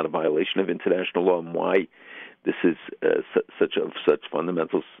 that this is not a violation of international law, and why this is such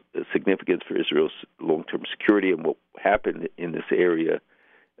fundamental significance for Israel's long-term security and what happened in this area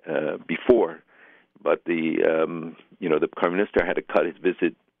before. But the prime minister had to cut his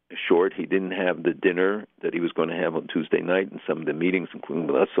visit short. He didn't have the dinner that he was going to have on Tuesday night, and some of the meetings, including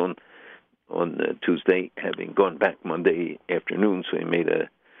with us on Tuesday, having gone back Monday afternoon. So he made a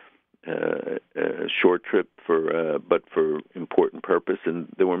short trip but for important purpose. And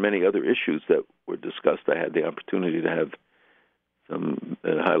there were many other issues that were discussed. I had the opportunity to have some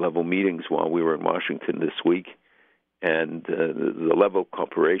high-level meetings while we were in Washington this week. And the level of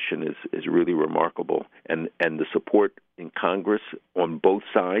cooperation is really remarkable, and the support in Congress on both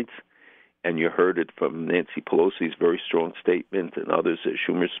sides. And you heard it from Nancy Pelosi's very strong statement, and others as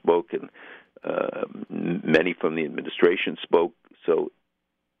Schumer spoke, and many from the administration spoke. So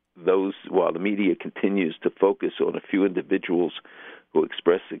those, while the media continues to focus on a few individuals who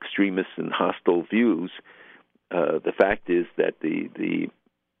express extremist and hostile views, the fact is that the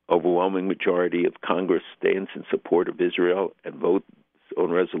overwhelming majority of Congress stands in support of Israel and votes on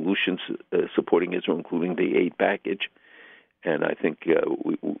resolutions supporting Israel, including the aid package. And I think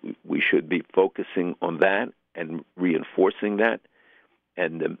we should be focusing on that and reinforcing that.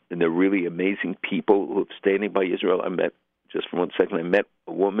 And the really amazing people who are standing by Israel. I met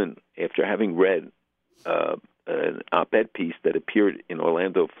a woman after having read an op-ed piece that appeared in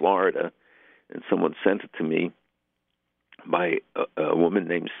Orlando, Florida, and someone sent it to me by a woman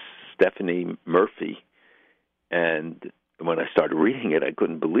named Stephanie Murphy. And when I started reading it, I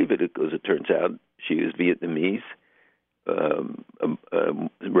couldn't believe it, because it turns out she is Vietnamese,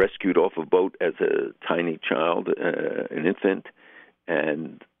 rescued off a boat as a tiny child, an infant,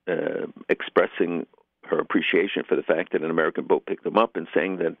 and expressing her appreciation for the fact that an American boat picked them up, and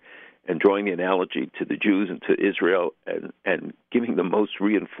saying that, and drawing the analogy to the Jews and to Israel, and giving the most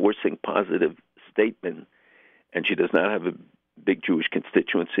reinforcing positive statement. And she does not have a big Jewish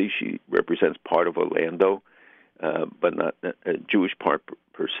constituency. She represents part of Orlando, but not a Jewish part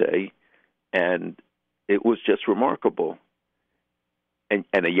per se. And it was just remarkable. And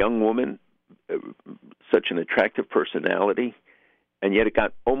a young woman, such an attractive personality, and yet it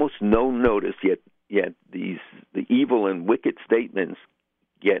got almost no notice. Yet the evil and wicked statements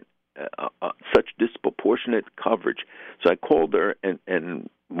get such disproportionate coverage. So I called her and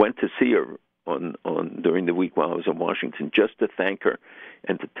went to see her on during the week while I was in Washington, just to thank her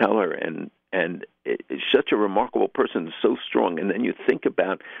and to tell her. And it's such a remarkable person, so strong. And then you think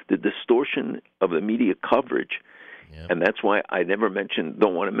about the distortion of the media coverage. Yep. And that's why I don't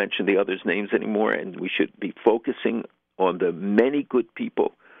want to mention the others' names anymore. And we should be focusing on the many good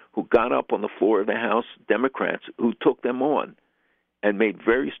people who got up on the floor of the House, Democrats, who took them on and made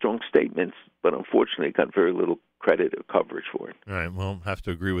very strong statements, but unfortunately got very little credit or coverage for it. All right, well, have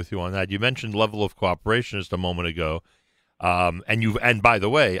to agree with you on that. You mentioned level of cooperation just a moment ago, and by the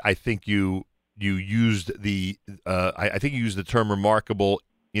way, I think you used the term remarkable,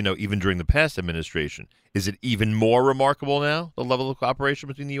 even during the past administration. Is it even more remarkable now, the level of cooperation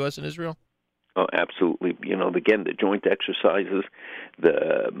between the U.S. and Israel? Oh, absolutely. Again, the joint exercises,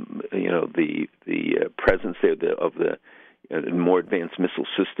 the presence there of the more advanced missile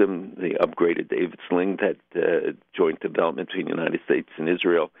system, the upgraded David Sling, that joint development between the United States and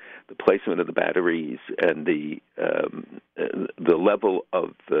Israel, the placement of the batteries, and the level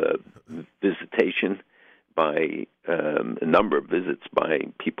of visitation by a number of visits by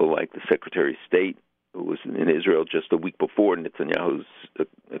people like the Secretary of State, who was in Israel just a week before Netanyahu's,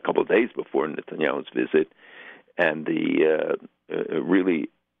 a couple of days before Netanyahu's visit, and the really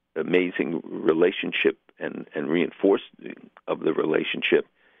amazing relationship and reinforcement of the relationship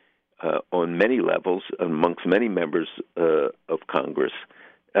on many levels amongst many members of Congress,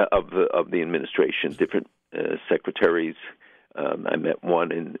 of the administration, different secretaries. I met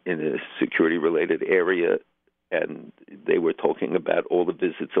one in a security-related area, and they were talking about all the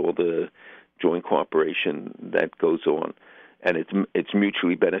visits, all the joint cooperation that goes on, and it's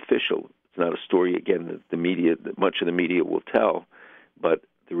mutually beneficial. It's not a story, again, that much of the media will tell, but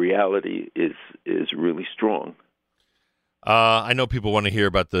the reality is really strong. I know people want to hear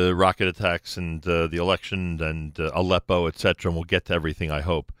about the rocket attacks and the election and Aleppo, etc., and we'll get to everything, I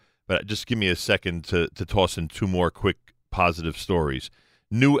hope. But just give me a second to toss in two more quick positive stories.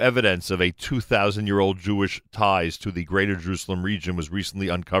 New evidence of a 2,000-year-old Jewish ties to the Greater Jerusalem region was recently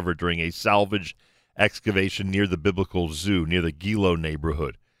uncovered during a salvage excavation near the Biblical Zoo, near the Gilo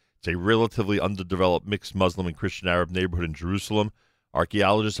neighborhood. It's a relatively underdeveloped mixed Muslim and Christian Arab neighborhood in Jerusalem.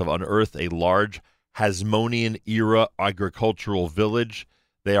 Archaeologists have unearthed a large Hasmonean-era agricultural village.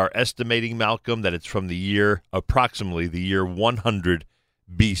 They are estimating, Malcolm, that it's from approximately the year 100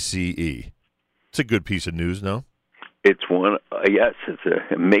 BCE. It's a good piece of news, no? It's yes, it's an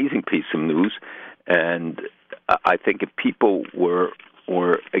amazing piece of news, and I think if people were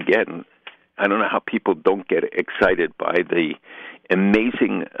again, I don't know how people don't get excited by the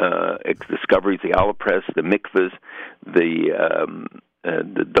amazing discoveries, the olive press, the mikvahs,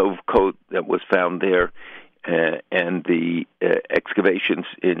 the dove coat that was found there, and the excavations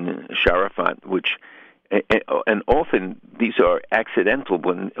in Sharafat, which and often these are accidental.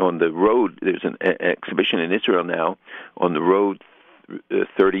 When on the road, there's an exhibition in Israel now on the road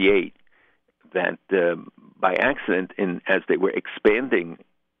 38 that by accident, as they were expanding,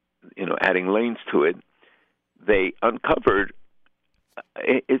 adding lanes to it, they uncovered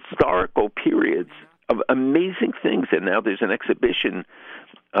historical periods of amazing things, and now there's an exhibition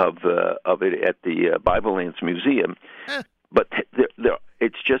of it at the Bible-Lands Museum. But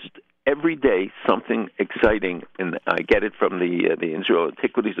it's just every day something exciting, and I get it from the Israel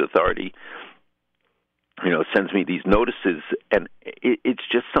Antiquities Authority. Sends me these notices, and it's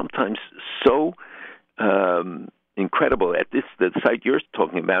just sometimes so incredible. At the site you're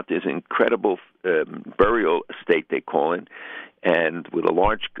talking about, there's an incredible burial estate, they call it, and with a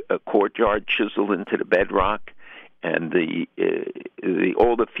large courtyard chiseled into the bedrock, and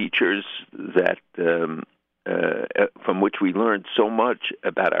all the features that from which we learned so much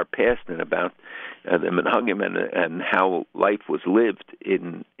about our past and about the Minhagim and how life was lived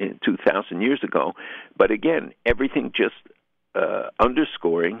in 2,000 years ago. But again, everything just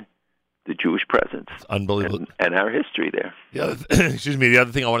underscoring the Jewish presence. It's unbelievable. And our history there. The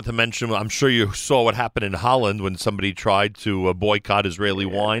other thing I wanted to mention, I'm sure you saw what happened in Holland when somebody tried to boycott Israeli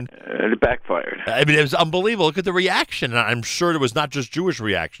wine. And it backfired. I mean, it was unbelievable. Look at the reaction. And I'm sure it was not just Jewish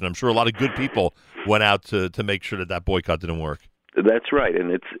reaction. I'm sure a lot of good people went out to make sure that boycott didn't work. That's right.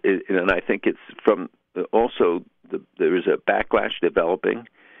 And and I think it's from also there is a backlash developing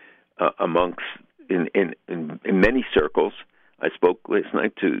amongst in many circles. I spoke last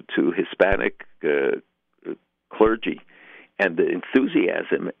night to Hispanic clergy, and the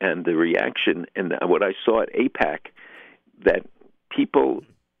enthusiasm and the reaction, and what I saw at AIPAC, that people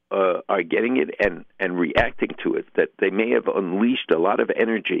are getting it and reacting to it, that they may have unleashed a lot of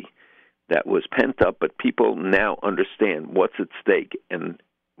energy that was pent up, but people now understand what's at stake, and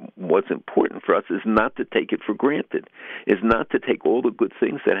what's important for us is not to take it for granted, is not to take all the good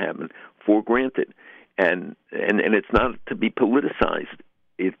things that happen for granted. And it's not to be politicized.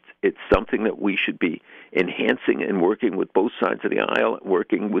 It's something that we should be enhancing and working with both sides of the aisle,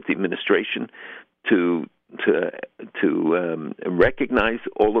 working with the administration to recognize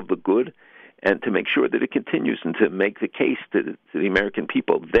all of the good and to make sure that it continues, and to make the case to the American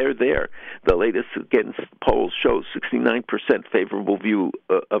people. They're there. The latest polls show 69% favorable view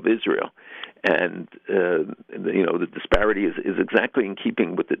of Israel. And, the disparity is exactly in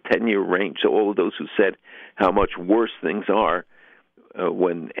keeping with the 10-year range. So all of those who said how much worse things are,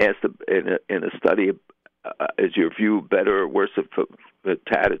 when asked in a study, is your view better or worse of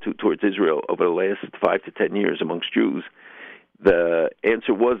attitude towards Israel over the last 5 to 10 years amongst Jews, the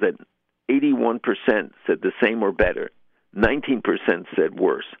answer was that 81% said the same or better. 19% said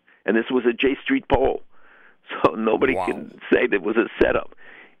worse. And this was a J Street poll. So nobody can say that was a setup.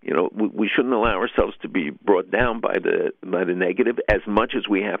 We shouldn't allow ourselves to be brought down by the negative as much as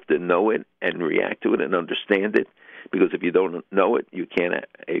we have to know it and react to it and understand it. Because if you don't know it, you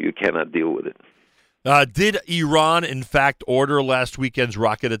cannot deal with it. Did Iran, in fact, order last weekend's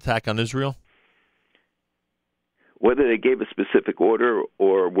rocket attack on Israel? Whether they gave a specific order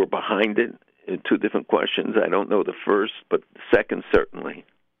or were behind it, two different questions. I don't know the first, but the second, certainly.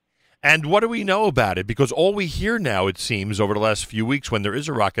 And what do we know about it? Because all we hear now, it seems, over the last few weeks when there is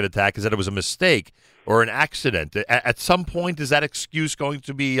a rocket attack is that it was a mistake or an accident. At some point, is that excuse going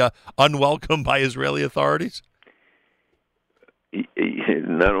to be unwelcome by Israeli authorities?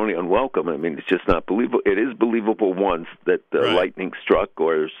 Not only unwelcome, I mean, it's just not believable. It is believable once that lightning struck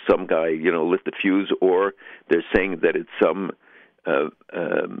or some guy, lit the fuse, or they're saying that it's some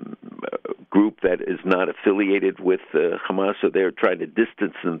group that is not affiliated with Hamas, so they're trying to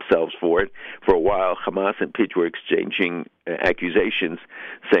distance themselves for it. For a while, Hamas and Pitch were exchanging accusations,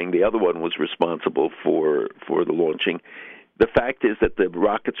 saying the other one was responsible for the launching. The fact is that the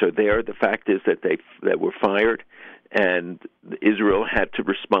rockets are there. The fact is that that were fired, and Israel had to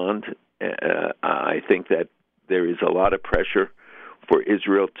respond. I think that there is a lot of pressure for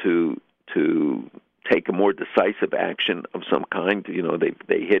Israel to take a more decisive action of some kind.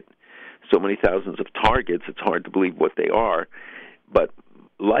 They hit so many thousands of targets, it's hard to believe what they are. But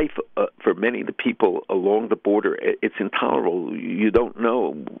life for many of the people along the border, it's intolerable. You don't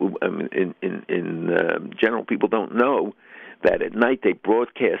know. I mean, in general, people don't know that at night they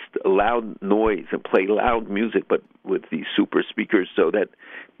broadcast loud noise and play loud music, but with these super speakers, so that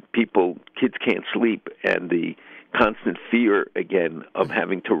kids can't sleep, and the constant fear again of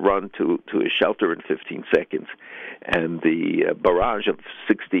having to run to a shelter in 15 seconds, and the barrage of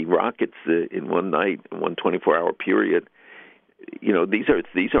 60 rockets in one night, in one 24-hour period. You know, these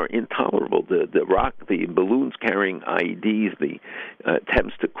are intolerable. The balloons carrying IEDs, the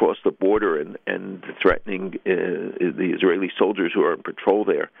attempts to cross the border and threatening the Israeli soldiers who are on patrol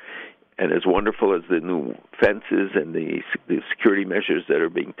there. And as wonderful as the new fences and the security measures that are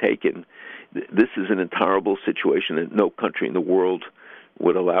being taken, this is an intolerable situation that no country in the world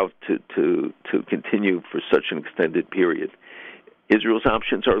would allow to continue for such an extended period. Israel's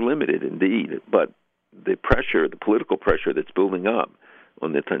options are limited indeed, but the political pressure that's building up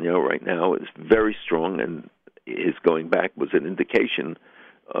on Netanyahu right now is very strong, and his going back was an indication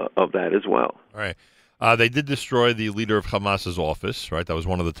of that as well. All right. They did destroy the leader of Hamas's office, right? That was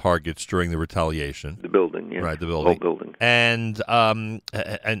one of the targets during the retaliation. The building, yeah. Right, the building. Whole building. And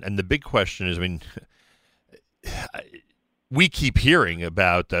the big question is, I mean, we keep hearing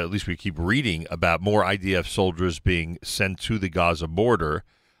about, at least we keep reading about more IDF soldiers being sent to the Gaza border,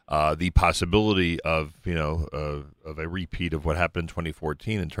 the possibility of a repeat of what happened in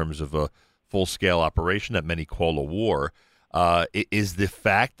 2014 in terms of a full-scale operation that many call a war. Is the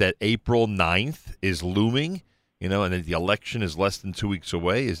fact that April 9th is looming, and that the election is less than 2 weeks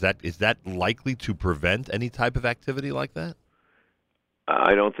away, is that likely to prevent any type of activity like that?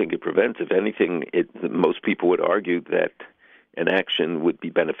 I don't think it prevents. If anything, most people would argue that an action would be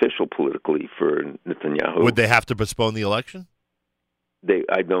beneficial politically for Netanyahu. Would they have to postpone the election?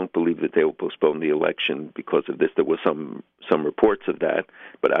 I don't believe that they will postpone the election because of this. There were some reports of that,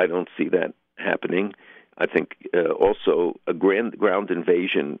 but I don't see that happening. I think also a ground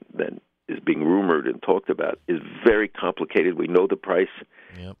invasion that is being rumored and talked about is very complicated. We know the price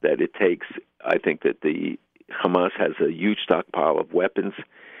that it takes. I think that the Hamas has a huge stockpile of weapons,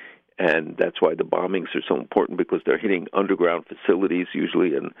 and that's why the bombings are so important, because they're hitting underground facilities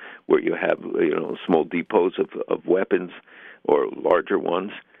usually, and where you have small depots of weapons or larger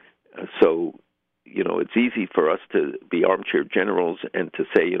ones. So it's easy for us to be armchair generals and to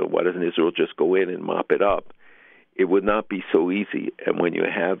say, why doesn't Israel just go in and mop it up? It would not be so easy. And when you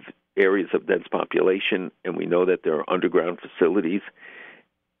have areas of dense population, and we know that there are underground facilities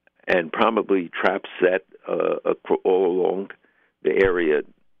and probably traps set all along the area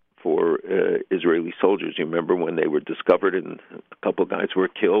for Israeli soldiers. You remember when they were discovered and a couple of guys were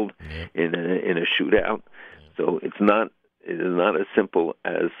killed in a shootout? So it is not as simple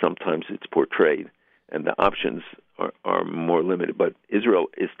as sometimes it's portrayed, and the options are more limited. But Israel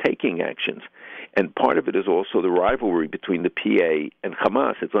is taking actions, and part of it is also the rivalry between the PA and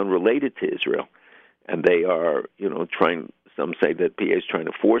Hamas. It's unrelated to Israel, and they are, trying. Some say that PA is trying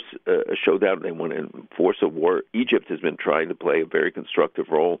to force a showdown. They want to force a war. Egypt has been trying to play a very constructive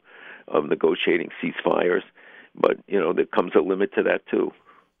role of negotiating ceasefires, but there comes a limit to that too.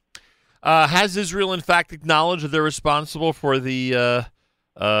 Has Israel, in fact, acknowledged that they're responsible for the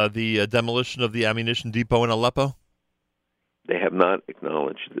demolition of the ammunition depot in Aleppo? They have not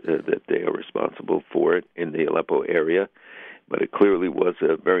acknowledged that they are responsible for it in the Aleppo area, but it clearly was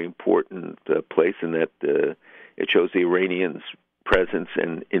a very important place, in that it shows the Iranians' presence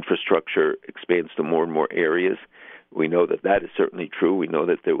and infrastructure expands to more and more areas. We know that is certainly true. We know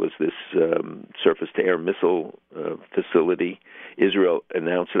that there was this surface-to-air missile facility. Israel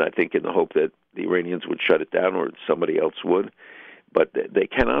announced it, I think, in the hope that the Iranians would shut it down or somebody else would. But they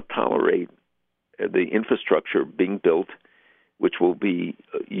cannot tolerate the infrastructure being built, which will be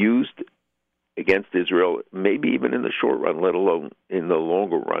used against Israel, maybe even in the short run, let alone in the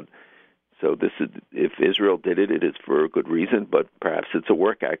longer run. So if Israel did it, it is for a good reason, but perhaps it's a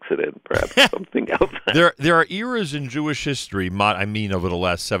work accident, perhaps something else. There are eras in Jewish history, over the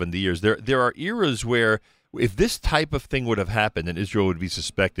last 70 years, there are eras where if this type of thing would have happened, and Israel would be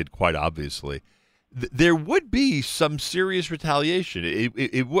suspected, quite obviously, there would be some serious retaliation.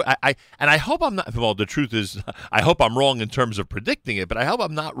 It would, and I hope I'm not. Well, the truth is, I hope I'm wrong in terms of predicting it, but I hope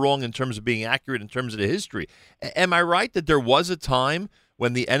I'm not wrong in terms of being accurate in terms of the history. Am I right that there was a time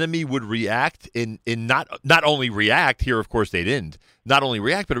when the enemy would react in not only react here? Of course, they didn't. Not only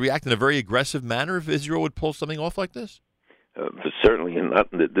react, but react in a very aggressive manner if Israel would pull something off like this. Certainly, and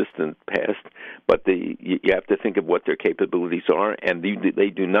not in the distant past. But you have to think of what their capabilities are, and they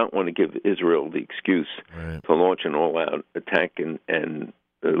do not want to give Israel the excuse to launch an all-out attack and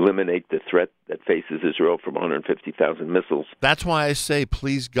eliminate the threat that faces Israel from 150,000 missiles. That's why I say,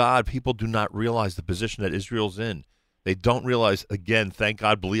 please God, people do not realize the position that Israel's in. They don't realize, again, thank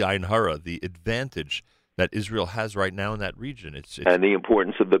God, B'li Ayin Hara, the advantage that Israel has right now in that region. It's and the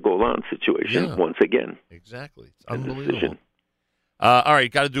importance of the Golan situation, once again. Exactly. It's unbelievable. All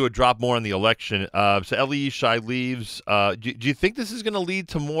right, got to do a drop more on the election. So Eli Yishai leaves. Do you think this is going to lead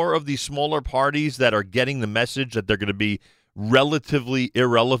to more of these smaller parties that are getting the message that they're going to be relatively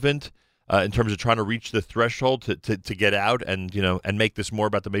irrelevant in terms of trying to reach the threshold to get out and make this more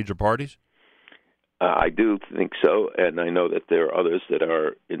about the major parties? I do think so, and I know that there are others that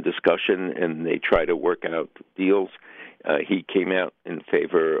are in discussion, and they try to work out deals. He came out in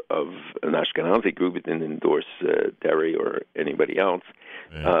favor of an Ashkenazi group. He didn't endorse Derry or anybody else.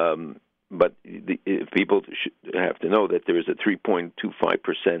 Yeah. But people should have to know that there is a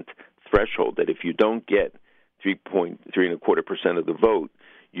 3.25% threshold, that if you don't get 3.25% of the vote,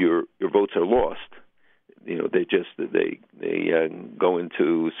 your votes are lost. They go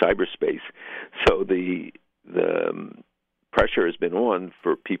into cyberspace. So the pressure has been on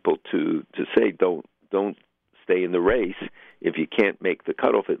for people to say don't stay in the race if you can't make the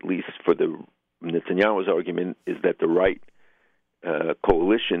cutoff. At least for the Netanyahu's argument is that the right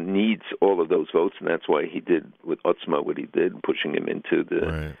coalition needs all of those votes, and that's why he did with Otzma what he did, pushing him into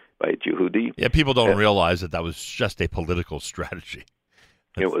the Bayit Yehudi. Yeah, people don't realize that was just a political strategy.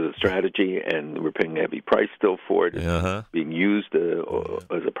 It was a strategy, and we're paying a heavy price still for it. It's being used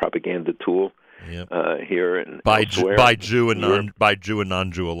as a propaganda tool here and by elsewhere. by Jew and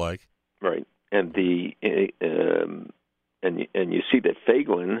non-Jew alike. Right, and and you see that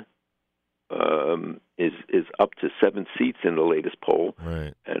Feiglin is up to 7 seats in the latest poll,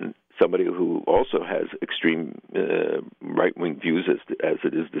 right? And somebody who also has extreme right-wing views as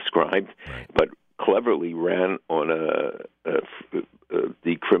it is described, but cleverly ran on a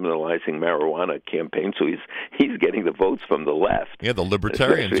decriminalizing marijuana campaign, so he's getting the votes from the left. Yeah, the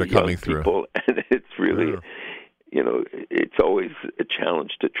libertarians are coming through, and it's really, it's always a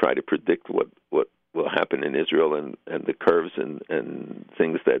challenge to try to predict what will happen in Israel and the curves and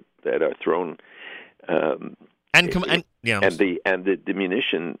things that are thrown. And the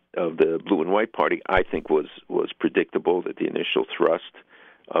diminution of the blue and white party, I think, was predictable. That the initial thrust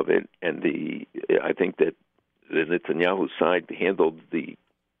of it, and I think that the Netanyahu side handled the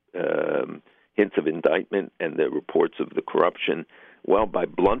hints of indictment and the reports of the corruption well by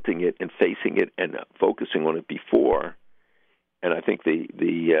blunting it and facing it and focusing on it before. And I think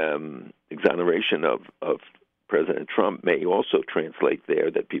the exoneration of President Trump may also translate there,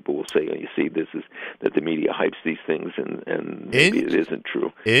 that people will say, you see, this is that the media hypes these things, and maybe it isn't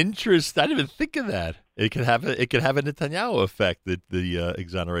true. Interesting. I didn't even think of that. It could have a Netanyahu effect, the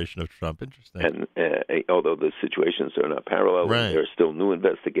exoneration of Trump. Interesting. And although the situations are not parallel, there are still new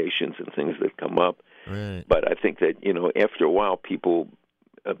investigations and things that come up. Right. But I think that after a while, people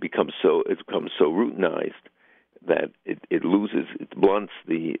becomes so routinized that it blunts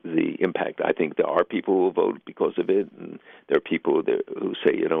the impact. I think there are people who will vote because of it, and there are people who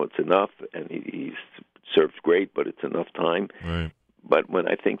say, it's enough, and he's served great, but it's enough time. Right. But when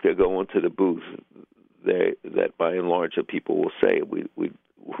I think they go into the booth, that by and large, people will say,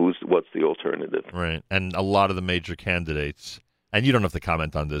 what's the alternative? Right, and a lot of the major candidates, and you don't have to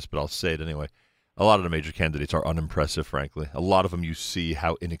comment on this, but I'll say it anyway, a lot of the major candidates are unimpressive, frankly. A lot of them, you see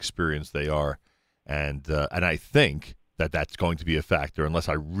how inexperienced they are. And I think that's going to be a factor, unless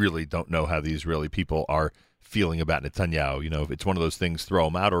I really don't know how the Israeli people are feeling about Netanyahu. If it's one of those things, throw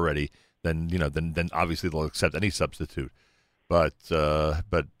him out already, then obviously they'll accept any substitute. But I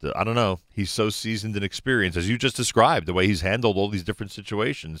don't know. He's so seasoned and experienced, as you just described, the way he's handled all these different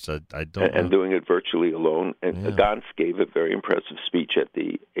situations. I don't know. And doing it virtually alone. And Gantz gave a very impressive speech at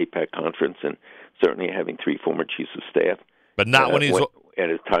the AIPAC conference, and certainly having 3 former chiefs of staff. But not when he's at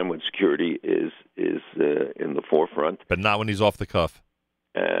a time when security is in the forefront. But not when he's off the cuff.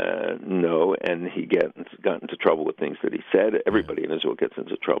 No, and he got into trouble with things that he said. Everybody in Israel gets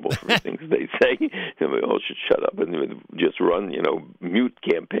into trouble for things they say. And we all should shut up and just run, mute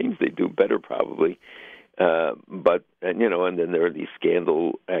campaigns. They do better probably. But and then there are these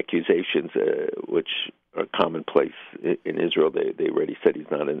scandal accusations, which are commonplace in Israel. They already said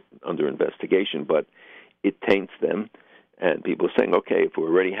he's not under investigation, but it taints them. And people are saying, okay, if we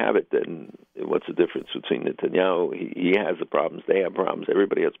already have it, then what's the difference between Netanyahu? He has the problems, they have problems,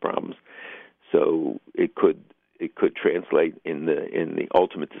 everybody has problems. So it could translate in the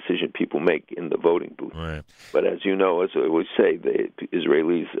ultimate decision people make in the voting booth. Right. But as you know, as I always say, the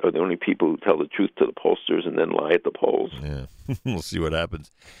Israelis are the only people who tell the truth to the pollsters and then lie at the polls. Yeah, we'll see what happens.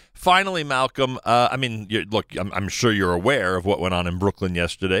 Finally, Malcolm, I'm sure you're aware of what went on in Brooklyn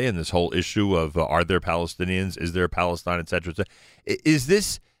yesterday and this whole issue of are there Palestinians, is there Palestine, et cetera, et cetera.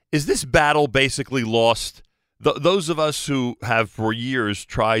 Is this battle basically lost? Those of us who have for years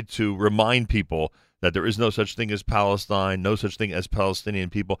tried to remind people that there is no such thing as Palestine, no such thing as Palestinian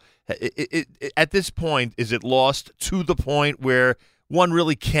people. At this point, is it lost to the point where one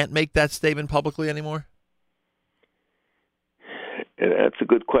really can't make that statement publicly anymore? That's a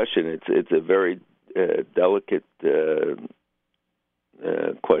good question. It's a very delicate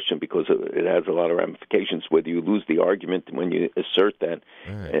question because it has a lot of ramifications. Whether you lose the argument when you assert that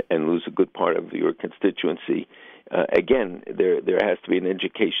and lose a good part of your constituency. Again, there has to be an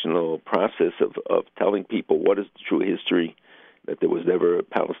educational process of telling people what is the true history, that there was never a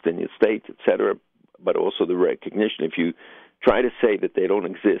Palestinian state, etc., but also the recognition. If you try to say that they don't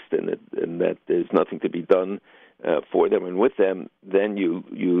exist and that there's nothing to be done for them and with them, then you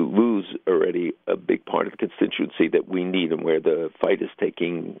lose already a big part of the constituency that we need and where the fight is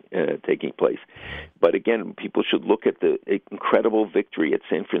taking place. But again, people should look at the incredible victory at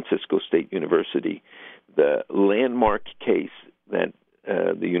San Francisco State University, the landmark case that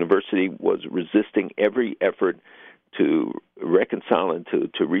the university was resisting every effort to reconcile and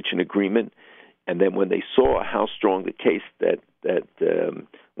to reach an agreement. And then when they saw how strong the case that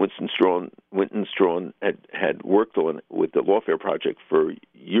Winston Strawn had worked on with the Lawfare Project for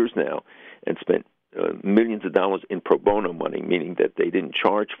years now and spent millions of dollars in pro bono money, meaning that they didn't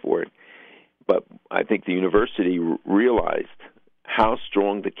charge for it. But I think the university realized how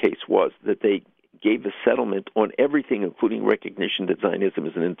strong the case was, that they gave a settlement on everything, including recognition that Zionism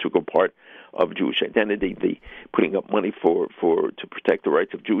is an integral part of Jewish identity, the putting up money to protect the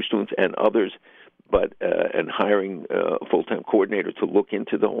rights of Jewish students and others, but and hiring a full-time coordinator to look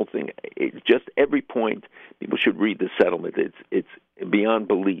into the whole thing. Just every point, people should read the settlement. It's beyond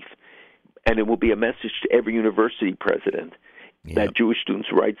belief, and it will be a message to every university president that Jewish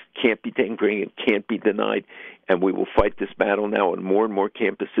students' rights can't be taken for granted, can't be denied, and we will fight this battle now on more and more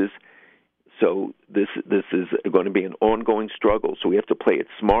campuses. So this is going to be an ongoing struggle. So we have to play it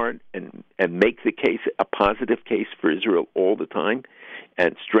smart and make the case a positive case for Israel all the time,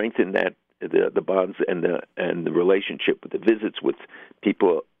 and strengthen that the bonds and the relationship with the visits with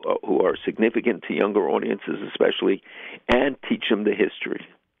people who are significant to younger audiences, especially, and teach them the history.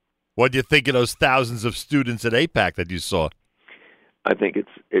 What do you think of those thousands of students at AIPAC that you saw? I think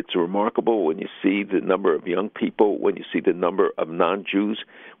it's remarkable when you see the number of young people, when you see the number of non-Jews,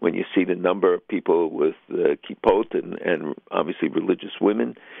 when you see the number of people with kippot and obviously religious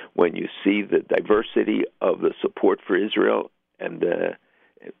women, when you see the diversity of the support for Israel and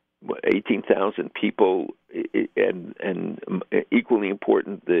 18,000 people, and equally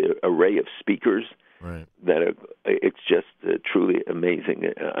important, the array of speakers. Right. It's just truly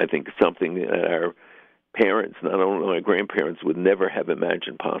amazing. I think something that our parents, not only my grandparents, would never have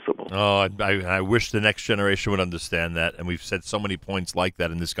imagined possible. Oh, I wish the next generation would understand that, and we've said so many points like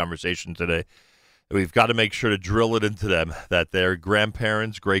that in this conversation today. We've got to make sure to drill it into them that their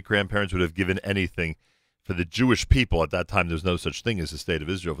grandparents, great-grandparents would have given anything for the Jewish people. At that time, there's no such thing as the State of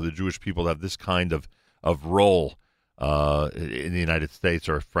Israel. For the Jewish people to have this kind of role in the United States,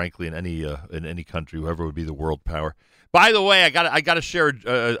 or frankly in any country, whoever would be the world power. By the way, I got to share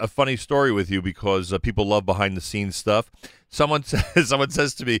a funny story with you because people love behind the scenes stuff. Someone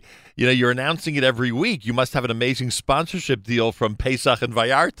says to me, you're announcing it every week. You must have an amazing sponsorship deal from Pesach and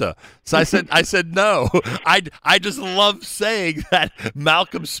Vallarta. So I said no. I just love saying that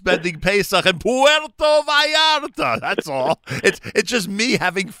Malcolm's spending Pesach in Puerto Vallarta. That's all. It's just me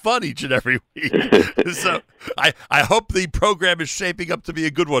having fun each and every week. So I hope the program is shaping up to be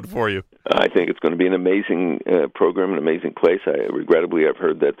a good one for you. I think it's going to be an amazing program, an amazing place. Regrettably, I've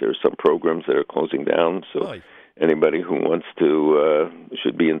heard that there are some programs that are closing down. So anybody who wants to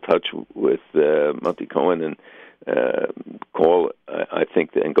should be in touch with Monty Cohen and call, I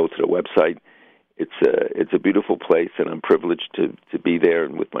think, and go to the website. It's a beautiful place, and I'm privileged to be there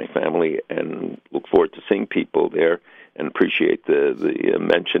and with my family, and look forward to seeing people there and appreciate the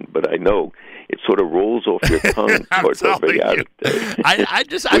mention. But I know it sort of rolls off your tongue, which is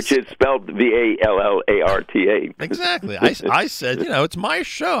spelled Vallarta. Exactly. I said, it's my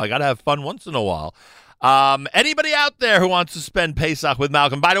show. I got to have fun once in a while. Anybody out there who wants to spend Pesach with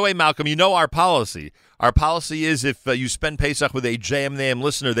Malcolm? By the way, Malcolm, our policy. Our policy is if you spend Pesach with a JMNAM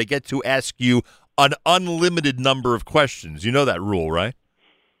listener, they get to ask you an unlimited number of questions. You know that rule, right?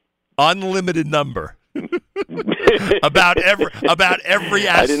 Unlimited number. about every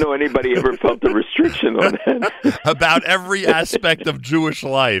I didn't know anybody ever felt a restriction on that. About every aspect of Jewish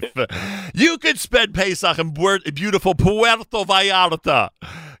life. You could spend Pesach in beautiful Puerto Vallarta.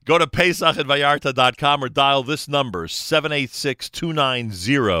 Go to PesachandVallarta.com or dial this number,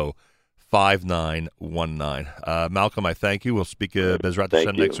 786-290-5255. Malcolm, I thank you. We'll speak Bezrat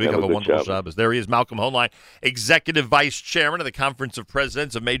Hashem next week. Have a wonderful Shabbos. There he is, Malcolm Hoenlein, Executive Vice Chairman of the Conference of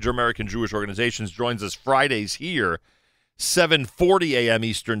Presidents of Major American Jewish Organizations, joins us Fridays here, 7:40 a.m.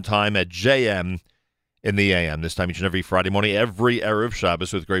 Eastern Time at JM in the AM. This time each and every Friday morning, every Erev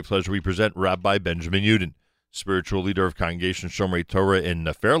Shabbos. With great pleasure, we present Rabbi Benjamin Yudin, spiritual leader of Congregation Shomrei Torah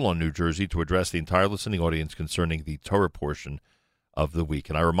in Fair Lawn, New Jersey, to address the entire listening audience concerning the Torah portion of the week.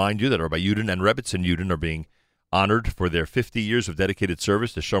 And I remind you that Rabbi Yudin and Rebbetzin Yudin are being honored for their 50 years of dedicated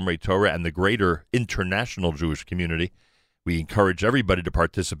service to Shomrei Torah and the greater international Jewish community. We encourage everybody to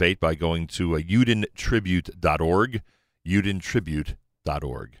participate by going to yudintribute.org,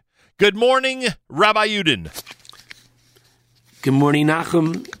 yudintribute.org. Good morning, Rabbi Yudin. Good morning,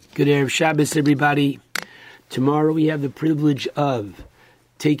 Nachum. Good Erev Shabbos, everybody. Tomorrow we have the privilege of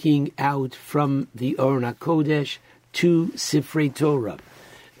taking out from the Aron HaKodesh 2 Sifrei Torah.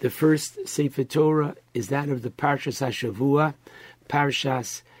 The first Sefer Torah is that of the Parshas HaShavua,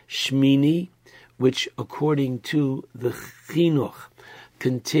 Parshas Shmini, which according to the Chinuch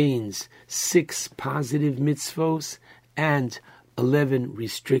contains 6 positive mitzvos and 11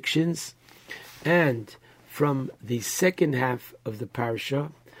 restrictions. And from the second half of the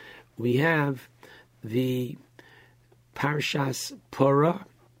Parsha, we have the Parshas Porah,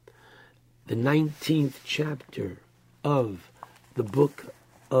 the 19th chapter of the book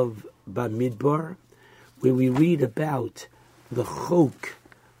of Bamidbar, where we read about the chok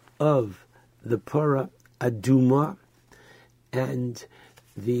of the Porah Aduma and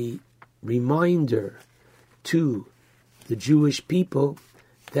the reminder to the Jewish people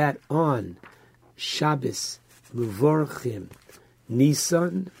that on Shabbos Mevorchim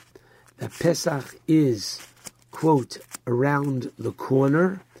Nisan, that Pesach is, quote, around the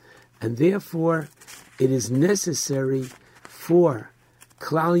corner, and therefore it is necessary for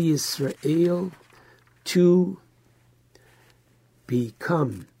Klal Yisrael to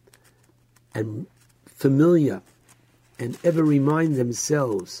become and familiar and ever remind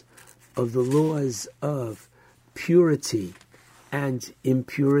themselves of the laws of purity and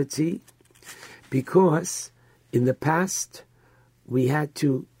impurity, because in the past we had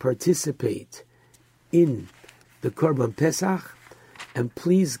to participate in the Korban Pesach, and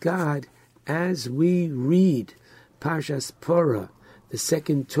please God, as we read Parshas Porah, the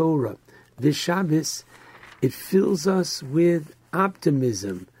second Torah, this Shabbos, it fills us with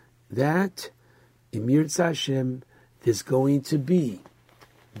optimism that in Yirtzeh Hashem there's going to be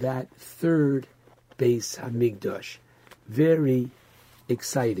that third Beis Hamikdash. Very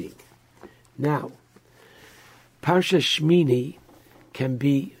exciting. Now, Parshas Shmini can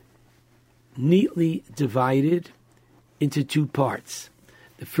be neatly divided into 2 parts.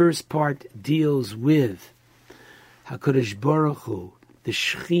 The first part deals with HaKadosh Baruch Hu, the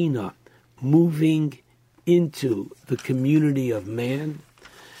Shechina, moving into the community of man,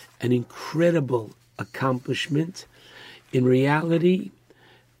 an incredible accomplishment. In reality,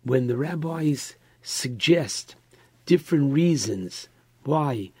 when the rabbis suggest different reasons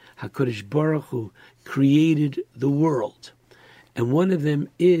why HaKadosh Baruch Hu created the world, and one of them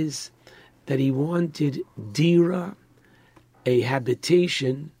is that he wanted dira, a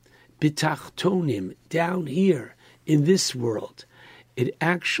habitation, bitachtonim, down here in this world. It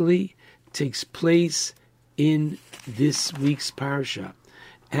actually takes place in this week's parsha.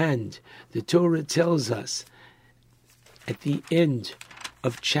 And the Torah tells us at the end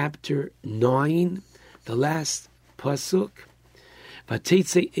of chapter 9, the last pasuk,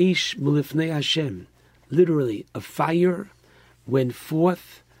 Vateitze eish mulifnei Hashem, literally a fire went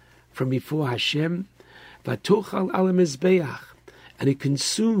forth from before Hashem, Vatochal al mizbeach, and it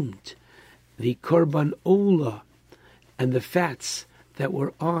consumed the korban olah and the fats that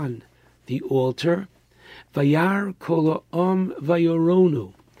were on the altar. Vayar kol ha'am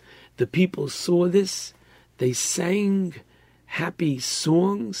vayoronu. The people saw this. They sang happy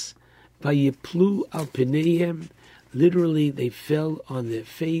songs. Vayiplu al pineihem. Literally, they fell on their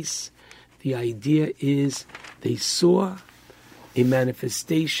face. The idea is they saw a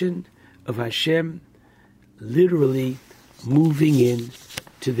manifestation of Hashem literally moving in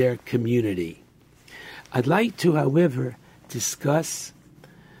to their community. I'd like to, however, discuss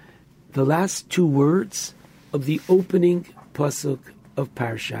the last 2 words of the opening pasuk of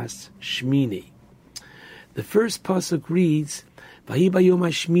Parshas Shmini. The first pasuk reads, Vahi bayom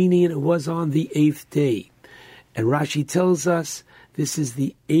hashmini, and it was on the 8th day. And Rashi tells us this is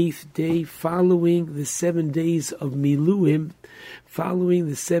the 8th day following the 7 days of Miluim, following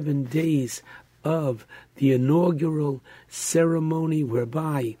the 7 days of the inaugural ceremony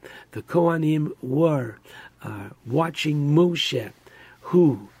whereby the Kohanim were watching Moshe,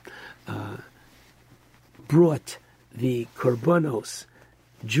 who brought the korbanos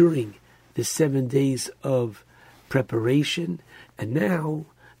during the 7 days of preparation, and now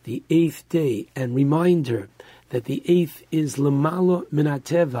the 8th day, and reminder that the 8th is lamalo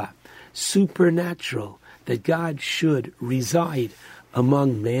minateva, supernatural, that God should reside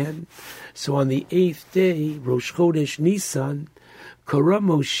among man. So on the 8th day, Rosh Chodesh Nisan, Kara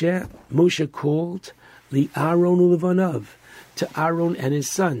Moshe called li Aaron ulevanav, to Aaron and his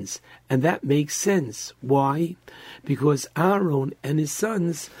sons. And that makes sense. Why? Because Aaron and his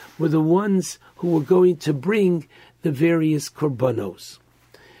sons were the ones who were going to bring the various korbanos.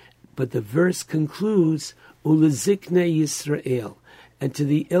 But the verse concludes, Ulezikne Yisrael, and to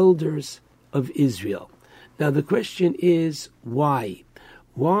the elders of Israel. Now the question is, why?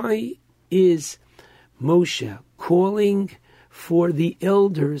 Why is Moshe calling for the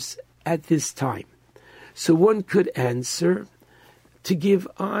elders at this time? So one could answer, to give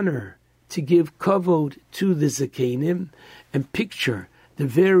honor, to give kavod to the Zakenim, and picture the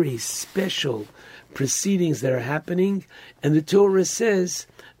very special proceedings that are happening. And the Torah says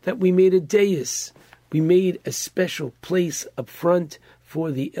that we made a dais, we made a special place up front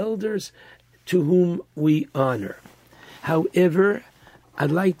for the elders to whom we honor. However,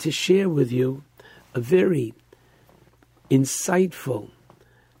 I'd like to share with you a very insightful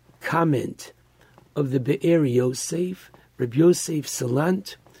comment of the Be'er Yosef, Rabbi Yosef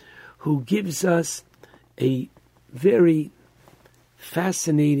Salant, who gives us a very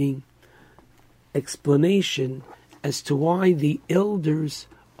fascinating explanation as to why the elders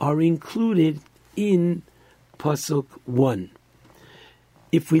are included in Pasuk 1.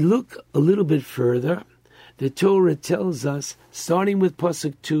 If we look a little bit further, the Torah tells us, starting with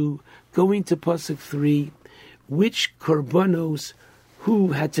Pasuk 2, going to Pasuk 3, which korbanos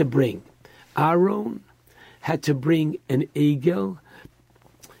who had to bring. Aaron had to bring an egel,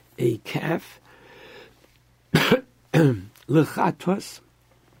 a calf, lechatos,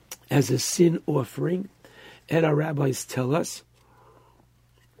 as a sin offering, and our rabbis tell us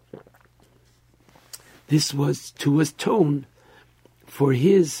this was to atone for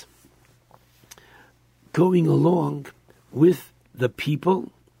his going along with the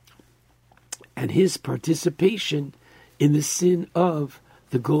people and his participation in the sin of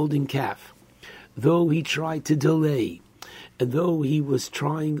the golden calf. Though he tried to delay, and though he was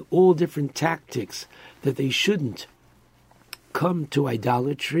trying all different tactics that they shouldn't come to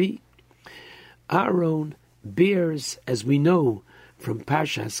idolatry, Aaron bears, as we know from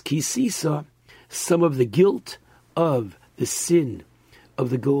Parshas Kisisa, some of the guilt of the sin of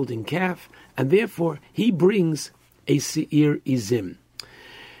the golden calf, and therefore he brings a Seir Izim.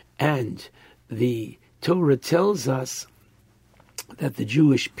 And the Torah tells us that the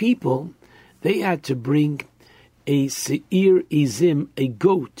Jewish people, they had to bring a Seir Izim, a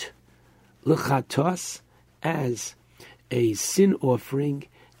goat, lechatos, as a sin offering,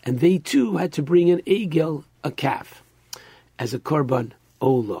 and they too had to bring an egel, a calf, as a korban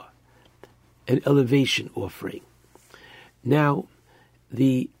olah, an elevation offering. Now,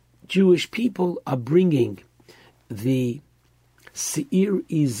 the Jewish people are bringing the Seir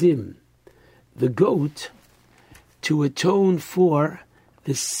Izim, the goat, to atone for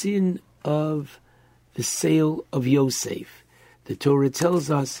the sin of the sale of Yosef. The Torah tells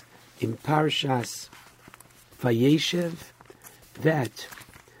us in Parshas Vayeshev that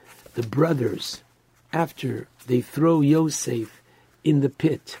the brothers, after they throw Yosef in the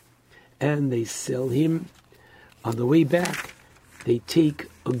pit and they sell him, on the way back they take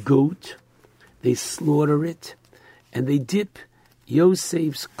a goat, they slaughter it, and they dip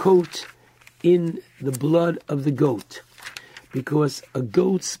Yosef's coat in the blood of the goat, because a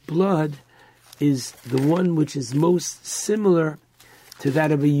goat's blood is the one which is most similar to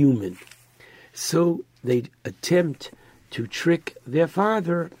that of a human. So they attempt to trick their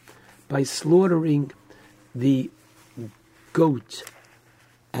father by slaughtering the goat,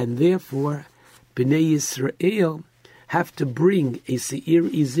 and therefore Bnei Yisrael have to bring a Seir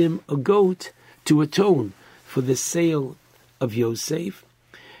Izim, a goat, to atone for the sale of Yosef,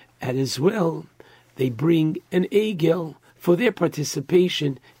 and as well they bring an egel for their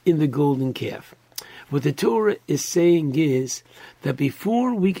participation in the golden calf. What the Torah is saying is that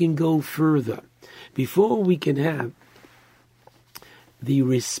before we can go further, before we can have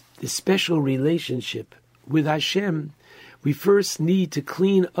the special relationship with Hashem, we first need to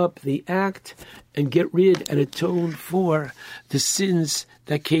clean up the act and get rid and atone for the sins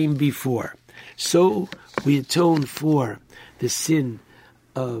that came before. So we atone for the sin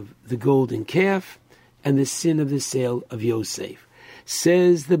of the golden calf and the sin of the sale of Yosef.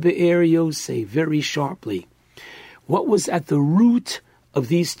 Says the Be'er Yosef very sharply, what was at the root of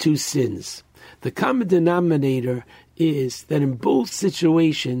these two sins. The common denominator is that in both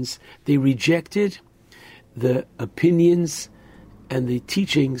situations they rejected the opinions and the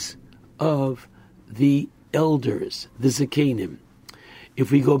teachings of the elders, the Zakenim.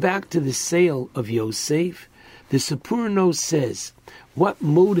 If we go back to the sale of Yosef, the Sipurno says what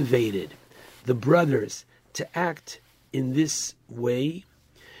motivated the brothers to act in this way.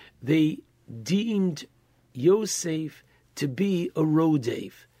 They deemed Yosef to be a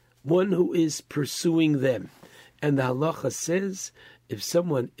rodev, one who is pursuing them. And the halacha says, if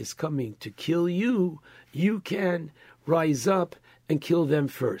someone is coming to kill you, you can rise up and kill them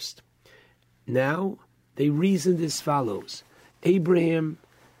first. Now, they reasoned as follows. Avram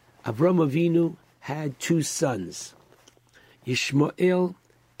Avinu, had two sons, Yishmael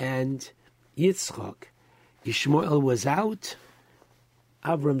and Yitzchak. Yishmael was out,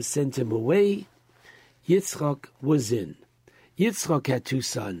 Avram sent him away, Yitzchak was in. Yitzchak had two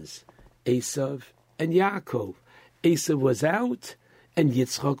sons, Esav and Yaakov. Esav was out, and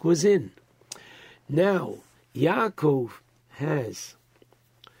Yitzchak was in. Now, Yaakov has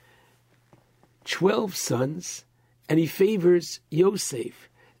 12 sons, and he favors Yosef.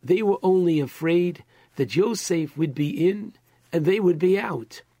 They were only afraid that Yosef would be in, and they would be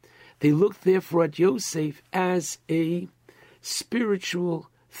out. They looked therefore at Yosef as a spiritual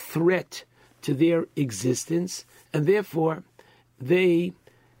threat to their existence, and therefore they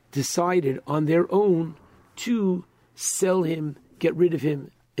decided on their own to sell him, get rid of him,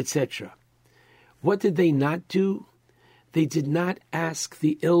 etc. What did they not do? They did not ask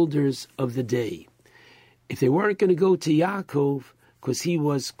the elders of the day. If they weren't going to go to Yaakov, because he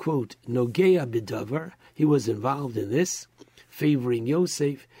was, quote, Nogea B'davar, he was involved in this, favoring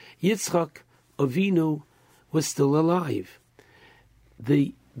Yosef, Yitzchak Avinu was still alive.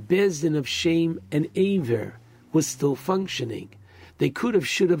 The Bezdin of Shem and Aver was still functioning. They could have,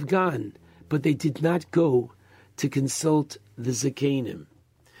 should have gone, but they did not go to consult the Zakenim.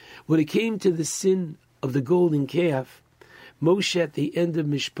 When it came to the sin of the golden calf, Moshe at the end of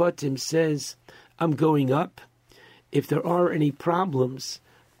Mishpatim says, I'm going up. If there are any problems,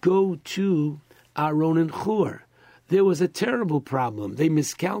 go to Aaron and Hur. There was a terrible problem. They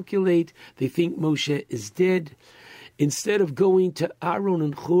miscalculate. They think Moshe is dead. Instead of going to Aaron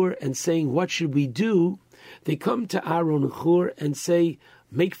and Hur and saying, what should we do? They come to Aaron and Hur and say,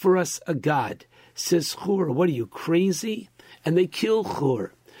 make for us a god. Says Hur, what are you, crazy? And they kill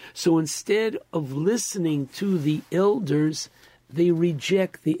Hur. So instead of listening to the elders, they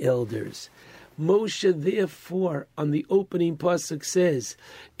reject the elders. Moshe, therefore, on the opening pasuk says,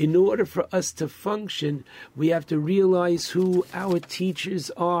 in order for us to function, we have to realize who our teachers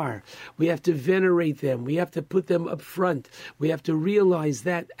are. We have to venerate them. We have to put them up front. We have to realize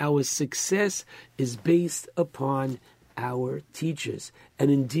that our success is based upon our teachers. And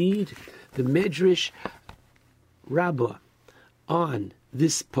indeed, the Medrash Rabbi on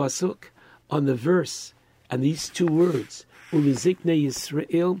this pasuk, on the verse, and these two words, Ulizikne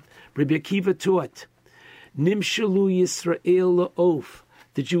Yisrael, Rabbi Akiva taught, Nimshalu Yisrael la'of.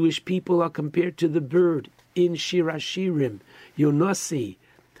 The Jewish people are compared to the bird in Shir Hashirim, Yonasi.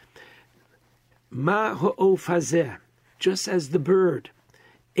 Ma ha'of hazeh, just as the bird,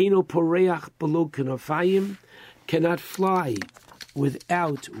 Eino poreach below kanafayim, cannot fly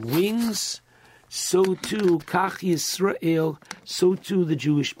without wings, so too Kach Yisrael, so too the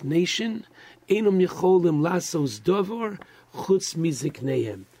Jewish nation, Eino micholim lasos dovor, chutz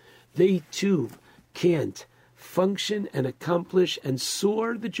mizikneim. They too can't function and accomplish and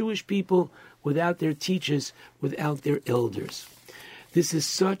soar, the Jewish people, without their teachers, without their elders. This is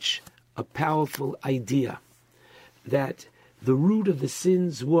such a powerful idea that the root of the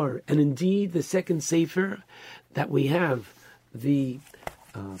sins were, and indeed the second Sefer that we have, the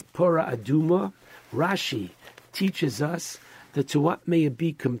Pora Aduma, Rashi teaches us that to what may it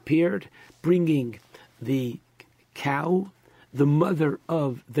be compared, bringing the cow, the mother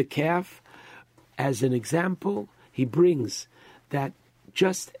of the calf, as an example. He brings that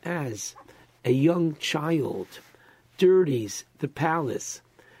just as a young child dirties the palace,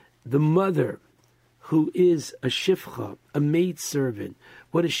 the mother, who is a shifcha, a maidservant,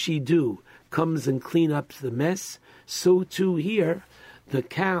 what does she do? Comes and clean up the mess. So too here, the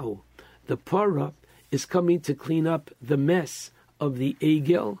cow, the para, is coming to clean up the mess of the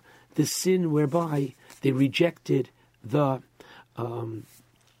egel, the sin whereby they rejected the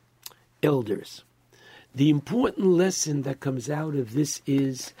elders. The important lesson that comes out of this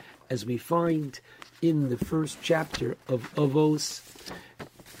is, as we find in the first chapter of Avos,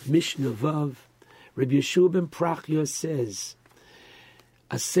 Mishnah Vav, Rabbi Yeshua ben Prachya says,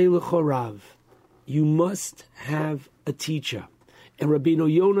 Aseh lechorav, you must have a teacher. And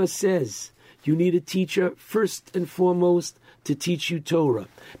Rabbeinu Yonah says, you need a teacher first and foremost to teach you Torah,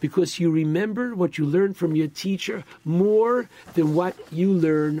 because you remember what you learned from your teacher more than what you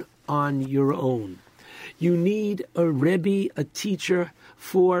learn on your own. You need a Rebbe, a teacher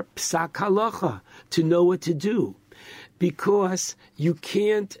for Psak Halacha, to know what to do, because you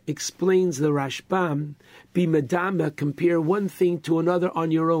can't, explains the Rashbam, be Madama, compare one thing to another on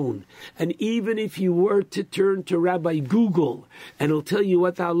your own. And even if you were to turn to Rabbi Google and he'll tell you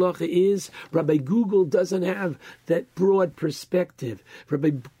what the halacha is, Rabbi Google doesn't have that broad perspective.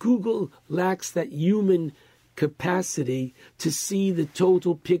 Rabbi Google lacks that human capacity to see the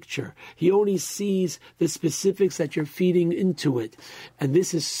total picture. He only sees the specifics that you're feeding into it. And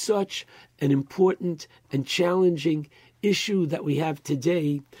this is such an important and challenging issue that we have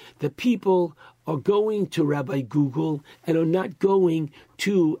today, that people are going to Rabbi Google and are not going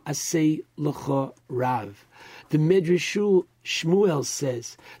to Asay L'cha Rav. The Medrash Shmuel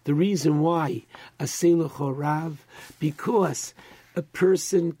says the reason why Asay L'cha Rav, because a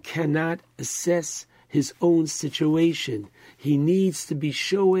person cannot assess his own situation. He needs to be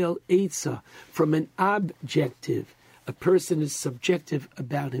shoel eitzah from an objective. A person is subjective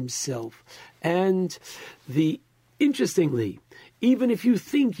about himself. And interestingly, even if you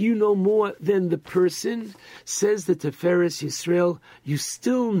think you know more than the person, says the Tiferes Yisrael, you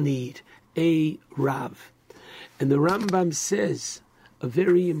still need a Rav. And the Rambam says a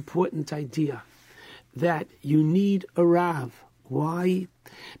very important idea, that you need a Rav. Why?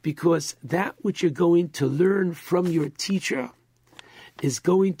 Because that which you're going to learn from your teacher is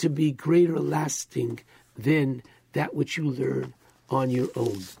going to be greater lasting than that which you learn on your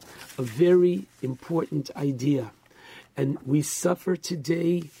own. A very important idea. And we suffer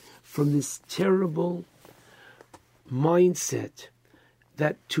today from this terrible mindset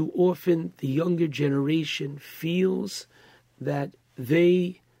that too often the younger generation feels that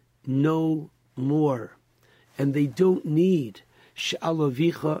they know more and they don't need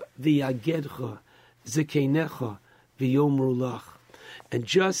Sh'alavicha v'yagedcha zekenecha v'yomru lach. And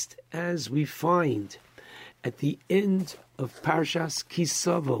just as we find at the end of Parshas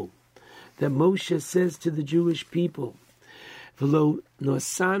Kisavo, that Moshe says to the Jewish people, "V'lo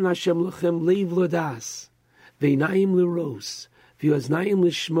nosan Hashem lochem leiv lodas, v'einayim liros, v'yoznayim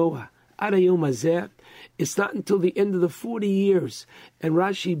lishmoa, ad hayom hazeh." It's not until the end of the 40 years, and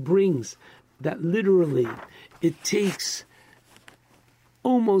Rashi brings that literally it takes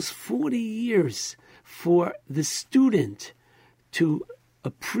almost 40 years for the student to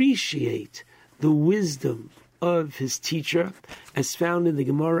appreciate the wisdom of his teacher, as found in the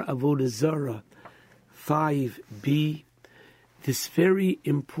Gemara Avodah Zarah 5b. This very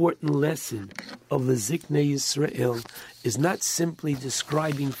important lesson of the Ziknei Yisrael is not simply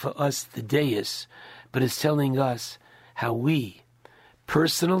describing for us the deis, but is telling us how we,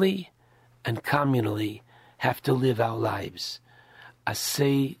 personally and communally, have to live our lives.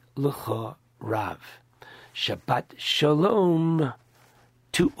 Asay L'cha Rav. Shabbat Shalom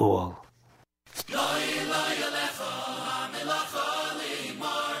to all.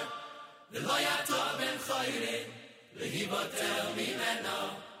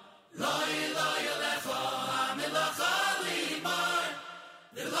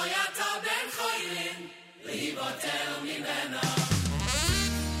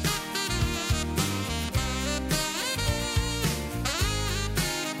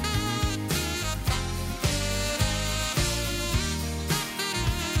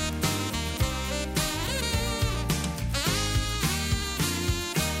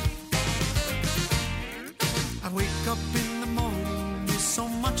 I wake up in the morning, there's so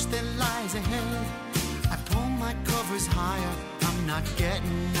much that lies ahead. I pull my covers higher, I'm not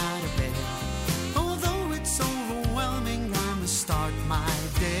getting out of bed. Although it's overwhelming, I must start my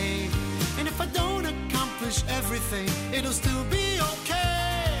day. And if I don't accomplish everything, it'll still be okay.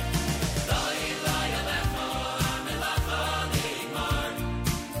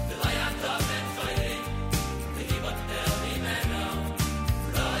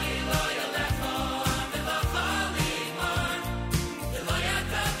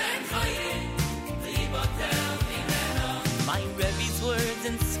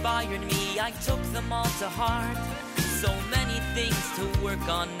 Inspired me, I took them all to heart. So many things to work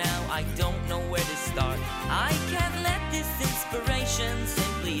on now, I don't know where to start. I can't let this inspiration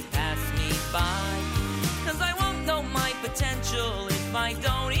simply pass me by, 'cause I won't know my potential if I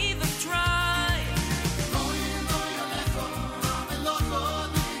don't even try.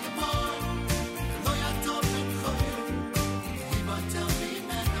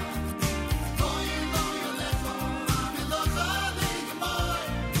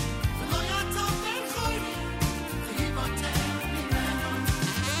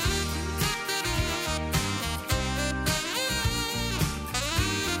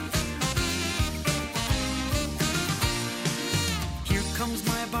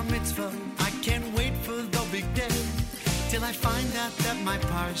 forgot that my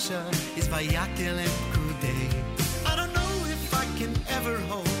parsha is Vayakel and Kudei. I don't know if I can ever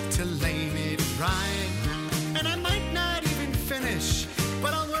hope to lane it right, and I might not even finish,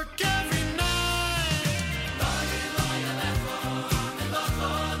 but I'll work every night.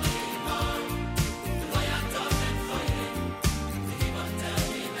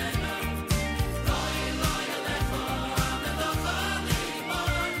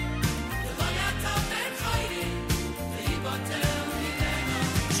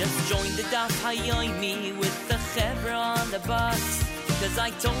 Just joined the Daf Hayomi with the Chevra on the bus, cause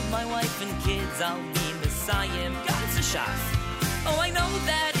I told my wife and kids I'll be Messiah, God's a shas. Oh, I know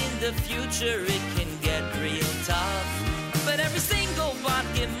that in the future it can get real tough, but every single Bab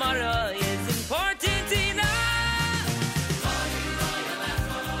Gemara is important enough.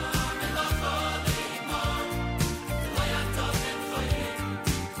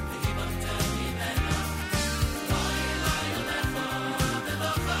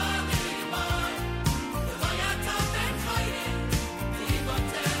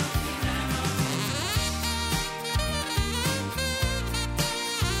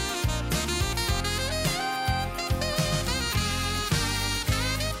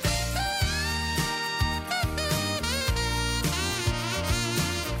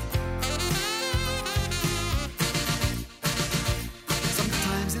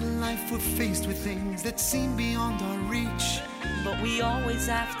 We're faced with things that seem beyond our reach, but we always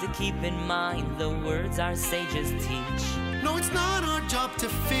have to keep in mind the words our sages teach. No, it's not our job to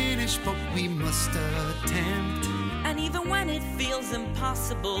finish, but we must attempt. And even when it feels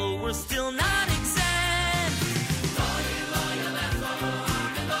impossible, we're still not exempt.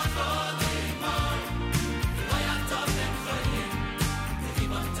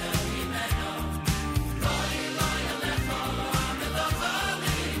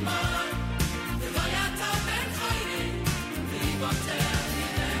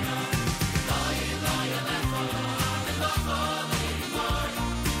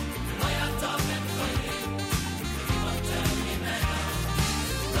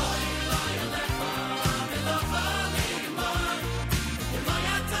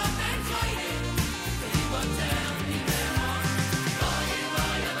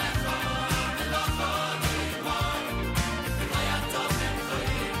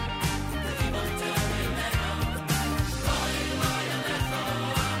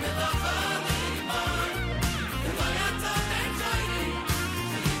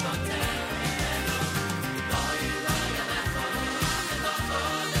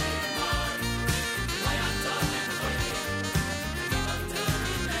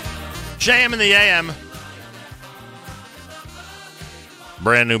 JM in the AM.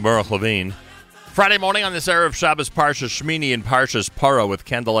 Brand new Baruch Levine. Friday morning on this Erev Shabbos, Parsha Shmini and Parshas Para with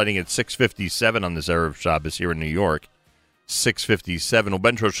candlelighting at 6:57 on this Erev Shabbos here in New York. 6:57.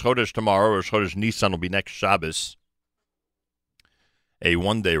 Uben Rosh Chodesh tomorrow. Rosh Chodesh Nisan will be next Shabbos. A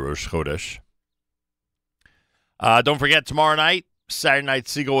one-day Rosh Chodesh. Don't forget, tomorrow night, Saturday night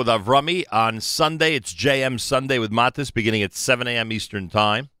Segal with Avrami. On Sunday, it's JM Sunday with Matis beginning at 7 a.m. Eastern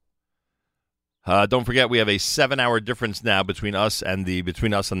Time. Don't forget, we have a 7-hour difference now between us on the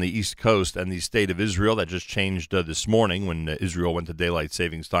East Coast and the state of Israel. That just changed this morning when Israel went to daylight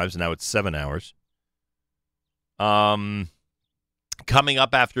savings times, and now it's 7 hours. Coming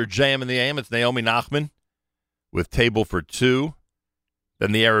up after JM in the AM, it's Naomi Nachman with Table for Two.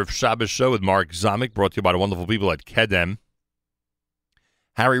 Then the Erev Shabbos show with Mark Zamek, brought to you by the wonderful people at Kedem.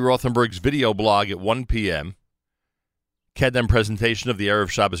 Harry Rothenberg's video blog at 1 p.m. Kedem presentation of the Erev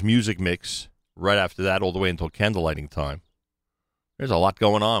Shabbos music mix. Right after that, all the way until candlelighting time. There's a lot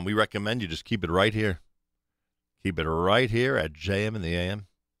going on. We recommend you just keep it right here. Keep it right here at JM in the AM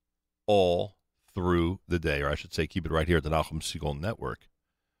all through the day. Or I should say keep it right here at the Nachum Segal Network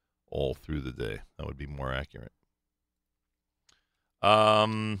all through the day. That would be more accurate.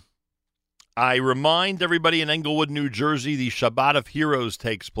 I remind everybody in Englewood, New Jersey, the Shabbat of Heroes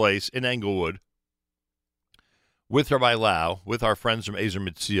takes place in Englewood with Rabbi Lau, with our friends from Ezer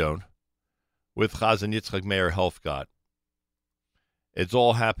Mitzion, with Chazan Yitzchak Meir Helfgott. It's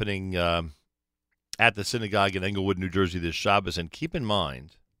all happening at the synagogue in Englewood, New Jersey this Shabbos. And keep in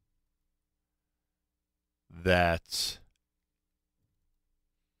mind that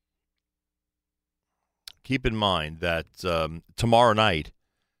tomorrow night,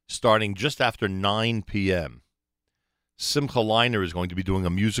 starting just after 9 p.m., Simcha Leiner is going to be doing a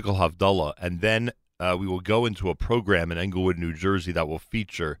musical Havdalah, and then we will go into a program in Englewood, New Jersey that will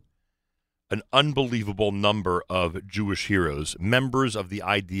feature an unbelievable number of Jewish heroes, members of the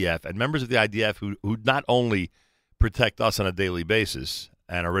IDF, and members of the IDF who not only protect us on a daily basis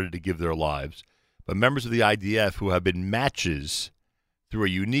and are ready to give their lives, but members of the IDF who have been matches through a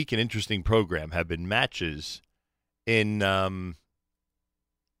unique and interesting program, have been matches in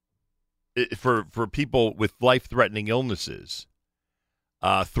for people with life-threatening illnesses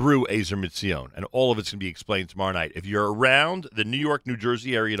through Ezer Mitzion. And all of it's going to be explained tomorrow night. If you're around the New York, New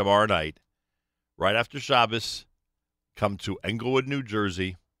Jersey area tomorrow night, right after Shabbos, come to Englewood, New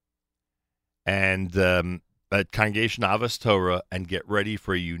Jersey, and at Congregation Avos Torah, and get ready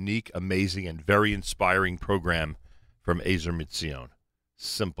for a unique, amazing, and very inspiring program from Ezer Mitzion.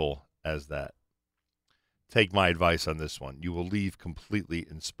 Simple as that. Take my advice on this one. You will leave completely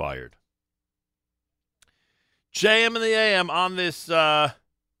inspired. JM and the AM on this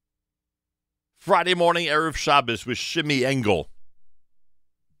Friday morning, Erev Shabbos, with Shimmy Engel.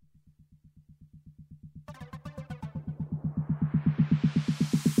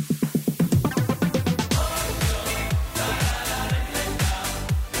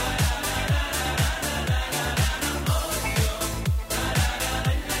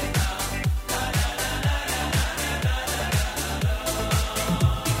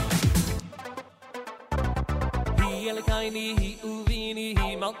 Hi uvini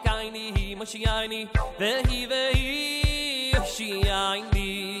hi malkaini hi moshiani vehi vehi yoshiani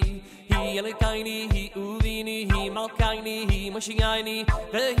hi elkaini hi uvini hi malkaini hi moshiani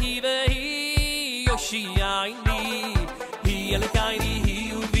vehi vehi yoshiani hi elkaini hi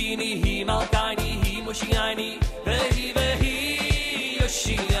uvini hi malkaini hi moshiani vehi vehi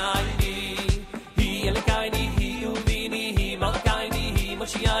yoshiani hi elkaini hi uvini hi malkaini hi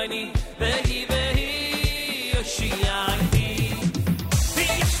moshiani vehi vehi Shiani,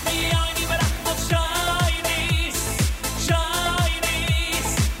 Vishmiani, Barachmo Shinis, Shinis,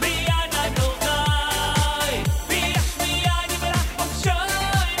 Biana Dogai, Vishmiani, Barachmo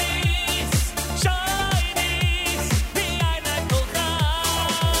Shinis, Shinis, Biana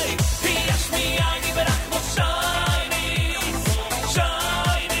Dogai, Vishmiani, Barachmo Shinis,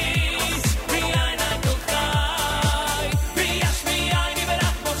 Shinis, Biana Dogai, Vishmiani,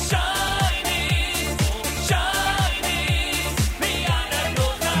 Barachmo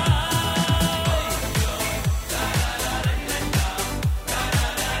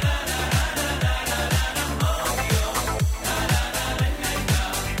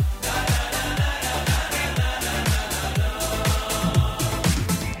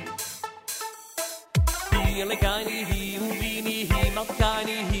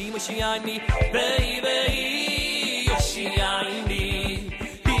Shiani, baby, Yoshiani,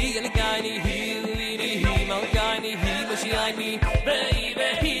 he Elgani, he Malgani, he Moshiani,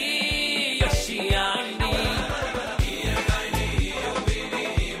 baby, Yoshiani.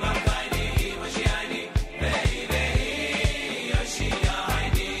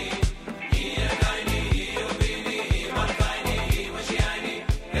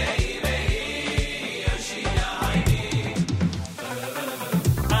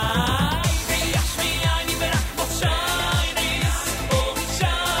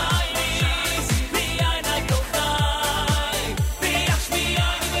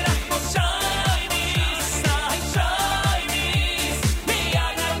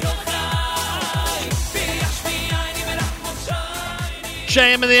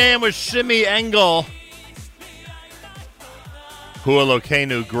 JM in the AM with Shimmy Engel. Hua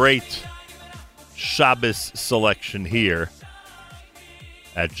Lokenu, great Shabbos selection here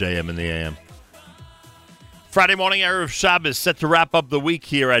at JM in the AM. Friday morning, Erev Shabbos, set to wrap up the week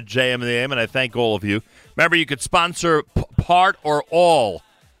here at JM in the AM, and I thank all of you. Remember, you could sponsor part or all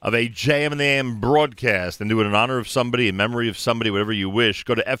of a JM in the AM broadcast and do it in honor of somebody, in memory of somebody, whatever you wish.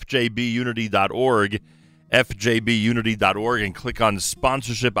 Go to fjbunity.org. fjbunity.org and click on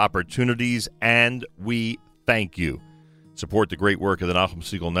sponsorship opportunities, and we thank you. Support the great work of the Nachum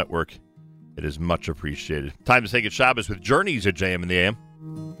Segal Network. It is much appreciated. Time to take it Shabbos with Journeys at JM in the AM.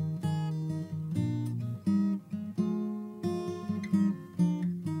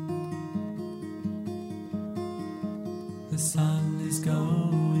 The sun is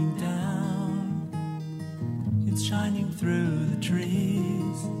going down. It's shining through the trees.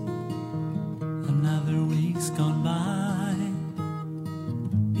 Another week's gone by,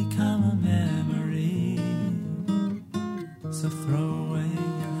 become a memory. So throw away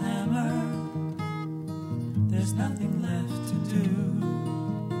your hammer, there's nothing left to do.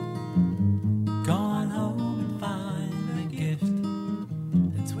 Go on home and find a gift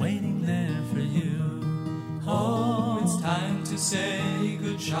that's waiting there for you. Oh, it's time to say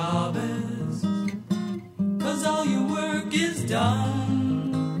good Shabbos, 'cause all your work is done.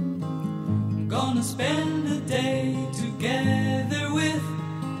 Gonna spend a day together with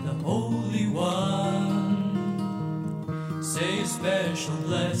the Holy One. Say a special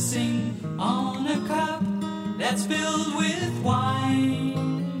blessing on a cup that that's filled with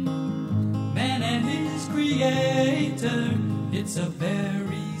wine. Man and his creator, it's a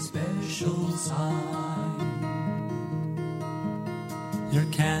very special sign. Your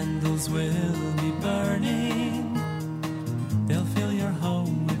candles will be burning, they'll fill your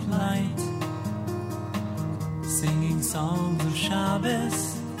home with light, singing songs of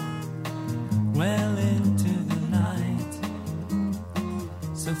Shabbos well into the night.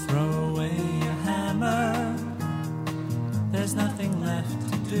 So throw away your hammer, there's nothing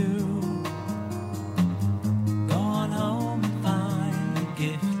left to do. Go on home and find a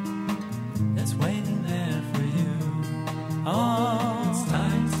gift that's waiting there for you. Oh, it's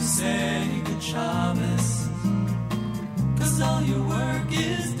time to say good Shabbos, 'cause all your work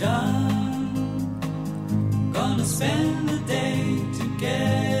is done. Gonna spend the day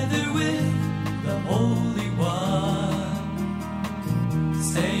together with the Holy One.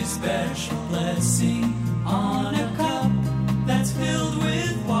 Say a special blessing on a cup that's filled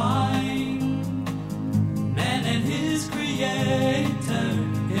with wine. Man and his creator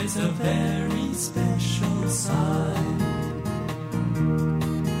is a very special sign.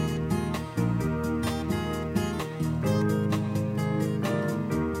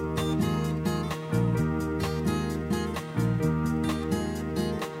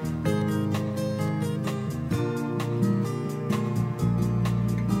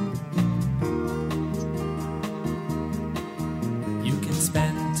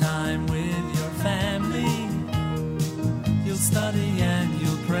 Study and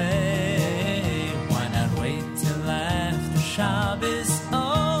you'll pray. Why not wait till after Shabbos?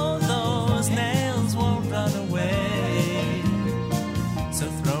 Oh, those nails won't run away. So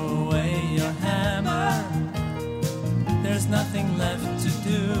throw away your hammer, there's nothing left to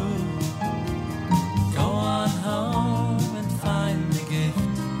do. Go on home and find the gift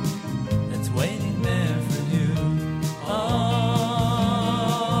that's waiting there for you. Oh,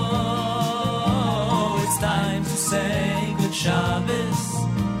 it's time to say Shabbos,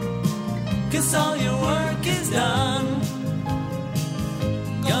 'cause all your work is done.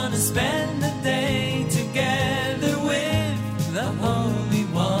 Gonna spend the day together with the Holy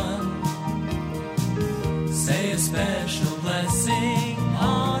One. Say a special blessing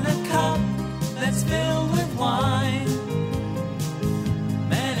on a cup that's filled with wine.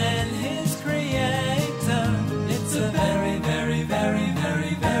 Man and his creator, it's a very, very, very,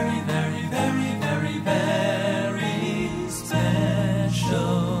 very, very, very, very, very, very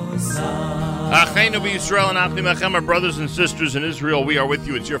special sign. Achenu b'Yisrael and Achim Achem, our brothers and sisters in Israel, we are with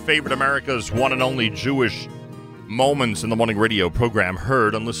you. It's your favorite America's one and only Jewish Moments in the Morning radio program,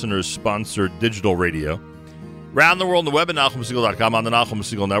 heard on listeners-sponsored digital radio. Around the world on the web at NachumSegal.com, on the Nachum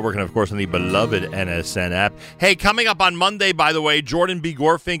Segal Network, and of course on the beloved NSN app. Hey, coming up on Monday, by the way, Jordan B.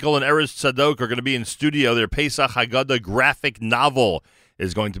 Gorfinkel and Erez Tzadok are going to be in studio. Their Pesach Haggadah graphic novel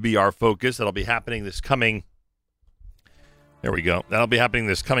is going to be our focus. That'll be happening this coming... There we go. That'll be happening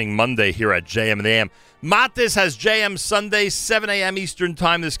this coming Monday here at JM and the AM. Matis has JM Sunday, 7 a.m. Eastern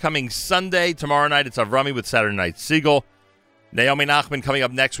Time this coming Sunday. Tomorrow night, it's Avrami with Saturday Night Segal. Naomi Nachman coming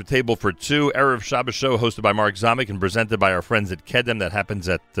up next with Table for Two. Erev Shabbos Show hosted by Mark Zamek and presented by our friends at Kedem. That happens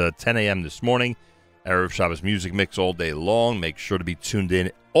at 10 a.m. this morning. Erev Shabbos music mix all day long. Make sure to be tuned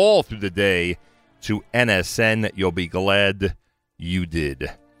in all through the day to NSN. You'll be glad you did.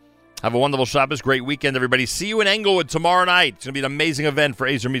 Have a wonderful Shabbos. Great weekend, everybody. See you in Englewood tomorrow night. It's going to be an amazing event for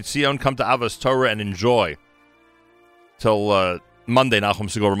Ezer Mitzion. Come to Avos Torah and enjoy. Till Monday, Nachum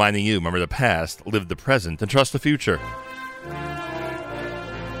Segal reminding you, remember the past, live the present, and trust the future.